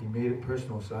 He made it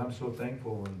personal, so I'm so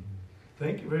thankful. And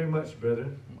thank you very much, brother.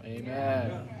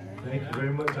 Amen. Thank you very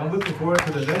much. I'm looking forward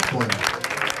to the next one.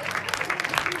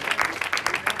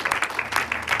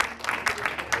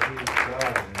 Praise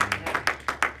God.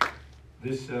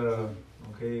 This,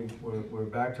 okay, we're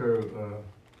back to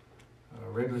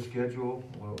our regular schedule.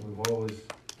 Well, we've always,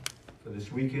 for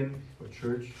this weekend, for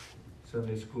church,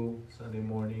 Sunday school, Sunday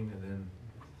morning, and then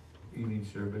evening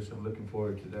service. I'm looking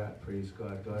forward to that. Praise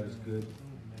God. God is good.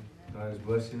 God is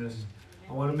blessing us.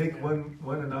 I want to make one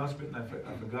announcement, and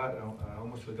I forgot. I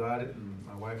almost forgot it, and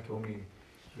my wife told me,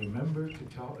 remember to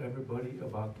tell everybody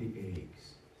about the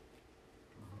eggs.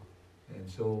 And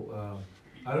so,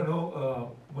 I don't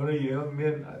know, one of you young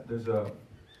men, there's a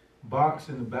box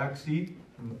in the back seat,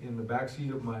 in the back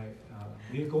seat of my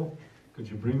vehicle. Could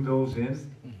you bring those in?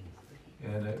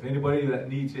 And if anybody that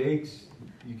needs eggs,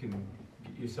 you can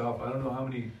get yourself, I don't know how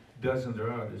many dozen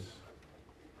there are. There's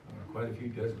quite a few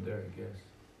dozen there, I guess.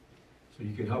 So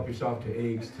you can help yourself to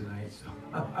eggs tonight.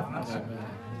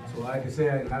 So I can say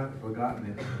I haven't forgotten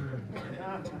it.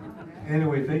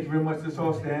 Anyway, thank you very much. Let's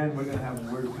all stand. We're going to have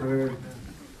a word of prayer.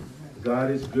 God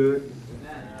is good.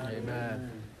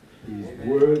 Amen. He's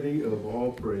worthy of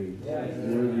all praise. He's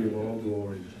worthy of all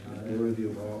glory. He's worthy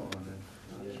of all honor.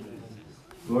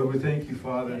 Lord, we thank you,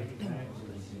 Father.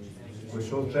 We're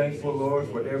so thankful, Lord,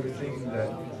 for everything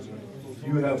that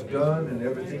you have done and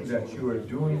everything that you are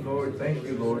doing, Lord. Thank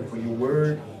you, Lord, for your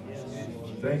word.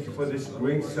 Thank you for this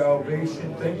great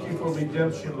salvation. Thank you for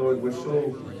redemption, Lord. We're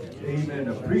so, amen,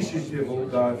 appreciative, oh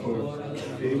God, for,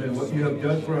 amen, what you have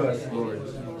done for us, Lord.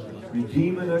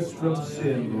 Redeeming us from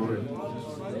sin, Lord.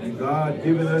 And God,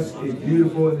 giving us a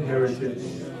beautiful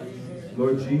inheritance.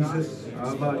 Lord Jesus,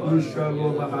 Lord,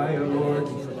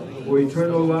 for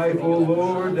eternal life, O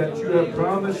Lord, that you have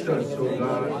promised us, O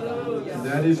God. And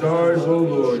that is ours, O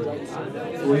Lord.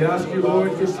 So we ask you,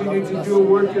 Lord, continue to do a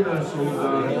work in us, O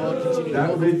God.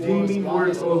 That redeeming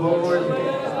work, O Lord.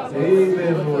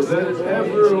 Amen, Lord. Let it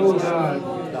ever, O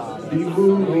God, be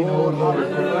moving, O Lord,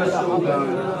 for us, O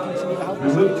God. We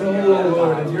look to you, O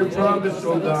Lord, and your promise,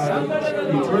 O God,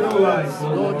 of eternal life, O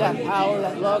Lord. That power,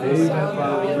 that love, Amen,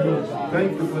 Father.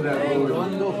 Thank you for that, Lord.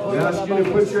 We ask you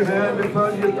to put your hand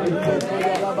upon your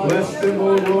people. Bless them,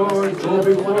 O Lord. Go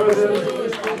before them.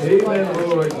 Amen,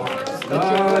 Lord.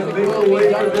 God, make a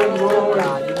way for them, Lord.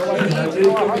 That they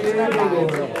can be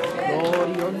able,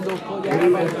 Lord.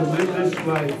 Amen, to live this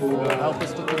life, O God. help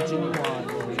us to continue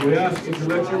on. So we ask you to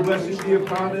let your blessing be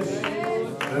upon us.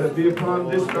 Let it be upon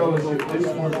this fellowship, this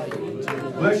work.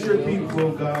 Bless your people,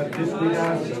 O God. This we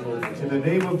ask in the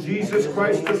name of Jesus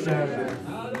Christ of Nazareth.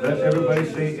 Let everybody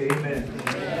say amen.